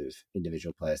hands of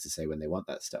individual players to say when they want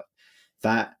that stuff.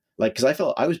 That, like, because I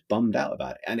felt I was bummed out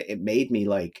about it, and it made me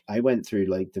like, I went through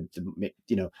like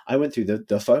I went through the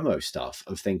FOMO stuff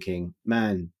of thinking,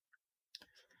 man,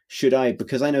 should I,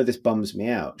 because I know this bums me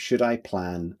out, should I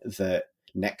plan that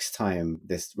next time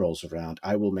this rolls around,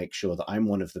 I will make sure that I'm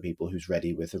one of the people who's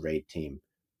ready with a raid team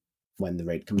when the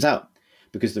raid comes out?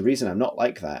 Because the reason I'm not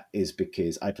like that is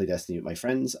because I play Destiny with my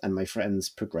friends, and my friends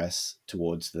progress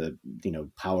towards the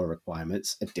power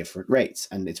requirements at different rates,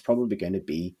 and it's probably going to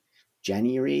be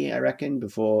January, I reckon,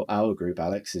 before our group,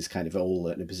 Alex, is kind of all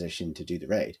in a position to do the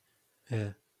raid.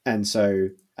 Yeah. And so,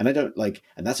 and I don't like,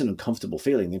 and that's an uncomfortable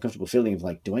feeling. The uncomfortable feeling of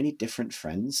like, do I need different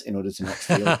friends in order to not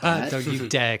feel bad? Don't you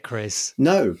dare, Chris.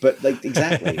 No, but like,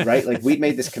 exactly, right? Like, we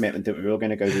made this commitment that we were all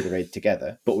going to go do the raid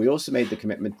together, but we also made the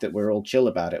commitment that we're all chill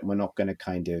about it. And we're not going to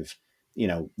kind of,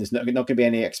 there's not going to be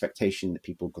any expectation that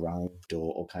people grind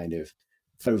or kind of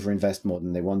overinvest more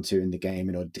than they want to in the game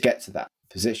in order to get to that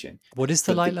position. What is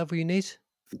the light level you need?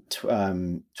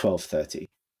 1230.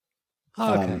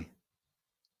 Oh, okay.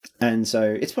 And so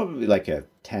it's probably like a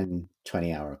 10,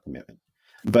 20 hour commitment.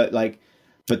 But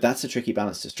that's a tricky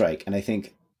balance to strike. And I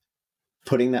think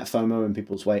putting that FOMO in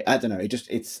people's way, I don't know,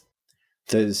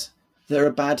 there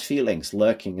are bad feelings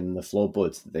lurking in the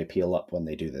floorboards that they peel up when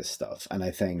they do this stuff. And I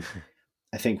think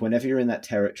whenever you're in that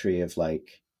territory of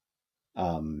like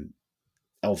of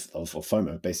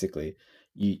FOMO, basically,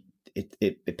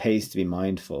 it pays to be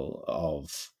mindful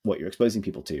of what you're exposing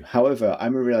people to. However, I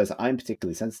realize that I'm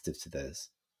particularly sensitive to this.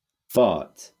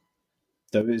 But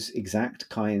those exact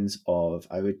kinds of,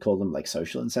 I would call them like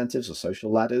social incentives or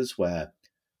social ladders, where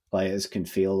players can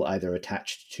feel either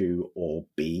attached to or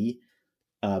be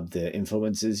the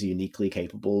influencers uniquely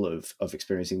capable of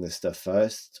experiencing this stuff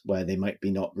first, where they might be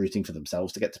not rooting for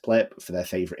themselves to get to play it, but for their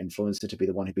favorite influencer to be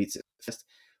the one who beats it first.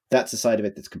 That's a side of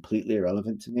it that's completely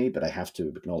irrelevant to me, but I have to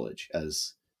acknowledge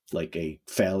as like a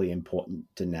fairly important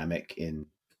dynamic in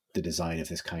the design of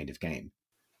this kind of game.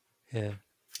 Yeah.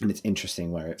 And it's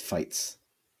interesting where it fights,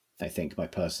 I think, my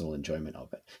personal enjoyment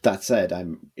of it. That said,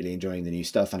 I'm really enjoying the new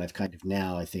stuff, and I've kind of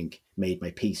now, I think, made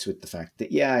my peace with the fact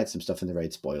that, yeah, I had some stuff in the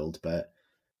raid spoiled, but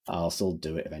I'll still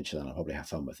do it eventually, and I'll probably have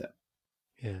fun with it.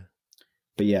 Yeah.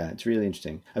 But yeah, it's really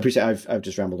interesting. I appreciate I've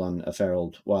just rambled on a fair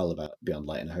old while about Beyond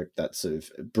Light, and I hope that's sort of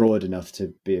broad enough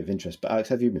to be of interest. But Alex,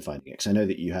 have you been finding it? Because I know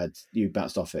that you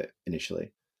bounced off it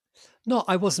initially. No,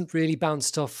 I wasn't really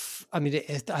bounced off. I mean,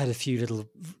 I had a few little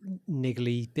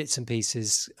niggly bits and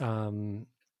pieces.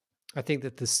 I think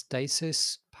that the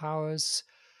stasis powers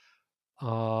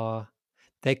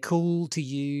they're cool to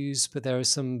use, but there are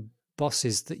some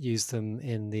bosses that use them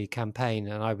in the campaign,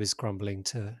 and I was grumbling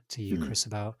to you, Chris,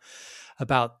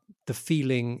 about the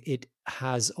feeling it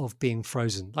has of being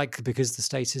frozen, like because the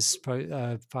status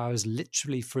powers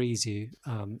literally freeze you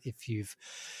if you've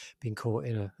been caught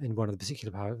in one of the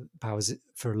particular powers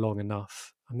for long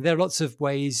enough. I mean, there are lots of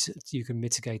ways you can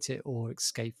mitigate it or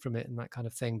escape from it and that kind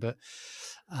of thing, but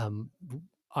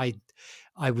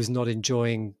I was not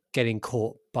enjoying getting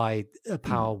caught by a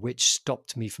power which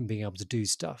stopped me from being able to do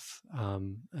stuff.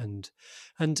 And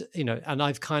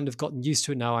I've kind of gotten used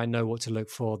to it now. I know what to look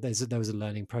for. There was a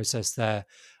learning process there.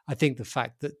 I think the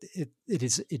fact that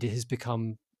it has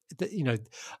become,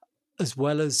 as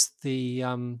well as the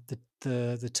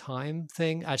time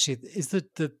thing. Actually, is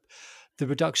the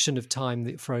reduction of time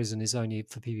that Frozen is only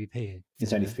for PvP.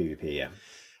 It's only for PvP, yeah.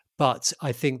 But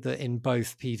I think that in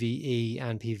both PvE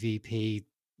and PvP,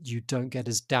 you don't get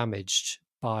as damaged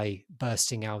by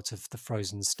bursting out of the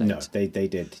frozen state. No, they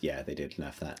did. Yeah, they did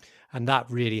nerf that. And that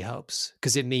really helps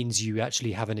because it means you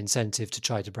actually have an incentive to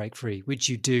try to break free, which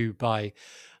you do by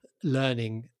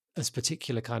learning a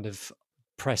particular kind of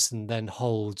press and then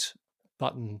hold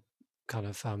button kind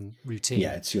of routine.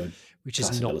 Yeah, it's your which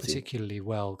is not particularly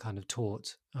well kind of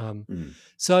taught.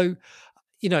 So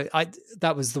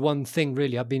that was the one thing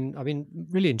really I've been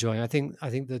really enjoying. I think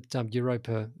that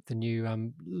Europa, the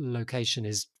new location,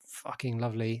 is fucking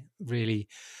lovely. Really,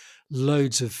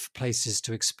 loads of places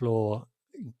to explore.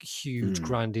 Huge,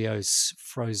 grandiose,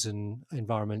 frozen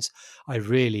environments. I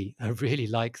really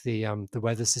like the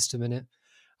weather system in it.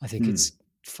 I think it's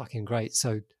fucking great.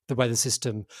 So the weather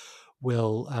system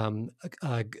will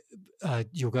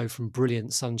you'll go from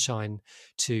brilliant sunshine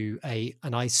to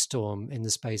an ice storm in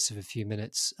the space of a few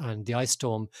minutes, and the ice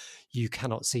storm you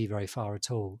cannot see very far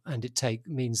at all, and it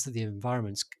means that the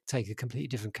environments take a completely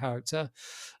different character.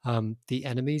 The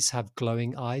enemies have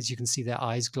glowing eyes. You can see their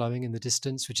eyes glowing in the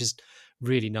distance, which is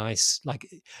really nice. Like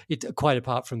it quite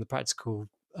apart from the practical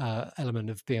element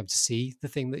of being able to see the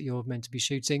thing that you're meant to be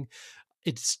shooting,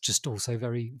 it's just also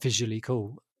very visually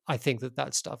cool. I think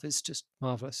that stuff is just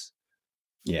marvelous.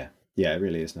 Yeah, it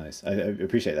really is nice. I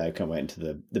appreciate that. I can't wait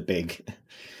into the big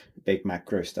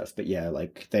macro stuff, but yeah,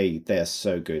 like they are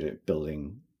so good at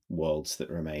building worlds that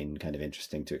remain kind of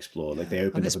interesting to explore. Like they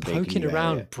open up a big poking new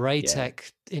around area.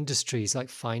 Braytech Industries, like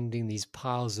finding these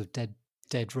piles of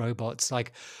dead robots.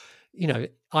 Like,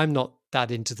 I'm not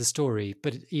that into the story,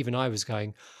 but even I was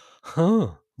going,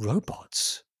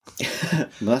 robots. Well,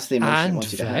 that's the emotion and it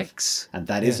wants you to Vex. have, and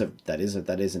that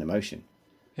is an emotion.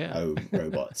 Yeah. Oh,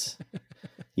 robots.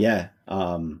 Yeah.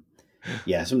 Some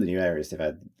of the new areas they've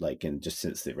had, like, and just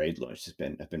since the raid launch, have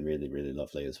been really, really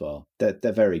lovely as well.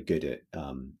 They're very good at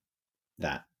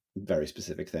that very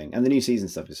specific thing, and the new season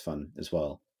stuff is fun as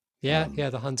well. Yeah,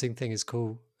 the hunting thing is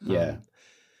cool.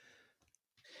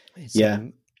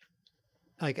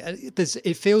 Like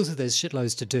it feels that there's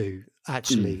shitloads to do.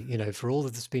 Actually, for all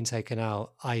that's been taken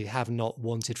out, I have not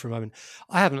wanted for a moment.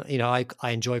 I haven't, I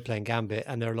enjoy playing Gambit,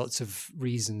 and there are lots of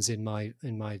reasons in my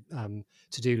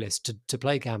to-do list to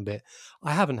play Gambit.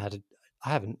 I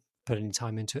haven't put any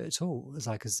time into it at all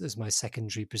as my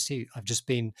secondary pursuit. I've just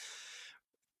been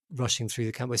rushing through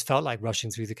the campaign. It's felt like rushing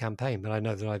through the campaign, but I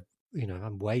know that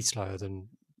I'm way slower than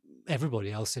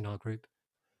everybody else in our group.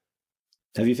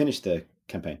 Have you finished the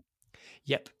campaign?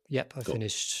 Yep. I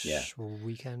finished all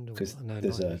weekend. There's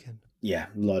a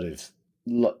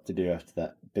lot to do after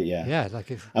that. But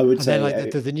I would say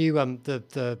like the new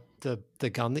the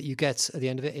gun that you get at the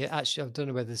end of it. Actually, I don't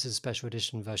know whether this is a special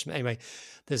edition version. But anyway,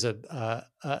 there's a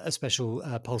special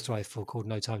pulse rifle called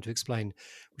No Time to Explain,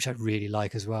 which I really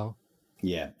like as well.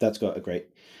 Yeah, that's got a great.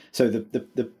 So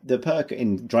the perk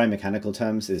in dry mechanical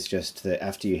terms is just that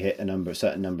after you hit a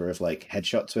certain number of like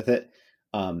headshots with it,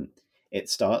 it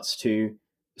starts to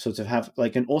sort of have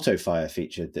like an auto fire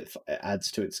feature that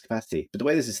adds to its capacity. But the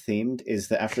way this is themed is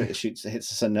that after it hits a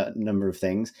certain number of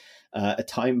things, a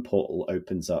time portal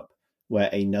opens up where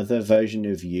another version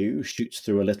of you shoots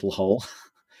through a little hole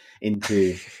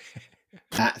into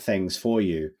at things for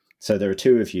you. So there are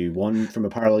two of you, one from a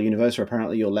parallel universe where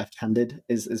apparently you're left-handed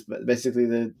is basically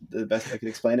the best I could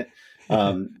explain it.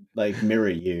 Like mirror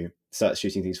you, starts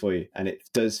shooting things for you, and it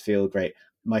does feel great.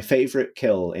 My favorite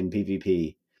kill in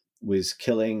PvP was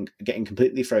getting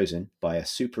completely frozen by a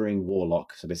supering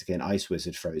warlock. So basically an ice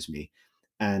wizard froze me,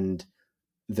 and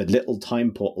the little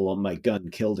time portal on my gun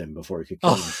killed him before he could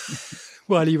kill me.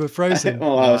 Well, you were frozen.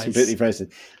 Well, Nice. I was completely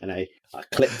frozen, and I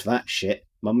clipped that shit.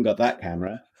 Mum got that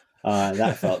camera.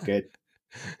 That felt good.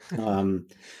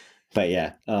 But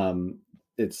yeah,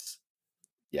 it's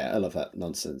I love that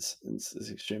nonsense.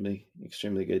 It's extremely,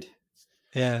 extremely good.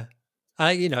 Yeah.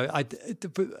 I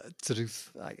sort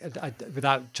of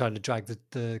without trying to drag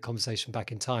the conversation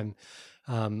back in time,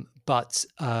 but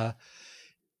I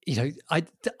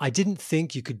didn't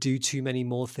think you could do too many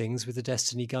more things with the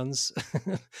Destiny guns.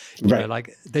 Right.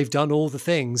 Like they've done all the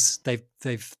things.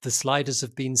 The sliders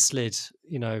have been slid,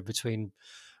 between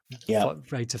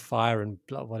rate of fire and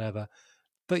whatever.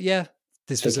 But yeah,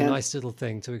 this was a nice little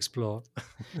thing to explore.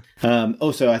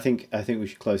 Also, I think we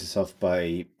should close this off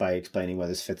by explaining where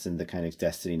this fits in the kind of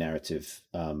Destiny narrative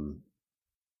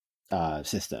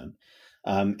system.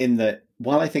 In that,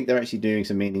 while I think they're actually doing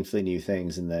some meaningfully new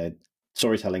things and they're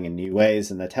storytelling in new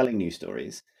ways and they're telling new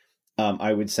stories,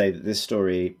 I would say that this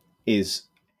story is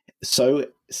so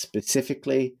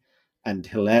specifically and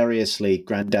hilariously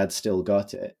Granddad Still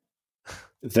Got It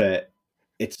that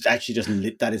it's actually just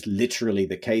that is literally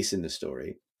the case in the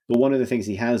story. But one of the things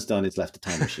he has done is left a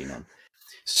time machine on.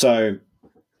 So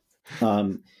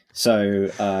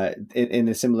in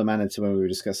a similar manner to when we were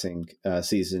discussing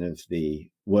Season of the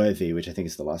Worthy, which I think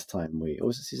is the last time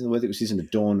was it Season of the Worthy? It was Season of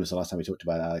Dawn was the last time we talked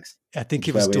about, Alex. I think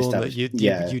it was Dawn that you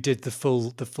did the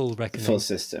full reckoning. The full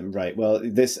system, right. Well,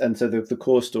 the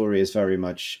core story is very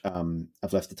much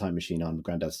I've left the time machine on,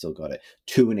 Granddad Still Got It,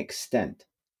 to an extent.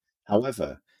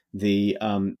 However,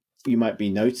 you might be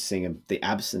noticing the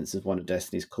absence of one of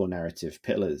Destiny's core narrative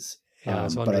pillars.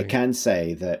 But I can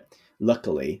say that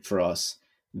luckily for us,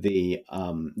 the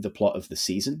plot of the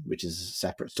season, which is a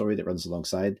separate story that runs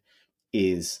alongside,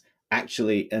 is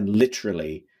actually and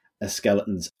literally a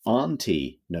skeleton's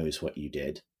auntie knows what you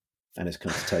did and has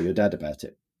come to tell your dad about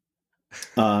it.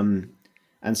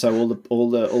 And so all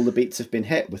the beats have been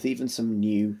hit with even some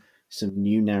new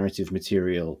narrative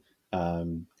material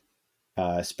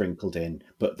sprinkled in,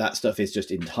 but that stuff is just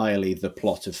entirely the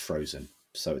plot of Frozen,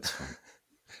 so it's fine.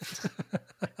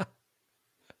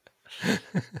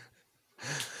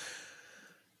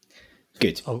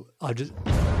 Good. Oh, I just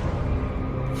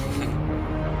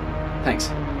thanks.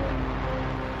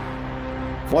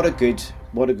 What a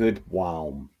good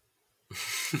wow.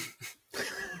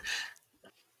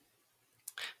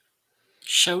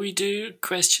 Shall we do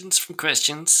questions from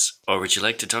questions, or would you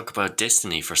like to talk about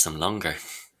Destiny for some longer?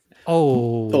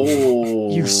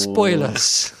 Oh, you spoil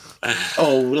us.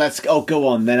 Go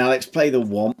on then, Alex. Play the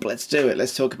womp. Let's do it.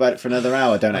 Let's talk about it for another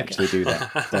hour. Don't actually do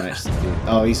that.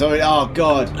 Oh, he's already. Oh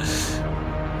God.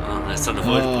 Oh, that's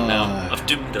unavoidable now. I've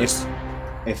doomed us.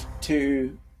 If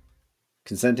two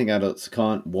consenting adults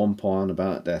can't womp on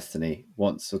about Destiny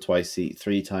once or twice,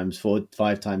 3 times, 4,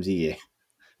 5 times a year,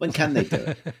 when can they do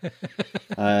it?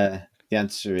 The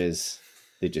answer is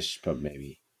they just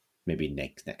probably maybe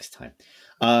next time.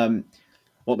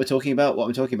 What I'm talking about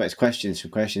is questions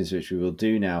from questions, which we will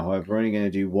do now. However, we're only going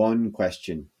to do one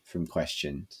question from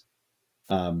questions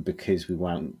because we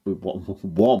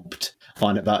womped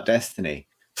on about Destiny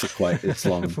for quite as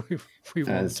long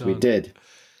as we did.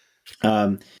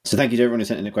 So thank you to everyone who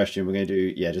sent in a question. We're going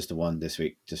to do just the one this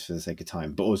week, just for the sake of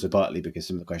time, but also partly because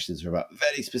some of the questions are about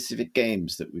very specific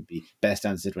games that would be best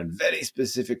answered when very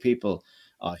specific people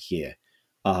are here.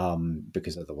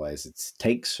 Because otherwise it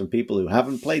takes from people who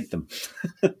haven't played them.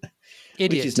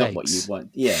 Which is not what you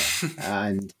want. Yeah.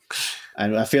 and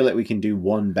I feel like we can do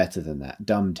one better than that.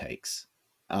 Dumb takes.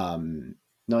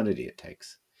 Not idiot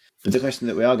takes. But the question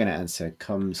that we are going to answer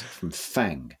comes from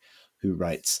Fang, who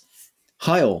writes,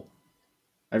 "Hi all.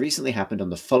 I recently happened on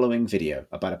the following video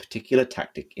about a particular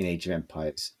tactic in Age of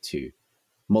Empires 2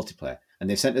 multiplayer." And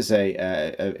they've sent us a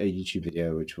YouTube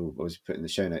video, which we'll always put in the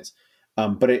show notes.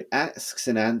 But it asks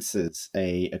and answers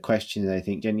a question that I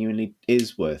think genuinely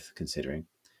is worth considering,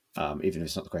 even if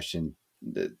it's not the question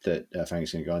that Frank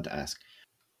is going to go on to ask,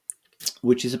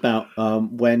 which is about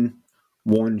when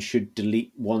one should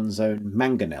delete one's own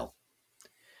Mangonel.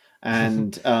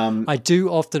 And I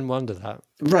do often wonder that.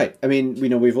 Right. I mean,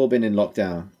 we've all been in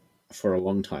lockdown for a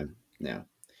long time now.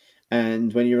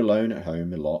 And when you're alone at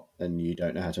home a lot and you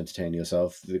don't know how to entertain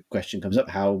yourself, the question comes up,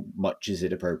 how much is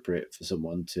it appropriate for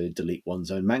someone to delete one's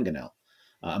own Mangonel?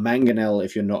 A Mangonel,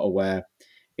 if you're not aware,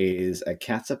 is a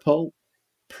catapult,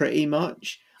 pretty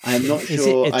much. I'm not Is it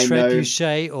sure a I know.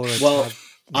 trebuchet or a Well,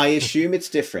 I assume it's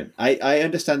different. I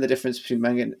understand the difference between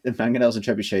mangonels and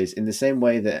trebuchets in the same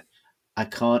way that I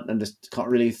can't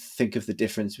really think of the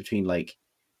difference between like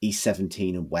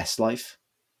E17 and Westlife.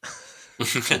 Or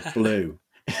Blue.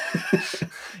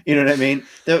 You know what I mean?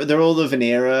 They're all of an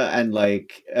era, and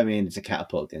like, I mean, it's a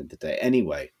catapult at the end of the day.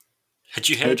 Anyway, Had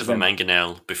you heard of a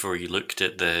Mangonel before you looked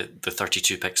at the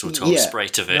 32 pixel tall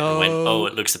sprite of it and went, "Oh,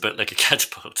 it looks a bit like a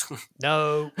catapult"?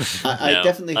 No. I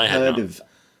definitely I had heard not. of.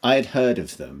 I had heard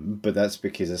of them, but that's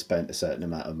because I spent a certain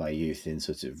amount of my youth in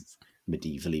sort of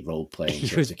medievally role playing.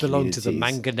 You belong to the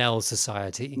Mangonel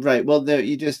Society, right? Well, no,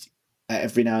 you just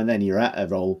every now and then you're at a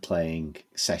role playing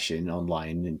session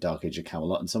online in Dark Age of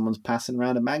Camelot, and someone's passing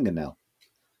around a Mangonel,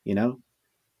 you know.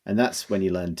 And that's when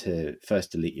you learn to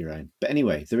first delete your own. But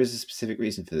anyway, there is a specific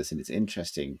reason for this, and it's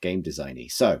interesting game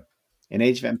designy. So, in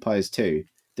Age of Empires 2,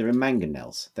 there are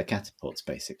mangonels. They're catapults,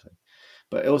 basically.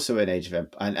 But also in Age of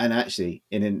Empires, and actually,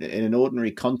 in an ordinary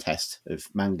contest of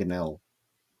mangonel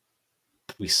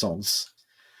puissance,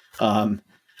 a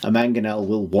mangonel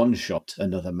will one-shot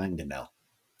another mangonel.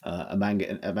 A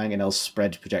mangonel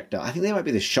spread projectile. I think they might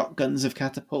be the shotguns of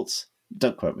catapults.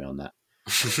 Don't quote me on that.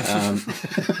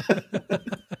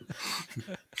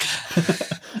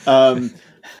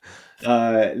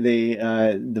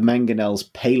 The mangonel's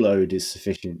payload is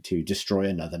sufficient to destroy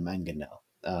another mangonel.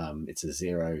 It's a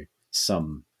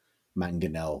zero-sum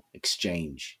mangonel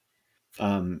exchange.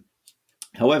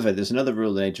 However, there's another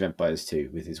rule in Age of Empires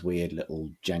 2 with his weird little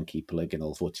janky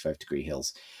polygonal 45-degree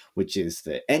hills, which is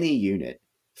that any unit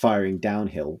firing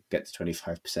downhill gets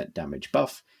 25% damage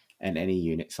buff, and any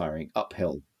unit firing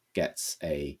uphill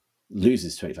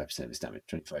loses 25% of its damage,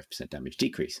 25% damage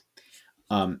decrease.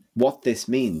 What this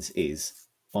means is,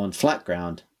 on flat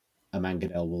ground, a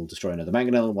mangonel will destroy another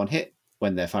mangonel in one hit.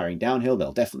 When they're firing downhill,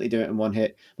 they'll definitely do it in one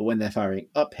hit. But when they're firing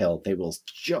uphill, they will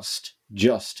just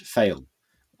fail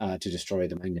to destroy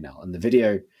the mangonel. And the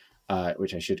video,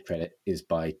 which I should credit, is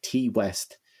by T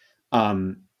West.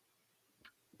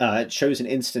 It shows an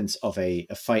instance of a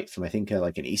fight from, I think,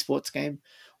 like an esports game,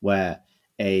 where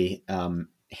a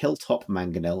hilltop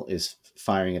mangonel is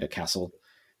firing at a castle,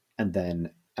 and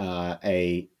then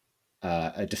a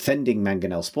defending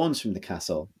mangonel spawns from the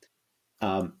castle,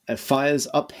 and fires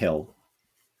uphill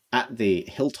at the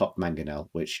hilltop mangonel,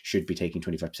 which should be taking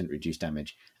 25% reduced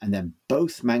damage, and then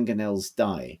both mangonels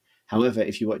die. However,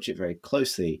 if you watch it very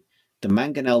closely, the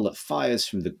mangonel that fires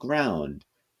from the ground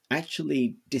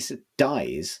actually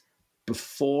dies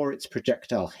before its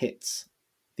projectile hits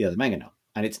the other mangonel,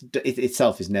 and it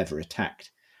itself is never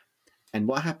attacked. And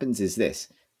what happens is this: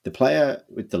 the player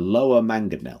with the lower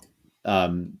mangonel,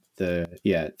 in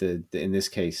this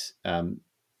case,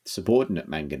 subordinate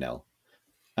mangonel,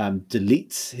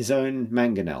 deletes his own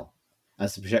mangonel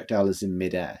as the projectile is in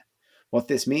midair. What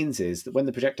this means is that when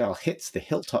the projectile hits the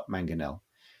hilltop mangonel,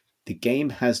 the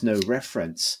game has no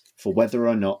reference for whether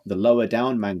or not the lower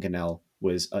down mangonel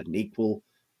was at an equal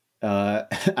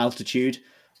altitude,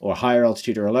 or a higher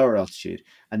altitude, or a lower altitude,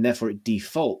 and therefore it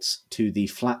defaults to the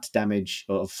flat damage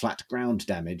or flat ground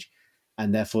damage,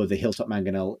 and therefore the hilltop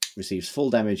mangonel receives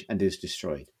full damage and is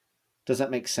destroyed. Does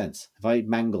that make sense? Have I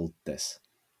mangled this?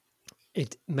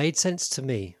 It made sense to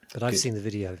me, but I've seen the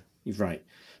video. You're right.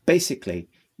 Basically,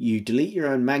 you delete your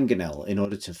own mangonel in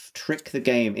order to trick the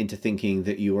game into thinking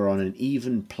that you are on an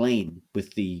even plane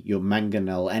with your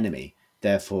mangonel enemy,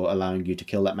 therefore allowing you to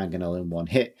kill that mangonel in one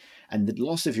hit. And the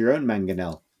loss of your own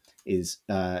mangonel is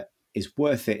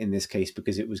worth it in this case,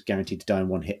 because it was guaranteed to die in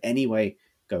one hit anyway,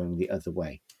 going the other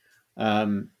way.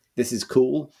 This is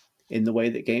cool in the way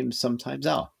that games sometimes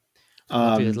are.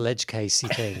 Lovely little edge casey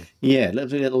thing. Yeah,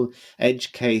 lovely little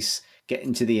edge case, get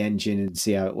into the engine and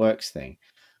see how it works thing.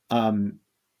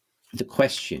 The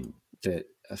question that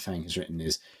Fang has written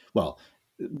is, well,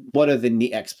 what are the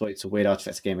neat exploits or weird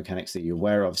artifacts of game mechanics that you're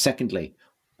aware of? Secondly,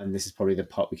 and this is probably the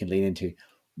part we can lean into,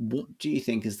 what do you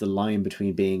think is the line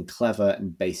between being clever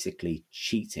and basically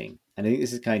cheating? And I think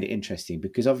this is kind of interesting,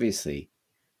 because obviously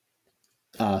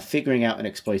figuring out and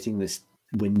exploiting this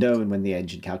window, and when the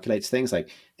engine calculates things, like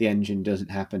the engine doesn't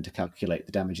happen to calculate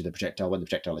the damage of the projectile when the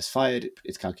projectile is fired,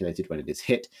 it's calculated when it is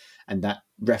hit, and that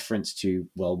reference to,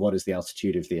 well, what is the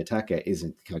altitude of the attacker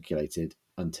isn't calculated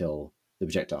until the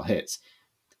projectile hits.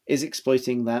 Is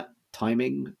exploiting that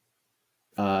timing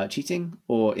cheating,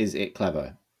 or is it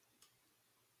clever?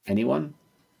 Anyone?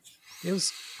 It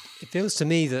feels to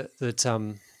me that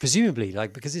presumably,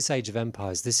 like, because it's Age of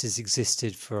Empires, this has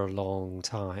existed for a long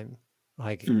time,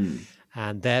 like,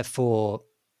 and therefore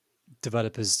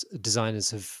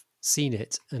designers have seen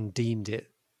it and deemed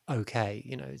it okay.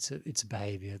 It's a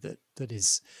behavior that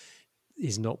is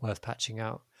not worth patching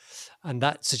out. And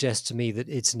that suggests to me that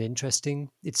it's an interesting.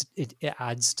 It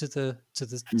adds to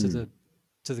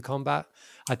the combat.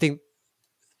 I think,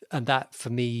 and that for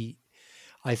me,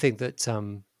 I think that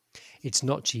it's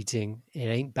not cheating. It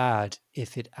ain't bad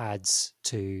if it adds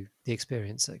to the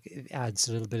experience. Like, it adds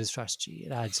a little bit of strategy.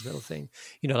 It adds a little thing.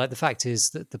 Like the fact is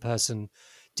that the person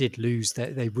did lose.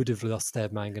 They would have lost their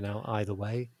mangonel either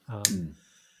way.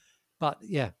 But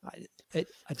yeah, I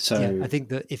So think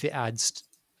that if it adds,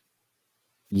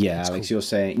 yeah, it's Alex, cool.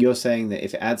 you're saying that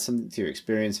if it adds something to your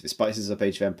experience, if it spices up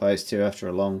Age of Empires 2 after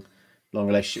a long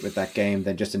relationship with that game,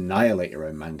 then just annihilate your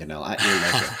own mangonel at your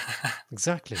leisure.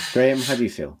 Exactly. Graham, how do you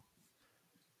feel?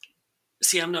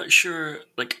 See, I'm not sure.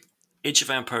 Like, Age of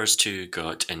Empires 2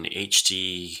 got an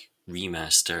HD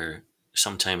remaster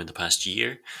sometime in the past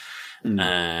year,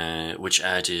 which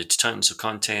added tons of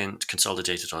content,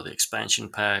 consolidated all the expansion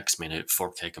packs, made it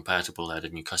 4K compatible,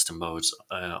 added new custom modes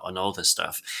on all this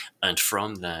stuff. And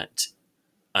from that,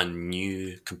 a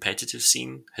new competitive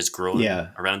scene has grown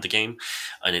around the game,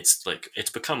 and it's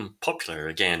become popular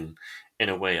again in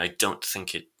a way I don't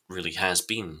think it really has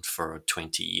been for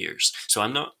 20 years. So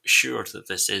I'm not sure that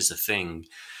this is a thing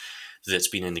that's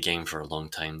been in the game for a long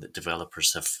time that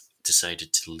developers have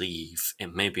decided to leave.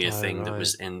 It may be a thing that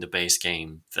was in the base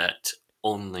game that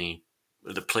only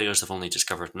the players have only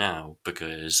discovered now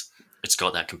because it's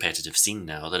got that competitive scene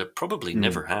now that it probably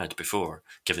never had before,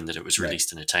 given that it was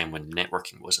released in a time when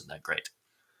networking wasn't that great.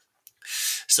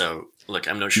 So, look,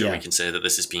 I'm not sure we can say that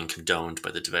this is being condoned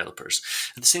by the developers.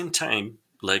 At the same time,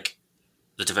 like,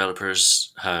 the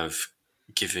developers have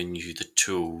given you the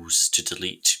tools to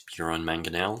delete your own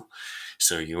mangonel.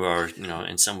 So you are,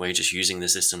 in some way just using the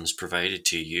systems provided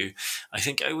to you. I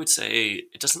think I would say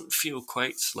it doesn't feel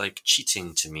quite like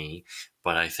cheating to me,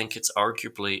 but I think it's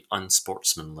arguably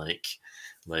unsportsmanlike.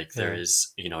 Like, there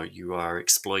is, you are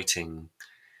exploiting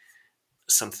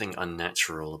something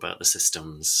unnatural about the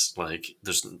systems. Like,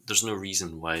 there's no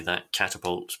reason why that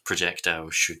catapult projectile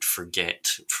should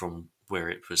forget from where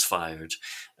it was fired.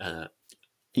 And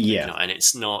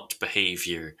it's not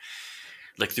behavior.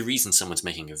 Like, the reason someone's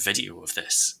making a video of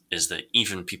this is that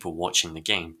even people watching the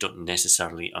game don't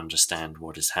necessarily understand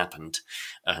what has happened,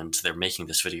 and they're making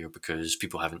this video because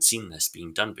people haven't seen this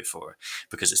being done before,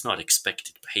 because it's not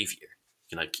expected behavior.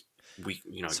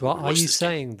 So are you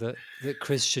saying that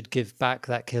Chris should give back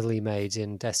that kill he made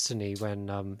in Destiny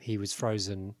when he was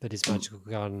frozen, but his magical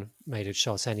gun made a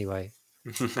shot anyway?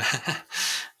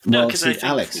 No, because I think,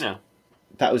 Alex,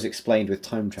 that was explained with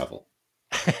time travel.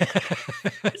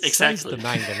 Exactly. The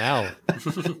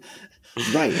mangonel.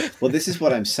 Right. Well, this is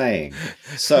what I'm saying.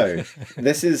 So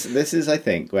this is I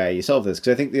think where you solve this,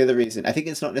 because I think the other reason, I think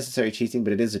it's not necessarily cheating,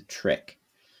 but it is a trick,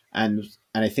 and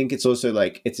I think it's also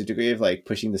like it's a degree of like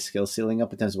pushing the skill ceiling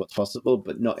up in terms of what's possible,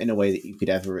 but not in a way that you could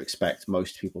ever expect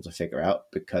most people to figure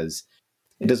out, because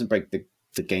it doesn't break the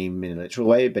game in a literal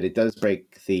way, but it does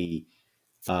break the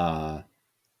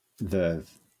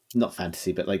not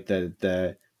fantasy, but like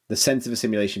the sense of a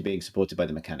simulation being supported by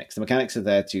the mechanics. The mechanics are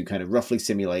there to kind of roughly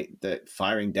simulate that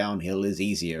firing downhill is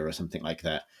easier or something like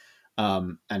that,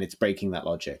 and it's breaking that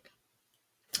logic.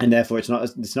 And therefore, it's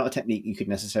not a technique you could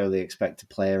necessarily expect a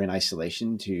player in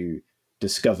isolation to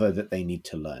discover that they need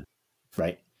to learn,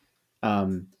 right?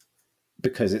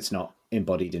 Because it's not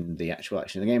embodied in the actual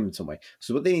action of the game in some way.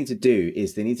 So what they need to do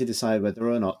is they need to decide whether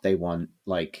or not they want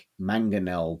like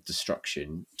mangonel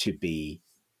destruction to be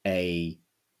a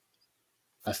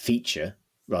feature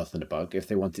rather than a bug, if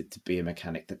they want it to be a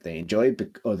mechanic that they enjoy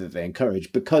or that they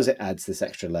encourage, because it adds this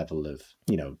extra level of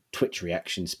twitch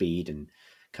reaction speed and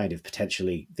kind of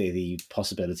potentially the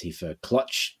possibility for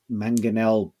clutch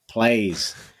mangonel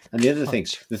plays. And the other thing,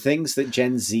 the things that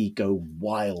Gen Z go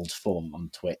wild for on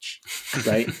Twitch,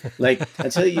 right? Like,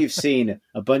 until you've seen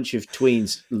a bunch of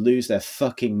tweens lose their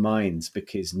fucking minds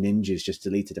because ninjas just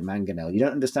deleted a mangonel, you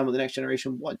don't understand what the next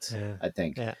generation wants, I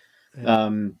think.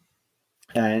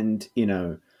 And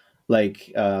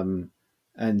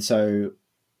and so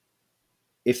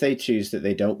if they choose that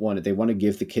they don't want it, they want to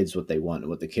give the kids what they want, and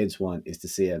what the kids want is to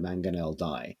see a mangonel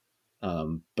die,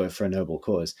 but for a noble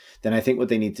cause, then I think what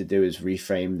they need to do is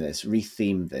reframe this,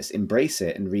 retheme this, embrace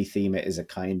it, and retheme it as a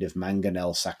kind of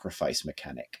mangonel sacrifice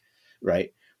mechanic,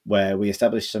 right? Where we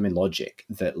establish some logic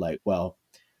that, like, well,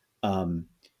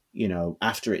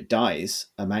 after it dies,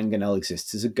 a mangonel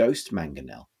exists as a ghost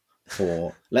mangonel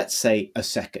for, let's say, a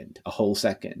whole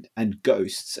second. And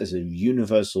ghosts, as a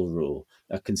universal rule,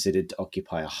 are considered to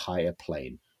occupy a higher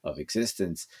plane of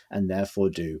existence and therefore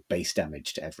do base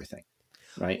damage to everything,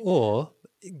 right? Or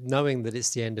knowing that it's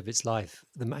the end of its life,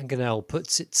 the Mangonel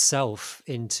puts itself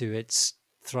into its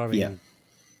throwing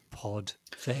pod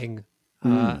thing,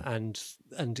 and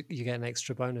you get an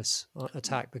extra bonus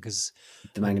attack because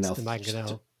The and Mangonel. the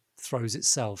Mangonel throws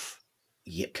itself.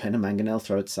 Yeah, can a Mangonel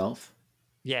throw itself?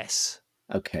 Yes.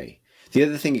 Okay. The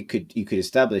other thing you could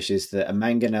establish is that a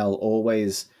Mangonel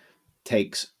always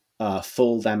takes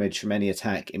full damage from any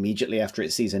attack immediately after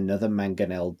it sees another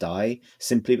Mangonel die,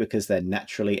 simply because they're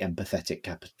naturally empathetic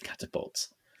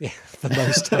catapults. Yeah, the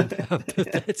most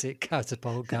pathetic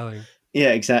catapult going.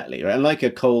 Yeah, exactly. Right, and like a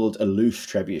cold, aloof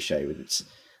trebuchet with its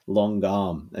long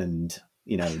arm and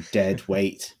dead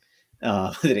weight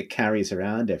that it carries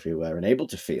around everywhere, and able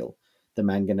to feel, the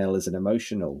Mangonel is an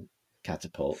emotional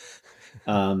catapult,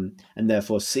 and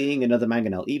therefore seeing another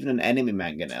Mangonel, even an enemy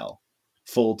Mangonel,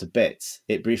 fall to bits,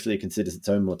 it briefly considers its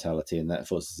own mortality, and that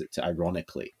forces it to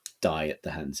ironically die at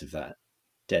the hands of that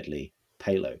deadly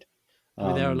payload. I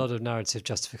mean, there are a lot of narrative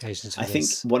justifications for I think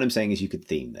this. what I'm saying is you could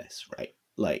theme this, right?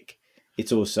 Like,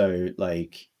 it's also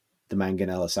like the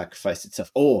Mangonel has sacrificed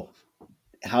itself. Or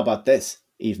how about this?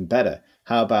 Even better.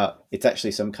 How about it's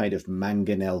actually some kind of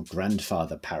Mangonel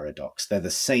grandfather paradox? They're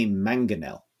the same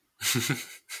Mangonel.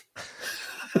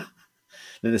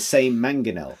 They're the same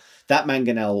Mangonel. That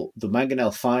Mangonel, the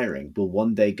Mangonel firing, will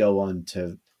one day go on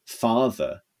to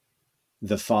father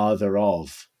the father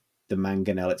of the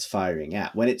Mangonel it's firing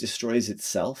at. When it destroys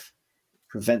itself,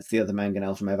 prevents the other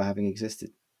Mangonel from ever having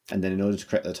existed. And then in order to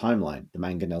correct the timeline, the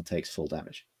Mangonel takes full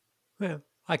damage. Yeah,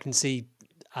 I can see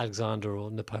Alexander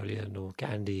or Napoleon or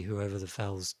Gandhi, whoever the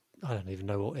fells. I don't even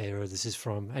know what era this is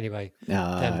from. Anyway,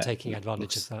 them taking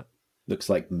advantage of that. Looks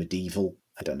like medieval.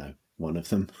 I don't know. One of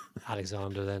them.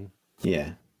 Alexander, then.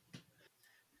 Yeah.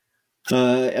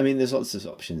 I mean, there's lots of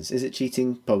options. Is it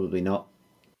cheating? Probably not.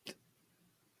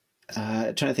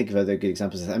 Trying to think of other good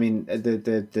examples. I mean,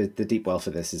 the deep well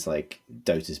for this is like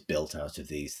Dota's built out of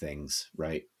these things,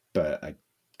 right? But I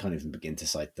can't even begin to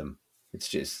cite them. It's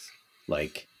just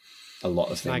like a lot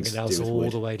of things. Mangonel's all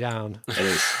the way down. It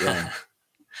is, yeah.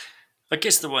 I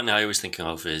guess the one I was thinking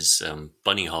of is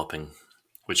bunny hopping,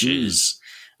 which is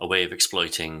a way of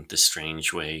exploiting the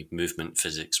strange way movement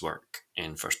physics work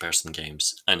in first-person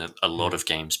games. And a lot of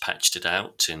games patched it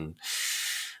out and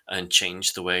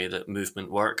changed the way that movement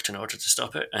worked in order to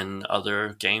stop it. And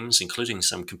other games, including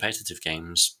some competitive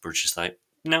games, were just like,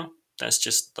 no, that's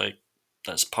just like,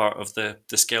 that's part of the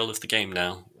skill of the game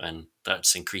now, and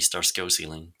that's increased our skill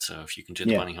ceiling. So if you can do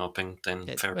the bunny hopping, then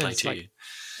fair play to you.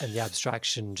 And the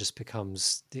abstraction just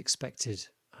becomes the expected.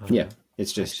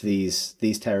 It's just action.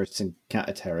 These terrorists and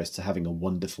counter-terrorists are having a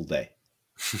wonderful day.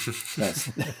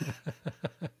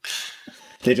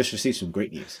 They just received some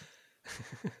great news.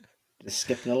 Just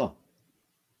skipping along.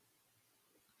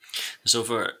 There's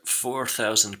over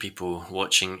 4,000 people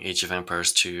watching Age of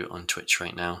Empires 2 on Twitch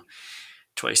right now.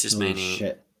 Twice as many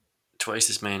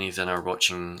than are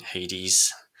watching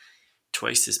Hades.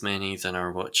 Twice as many than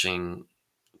are watching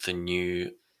the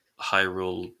new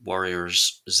Hyrule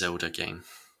Warriors Zelda game.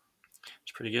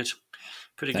 It's pretty good.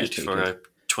 Pretty good for a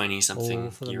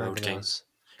 20-something-year-old game.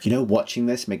 You know, watching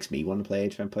this makes me want to play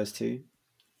Age of Empires 2.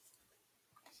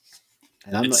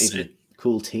 And I'm not even a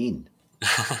cool teen.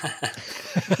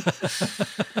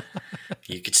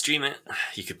 You could stream it.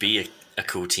 You could be a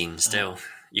cool teen still.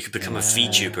 You could become a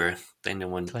VTuber. Then no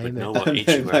one would know what age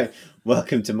you were.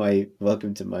 Welcome to my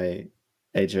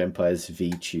Age of Empires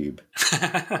VTube.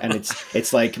 And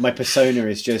it's like my persona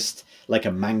is just like a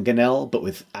Mangonel, but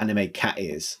with anime cat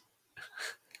ears.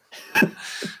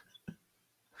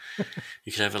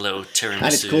 You could have a little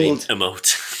tiramisu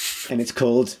emote. And it's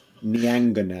called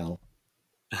Nyangonel.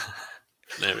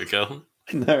 There we go.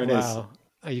 There it is. Oh,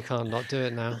 you can't not do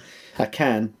it now. I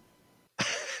can.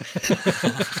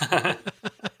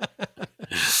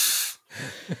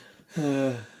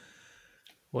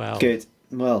 Well, good.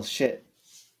 Well, shit.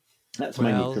 That's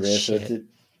my new career sorted.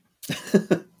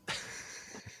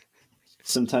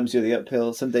 Sometimes you're the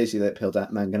uphill. Some days you're the uphill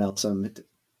Mangonel. Some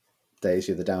days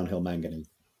you're the downhill Mangonel.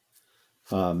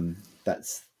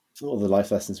 That's all the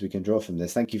life lessons we can draw from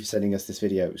this. Thank you for sending us this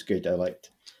video. It was good.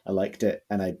 I liked it,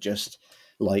 and I just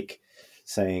like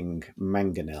saying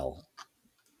Mangonel.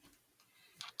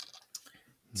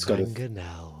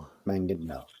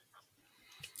 Mangonel.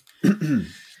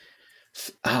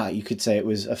 You could say it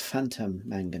was a phantom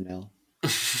Mangonel.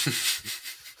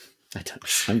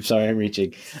 I'm sorry, I'm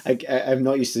reaching. I'm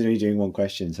not used to only doing one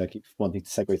question, so I keep wanting to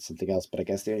segue to something else, but I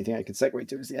guess the only thing I can segue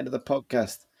to is the end of the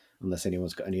podcast, unless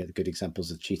anyone's got any other good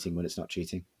examples of cheating when it's not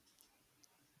cheating.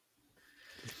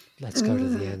 Let's go to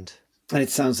the end. And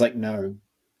it sounds like no.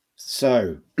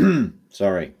 So,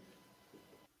 sorry.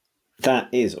 That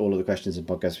is all of the questions and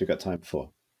podcasts we've got time for.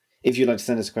 If you'd like to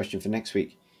send us a question for next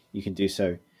week, you can do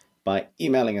so by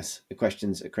emailing us at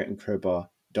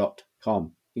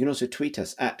questions@crateandcrowbar.com. You can also tweet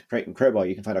us at Crate and Crowbar.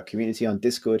 You can find our community on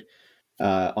Discord.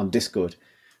 And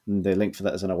the link for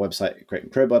that is on our website at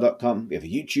crateandcrowbar.com. We have a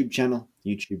YouTube channel,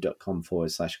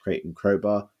 youtube.com/Crate and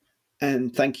Crowbar.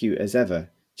 And thank you, as ever,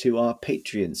 to our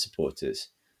Patreon supporters.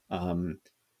 You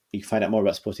can find out more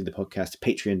about supporting the podcast,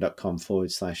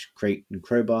 patreon.com/Crate and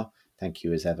Crowbar. Thank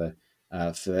you, as ever,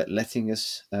 for letting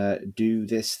us do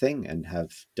this thing and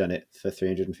have done it for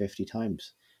 350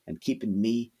 times and keeping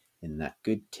me in that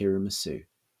good tiramisu.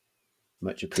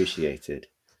 Much appreciated.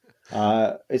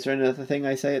 Is there another thing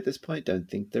I say at this point? Don't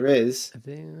think there is.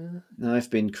 I've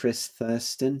been Chris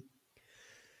Thurston.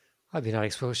 I've been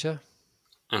Alex Wilshire.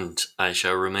 And I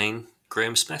shall remain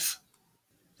Graham Smith.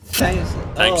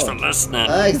 Thanks for listening.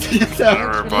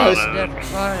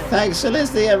 Thanks for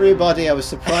listening, everybody. I was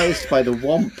surprised by the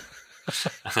womp.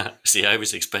 See, I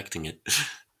was expecting it.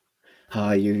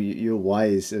 You're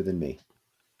wiser than me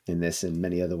in this and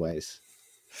many other ways.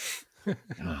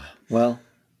 Well,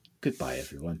 goodbye,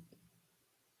 everyone.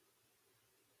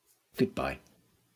 Goodbye.